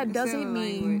it, that doesn't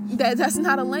mean that's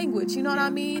not a language. You know what I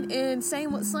mean? And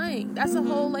same with slang. That's a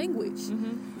whole language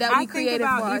that we created for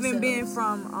ourselves. Even being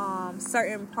from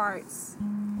certain parts,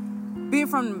 being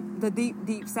from the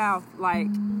deep south, like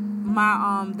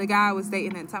my the guy I was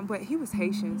dating at the time, but he was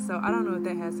Haitian, so I don't know if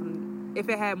that has if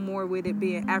it had more with it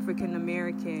being African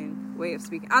American way of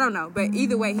speaking. I don't know, but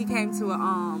either way, he came to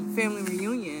a family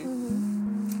reunion.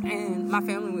 And my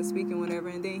family was speaking whatever,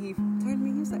 and then he turned to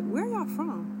me, he was like, where y'all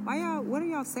from? What are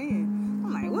y'all saying?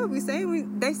 I'm like, what are we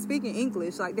saying? They speaking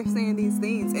English, like they're saying these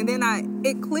things. And then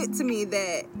it clicked to me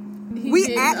that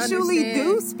we actually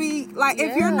do speak, like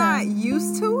if you're not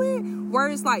used to it,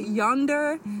 words like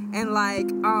yonder and like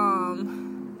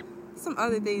some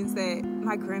other things that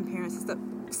my grandparents and stuff,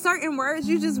 certain words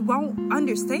you just won't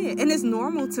understand, and it's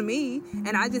normal to me,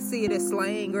 and I just see it as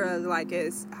slang or like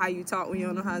as how you talk when you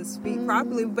don't know how to speak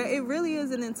properly, but it really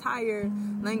is an entire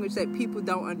language that people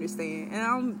don't understand, and I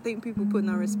don't think people put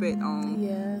no respect on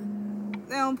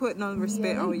they don't put no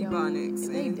respect on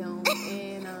Ebonics. They don't.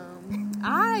 And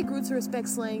I grew to respect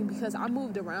slang because I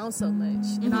moved around so much,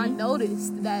 and I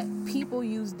noticed that people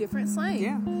use different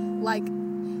slang. Like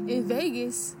in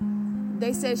Vegas,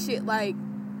 they said shit like,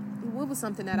 what was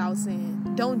something that I was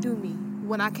saying? Don't do me.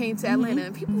 When I came to Atlanta,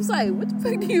 and people was like, what the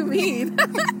fuck do you mean?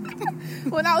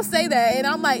 When I would say that, and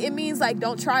I'm like, it means like,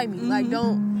 don't try me. Like,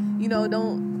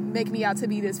 don't make me out to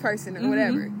be this person or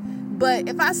whatever. But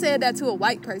if I said that to a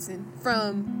white person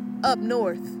from up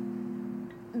north,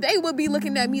 they would be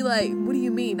looking at me like, what do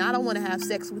you mean? I don't want to have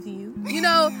sex with you. You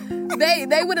know,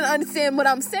 they wouldn't understand what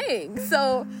I'm saying.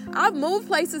 So I've moved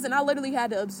places, and I literally had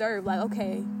to observe, like,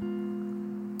 okay,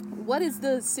 what is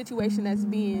the situation that's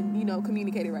being,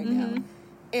 communicated right now?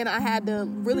 And I had to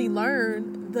really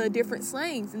learn the different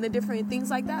slangs and the different things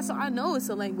like that. So I know it's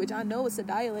a language. I know it's a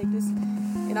dialect.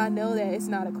 And I know that it's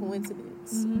not a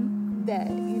coincidence that,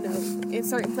 in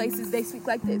certain places they speak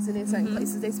like this, and in certain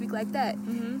places they speak like that.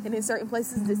 And in certain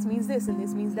places this means this and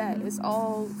this means that. It's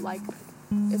all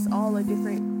a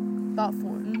different thought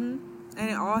form. And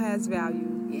it all has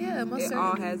value. Yeah, most certainly. It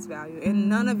all has value. And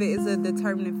none of it is a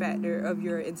determining factor of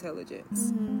your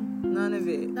intelligence. None of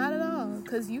it. Not at all.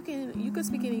 Because you can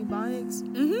speak in Ebonics,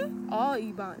 all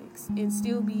Ebonics, and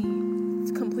still be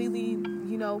completely,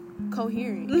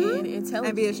 coherent and intelligent.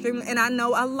 And be extremely. And I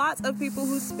know a lot of people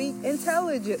who speak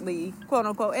intelligently, quote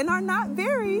unquote, and are not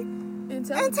very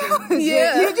Intelligent.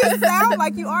 Yeah. You just sound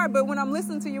like you are, but when I'm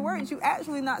listening to your words, you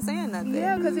actually not saying nothing.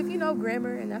 Yeah, because if you know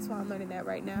grammar, and that's why I'm learning that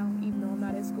right now, even though I'm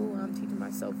not at school, I'm teaching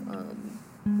myself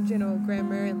general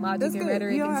grammar and logic and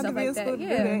rhetoric and stuff like that.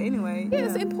 Yeah. Anyway. Yeah,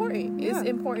 it's important. Yeah. It's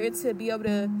important to be able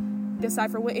to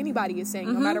decipher what anybody is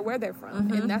saying, no matter where they're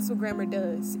from. And that's what grammar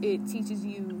does. It teaches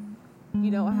you,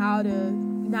 how to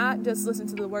not just listen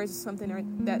to the words of something or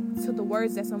to the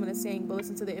words that someone is saying, but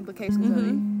listen to the implications of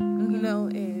it.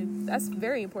 And that's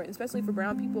very important, especially for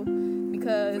brown people,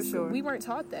 because we weren't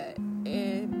taught that,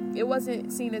 and it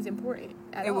wasn't seen as important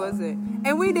at all. It wasn't,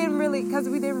 and we didn't really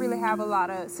have a lot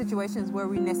of situations where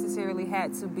we necessarily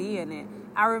had to be in it.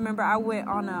 I remember I went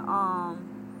on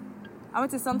I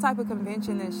went to some type of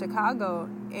convention in Chicago,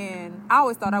 and I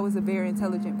always thought I was a very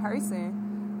intelligent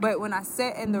person. But when I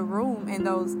sat in the room and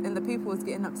the people was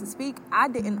getting up to speak, I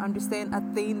didn't understand a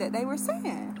thing that they were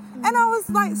saying. And I was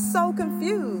like so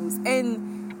confused.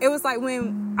 And it was like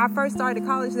when I first started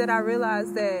college that I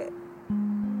realized that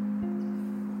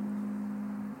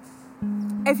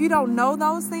if you don't know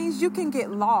those things, you can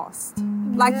get lost.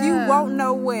 Like you won't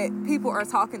know what people are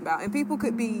talking about, and people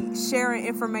could be sharing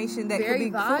information that very could be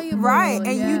valuable, right,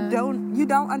 and you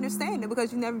don't understand it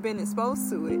because you've never been exposed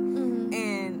to it.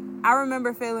 And I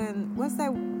remember feeling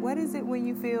what is it when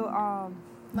you feel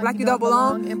like you don't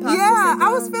belong? Imposter syndrome. I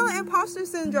was feeling imposter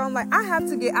syndrome. Like, I have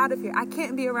to get out of here. I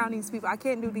can't be around these people. I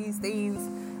can't do these things.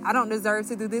 I don't deserve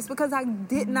to do this because I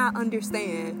did not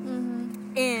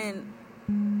understand. And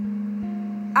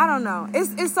I don't know.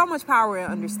 It's so much power in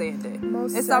understanding.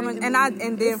 It's so much, and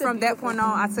then from that point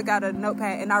on, I took out a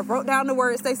notepad and I wrote down the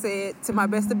words they said to my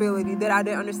best ability that I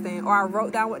didn't understand, or I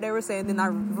wrote down what they were saying, then I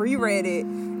reread it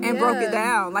and broke it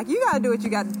down. Like, you gotta do what you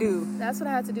got to do. That's what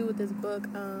I had to do with this book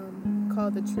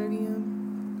called The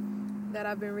Trivium that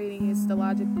I've been reading. It's the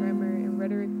logic, grammar, and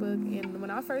rhetoric book. And when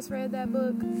I first read that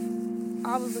book,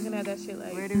 I was looking at that shit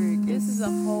like, this is a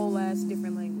whole ass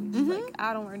different language. Like,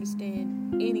 I don't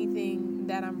understand anything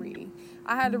that I'm reading.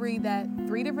 I had to read that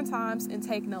 3 different times and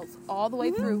take notes all the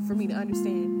way through for me to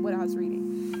understand what I was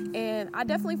reading. And I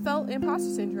definitely felt imposter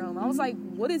syndrome. I was like,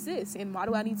 what is this? And why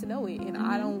do I need to know it? And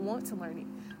I don't want to learn it.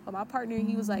 But my partner,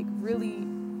 he was like really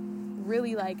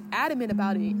like adamant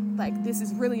about it. Like, this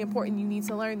is really important. You need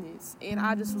to learn this. And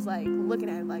I just was like looking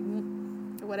at it like,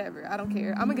 whatever, I don't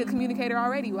care. I'm a good communicator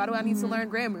already. Why do I need to learn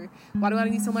grammar? Why do I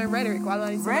need to learn rhetoric? Why do I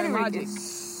need to learn logic?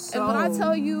 And when I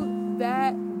tell you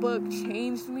that book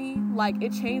changed me, like,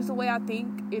 it changed the way I think,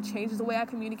 it changes the way I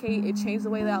communicate, it changed the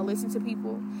way that I listen to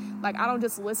people. Like, I don't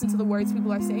just listen to the words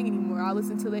people are saying anymore. I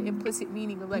listen to the implicit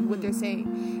meaning of, like, what they're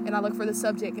saying. And I look for the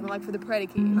subject, and I look for the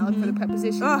predicate, and I look for the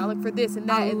preposition, and I look for this and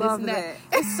that, and this and that.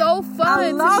 It's so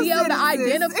fun to be able to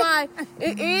identify.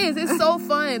 It is. It's so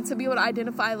fun to be able to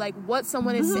identify, like, what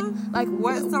someone is saying, like,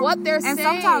 what they're saying.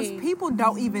 And sometimes people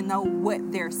don't even know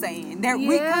what they're saying. Because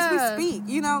we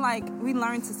speak, like, we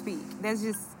learn to speak. That's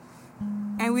just,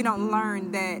 and we don't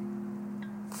learn that,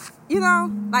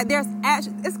 like, there's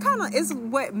actually, it's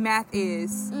what math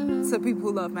is to people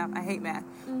who love math. I hate math.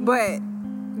 But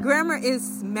grammar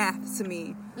is math to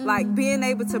me. Like, being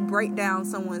able to break down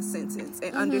someone's sentence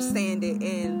and understand it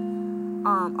and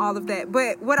all of that.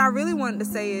 But what I really wanted to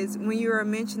say is, when you were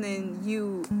mentioning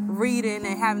you reading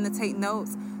and having to take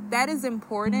notes, that is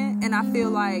important. And I feel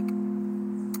like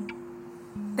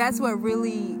that's what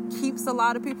really keeps a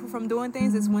lot of people from doing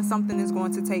things, is when something is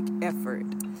going to take effort.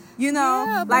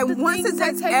 Like, once it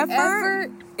takes effort,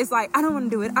 it's like, I don't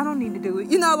want to do it. I don't need to do it.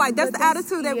 Like, that's the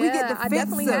attitude that we get defensive. I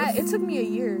definitely had. It took me a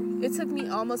year. It took me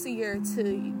almost a year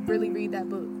to really read that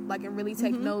book, like, and really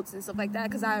take notes and stuff like that,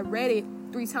 because I read it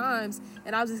 3 times,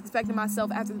 and I was just expecting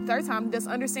myself after the 3rd time to just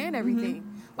understand everything.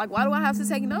 Like, why do I have to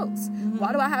take notes?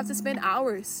 Why do I have to spend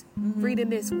hours reading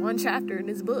this one chapter in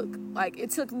this book? Like,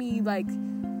 it took me, like,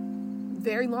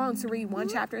 very long to read one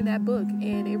chapter in that book,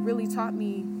 and it really taught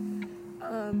me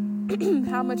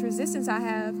how much resistance I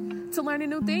have to learning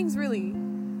new things, really,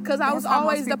 because I was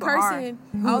always the person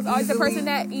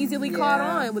that easily caught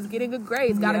on, was getting good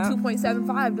grades, got a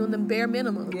 2.75, doing the bare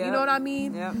minimum. You know what I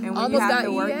mean? And when you have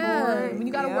to work for it, when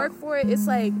you gotta work for it, it's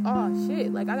like, oh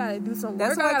shit, like, I gotta do some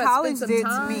work. That's what college did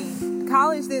to me.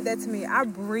 College did that to me. I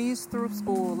breezed through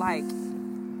school, like,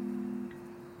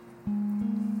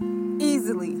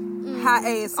 easily. High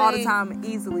A's all the time,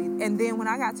 easily. And then when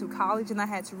I got to college and I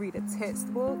had to read a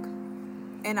textbook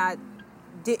and I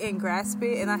didn't grasp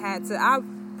it, and I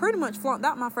pretty much flunked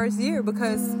out my first year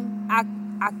because I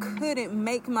couldn't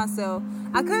make myself,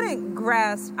 I couldn't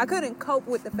cope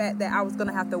with the fact that I was going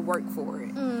to have to work for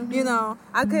it.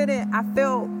 I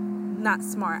felt not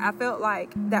smart. I felt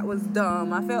like that was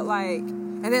dumb. I felt like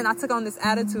And then I took on this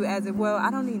attitude as if, well,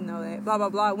 I don't need to know that, blah, blah,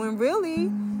 blah. When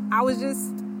really, I was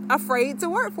just afraid to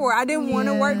work for it. I didn't want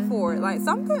to work for it. Like,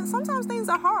 sometimes things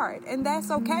are hard, and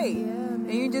that's okay.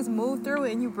 And you just move through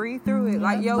it, and you breathe through it,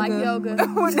 like yoga. Like yoga.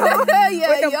 with them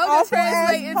yoga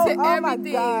translates into everything. Oh, my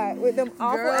God. With them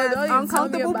awful,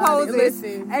 uncomfortable poses.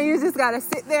 And you just got to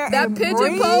sit there and breathe. That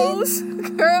pigeon pose,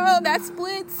 girl, that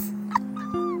splits.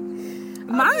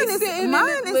 Mine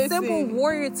is simple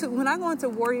Warrior 2. When I go into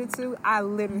Warrior 2, I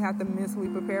literally have to mentally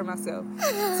prepare myself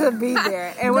to be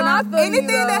there. And when anything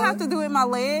that have to do with my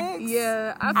legs,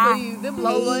 I feel you. Them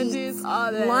low lunges,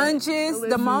 all that. Lunges,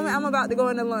 the moment I'm about to go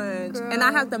into lunge, girl. And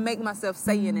I have to make myself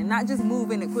say it and not just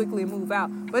move in it quickly and move out.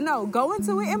 But no, go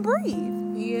into it and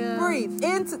breathe. Yeah. Breathe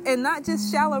into, and not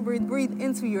just shallow breathe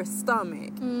into your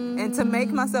stomach. And to make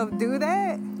myself do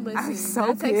that, I'm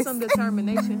so pissed. That takes some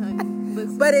determination, honey.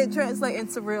 Listen. But it translates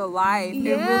into real life.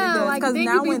 Yeah, it really does. Because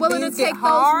now you be when willing things to take get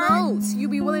hard, those notes. You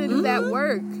be willing to do that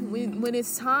work when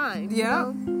it's time. Yeah.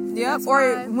 You know? Yep.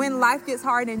 Or when life gets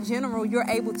hard in general, you're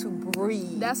able to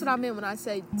breathe. That's what I meant when I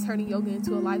said turning yoga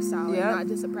into a lifestyle and not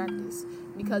just a practice.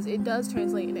 Because it does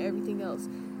translate into everything else.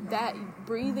 That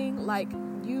breathing, like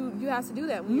you have to do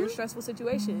that when you're in stressful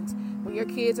situations, when your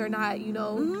kids are not,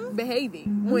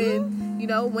 behaving,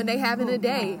 when they having a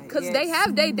day, because they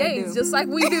have days just like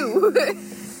we do.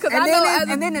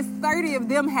 And then it's 30 of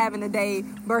them having a day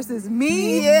versus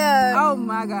me. Yeah. Oh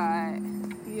my God.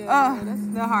 Yeah. That's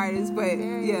the hardest, but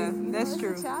that's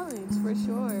true. It's a challenge for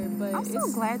sure. But I'm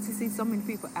so glad to see so many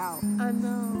people out. I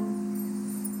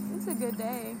know. It's a good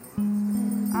day.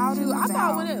 I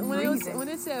thought when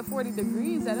it said 40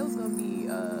 degrees that it was gonna be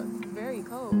very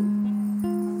cold.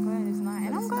 I'm glad it's not,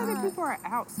 and I'm glad that people are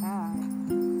outside.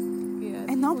 Yeah,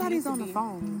 and nobody's on the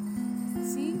phone.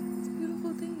 See, it's a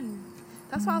beautiful thing.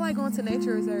 That's why I like going to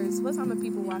nature reserves. Plus, I'm a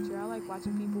people watcher. I like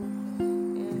watching people,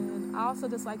 and I also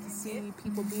just like to see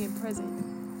people being present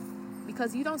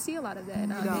because you don't see a lot of that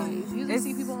nowadays. You usually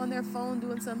see people on their phone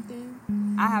doing something.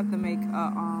 I have to make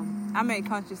I make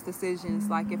conscious decisions.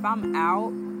 Like if I'm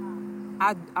out,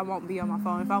 I won't be on my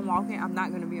phone. If I'm walking, I'm not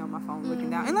going to be on my phone looking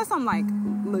down unless I'm like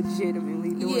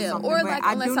legitimately doing something. Or but like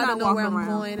I unless do I not don't know walk where I'm around.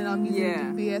 going and I'm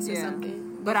using GPS or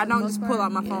something. But I don't just pull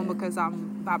out my phone because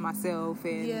I'm by myself.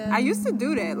 And I used to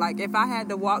do that. Like if I had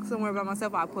to walk somewhere by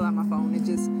myself, I'd pull out my phone and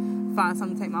just find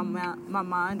something to take my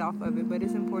mind off of it. But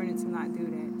it's important to not do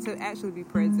that, to actually be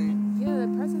present. Yeah, the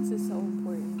presence is so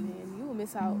important, man. You will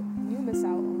miss out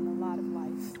on a lot of life.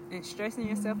 And stressing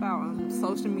yourself out on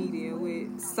social media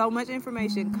with so much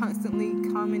information constantly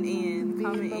coming in.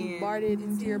 Being bombarded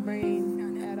into your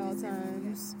brain at all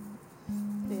times.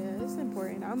 Yeah, it's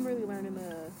important. I'm really learning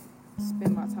to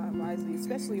spend my time wisely,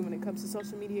 especially when it comes to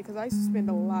social media, because I used to spend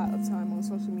a lot of time on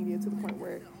social media to the point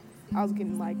where I was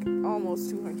getting like almost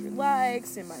 200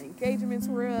 likes and my engagements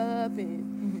were up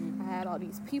and I had all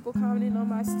these people commenting on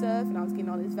my stuff and I was getting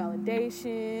all this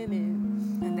validation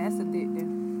and that's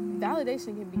addictive.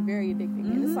 Validation can be very addicting.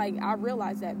 And it's like I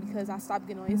realized that because I stopped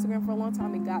getting on Instagram for a long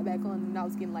time and got back on and I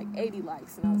was getting like 80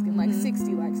 likes and I was getting like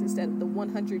 60 likes instead of the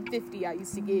 150 I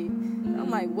used to get. And I'm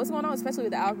like, what's going on, especially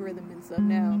with the algorithm and stuff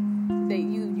now?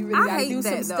 You really gotta do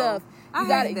some stuff. I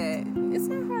hate that. It's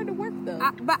not hard to work though.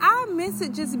 But I miss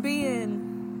it just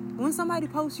being when somebody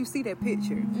posts, you see that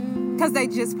picture because they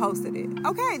just posted it.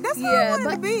 Okay, that's how I want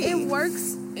it to be. It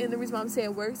works, and the reason why I'm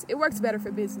saying it works better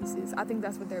for businesses. I think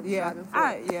that's what they're striving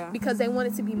for. Because they want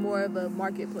it to be more of a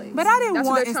marketplace. But I didn't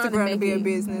want Instagram to be a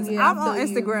business. I'm on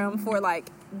Instagram for like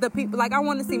the people. Like I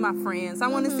want to see my friends. I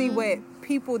want to see what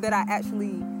people that I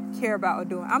actually care about are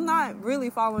doing. I'm not really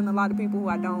following a lot of people who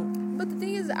I don't. But the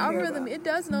thing is, the algorithm, it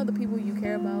does know the people you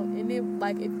care about, and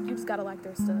you just gotta like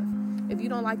their stuff. If you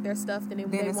don't like their stuff, then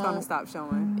it's gonna stop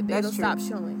showing. It'll stop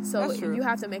showing. So you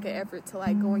have to make an effort to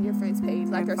like go on your friend's page,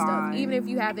 like their stuff. Even if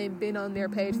you haven't been on their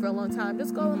page for a long time,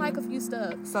 just go and like a few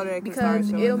stuff. So that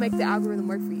because it'll make the algorithm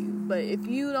work for you. But if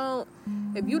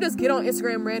you just get on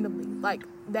Instagram randomly, like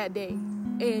that day,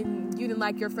 and you didn't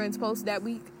like your friend's post that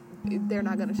week, they're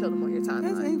not going to show them on your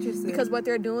timeline. That's interesting. Because what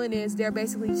they're doing is they're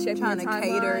basically shaping your timeline.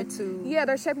 Cater to... Yeah,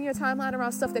 they're shaping your timeline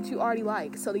around stuff that you already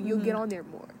like so that you'll get on there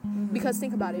more. Because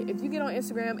think about it. If you get on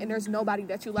Instagram and there's nobody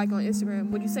that you like on Instagram,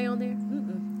 would you say on there?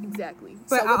 Exactly.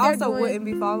 But I also wouldn't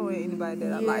be following anybody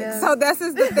that I like. So that's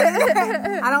just the thing.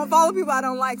 I don't follow people I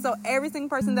don't like. So every single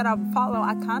person that I follow,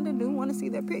 I kind of do want to see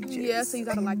their pictures. Yeah, so you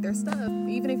got to like their stuff.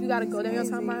 Even if you got to go down your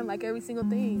timeline, like every single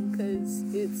thing.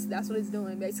 Because that's what it's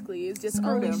doing, basically. It's just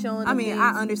only showing I mean,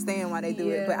 I understand why they do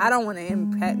it. But I don't want to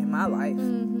impact in my life.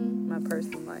 My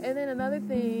personal life. And then another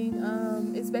thing,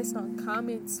 it's based on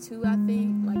comments too, I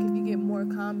think. Like, if you get more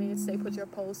comments, they put your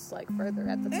posts, like, further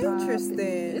at the top. Interesting.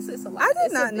 It's a lot. I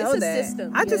did not know that.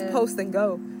 System, I just post and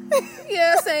go.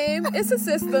 Yeah, same. It's a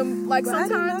system. Like, but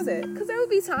sometimes, because there would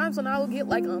be times when I would get,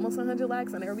 like, almost 100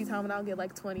 likes, and there would be times when I would get,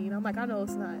 like, 20. And I'm like, I know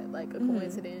it's not, like, a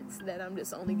coincidence that I'm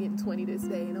just only getting 20 this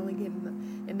day and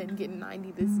then getting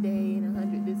 90 this day and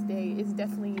 100 this day. It's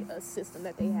definitely a system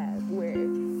that they have where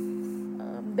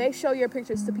they show your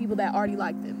pictures to people that already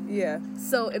like them. Yeah.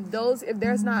 So if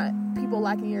there's not people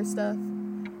liking your stuff,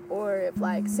 or if,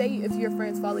 like, say if your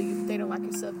friends follow you, they don't like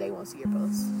your stuff, they won't see your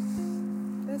posts.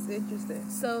 That's interesting.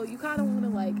 So you kind of want to,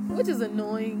 like, which is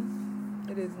annoying.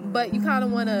 It is annoying. But you kind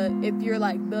of want to, if you're,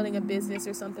 like, building a business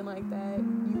or something like that,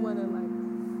 you want to,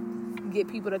 like, get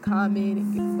people to comment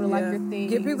and get people to like your thing.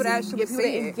 Get people to actually get people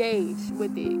see to engage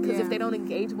with it. Because if they don't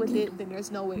engage engage with it, then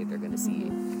there's no way that they're going to see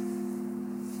it.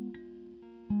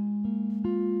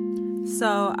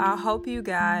 So I hope you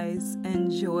guys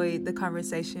enjoyed the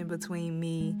conversation between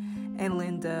me and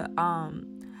Linda.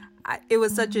 It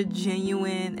was such a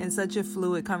genuine and such a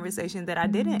fluid conversation that I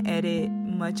didn't edit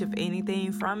much of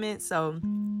anything from it. So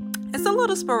it's a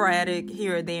little sporadic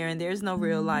here or there, and there's no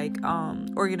real, like,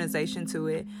 organization to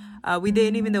it. We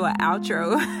didn't even do an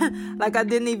outro. Like, I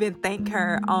didn't even thank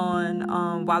her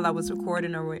on while I was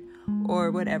recording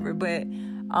or whatever. But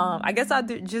I guess I'll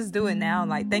just do it now.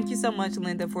 Like, thank you so much,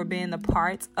 Linda, for being a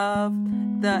part of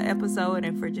the episode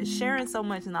and for just sharing so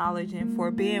much knowledge and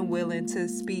for being willing to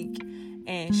speak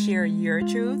and share your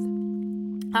truth.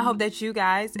 I hope that you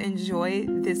guys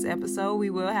enjoyed this episode.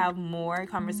 We will have more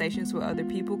conversations with other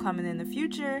people coming in the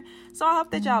future. So I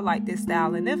hope that y'all like this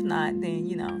style. And if not,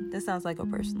 then, that sounds like a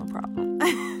personal problem.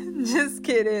 Just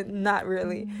kidding. Not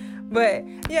really. But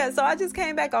yeah, so I just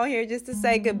came back on here just to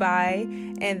say goodbye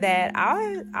and that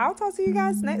I'll talk to you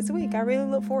guys next week. I really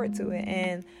look forward to it.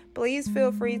 And please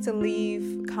feel free to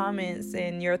leave comments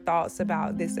and your thoughts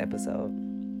about this episode.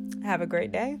 Have a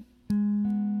great day.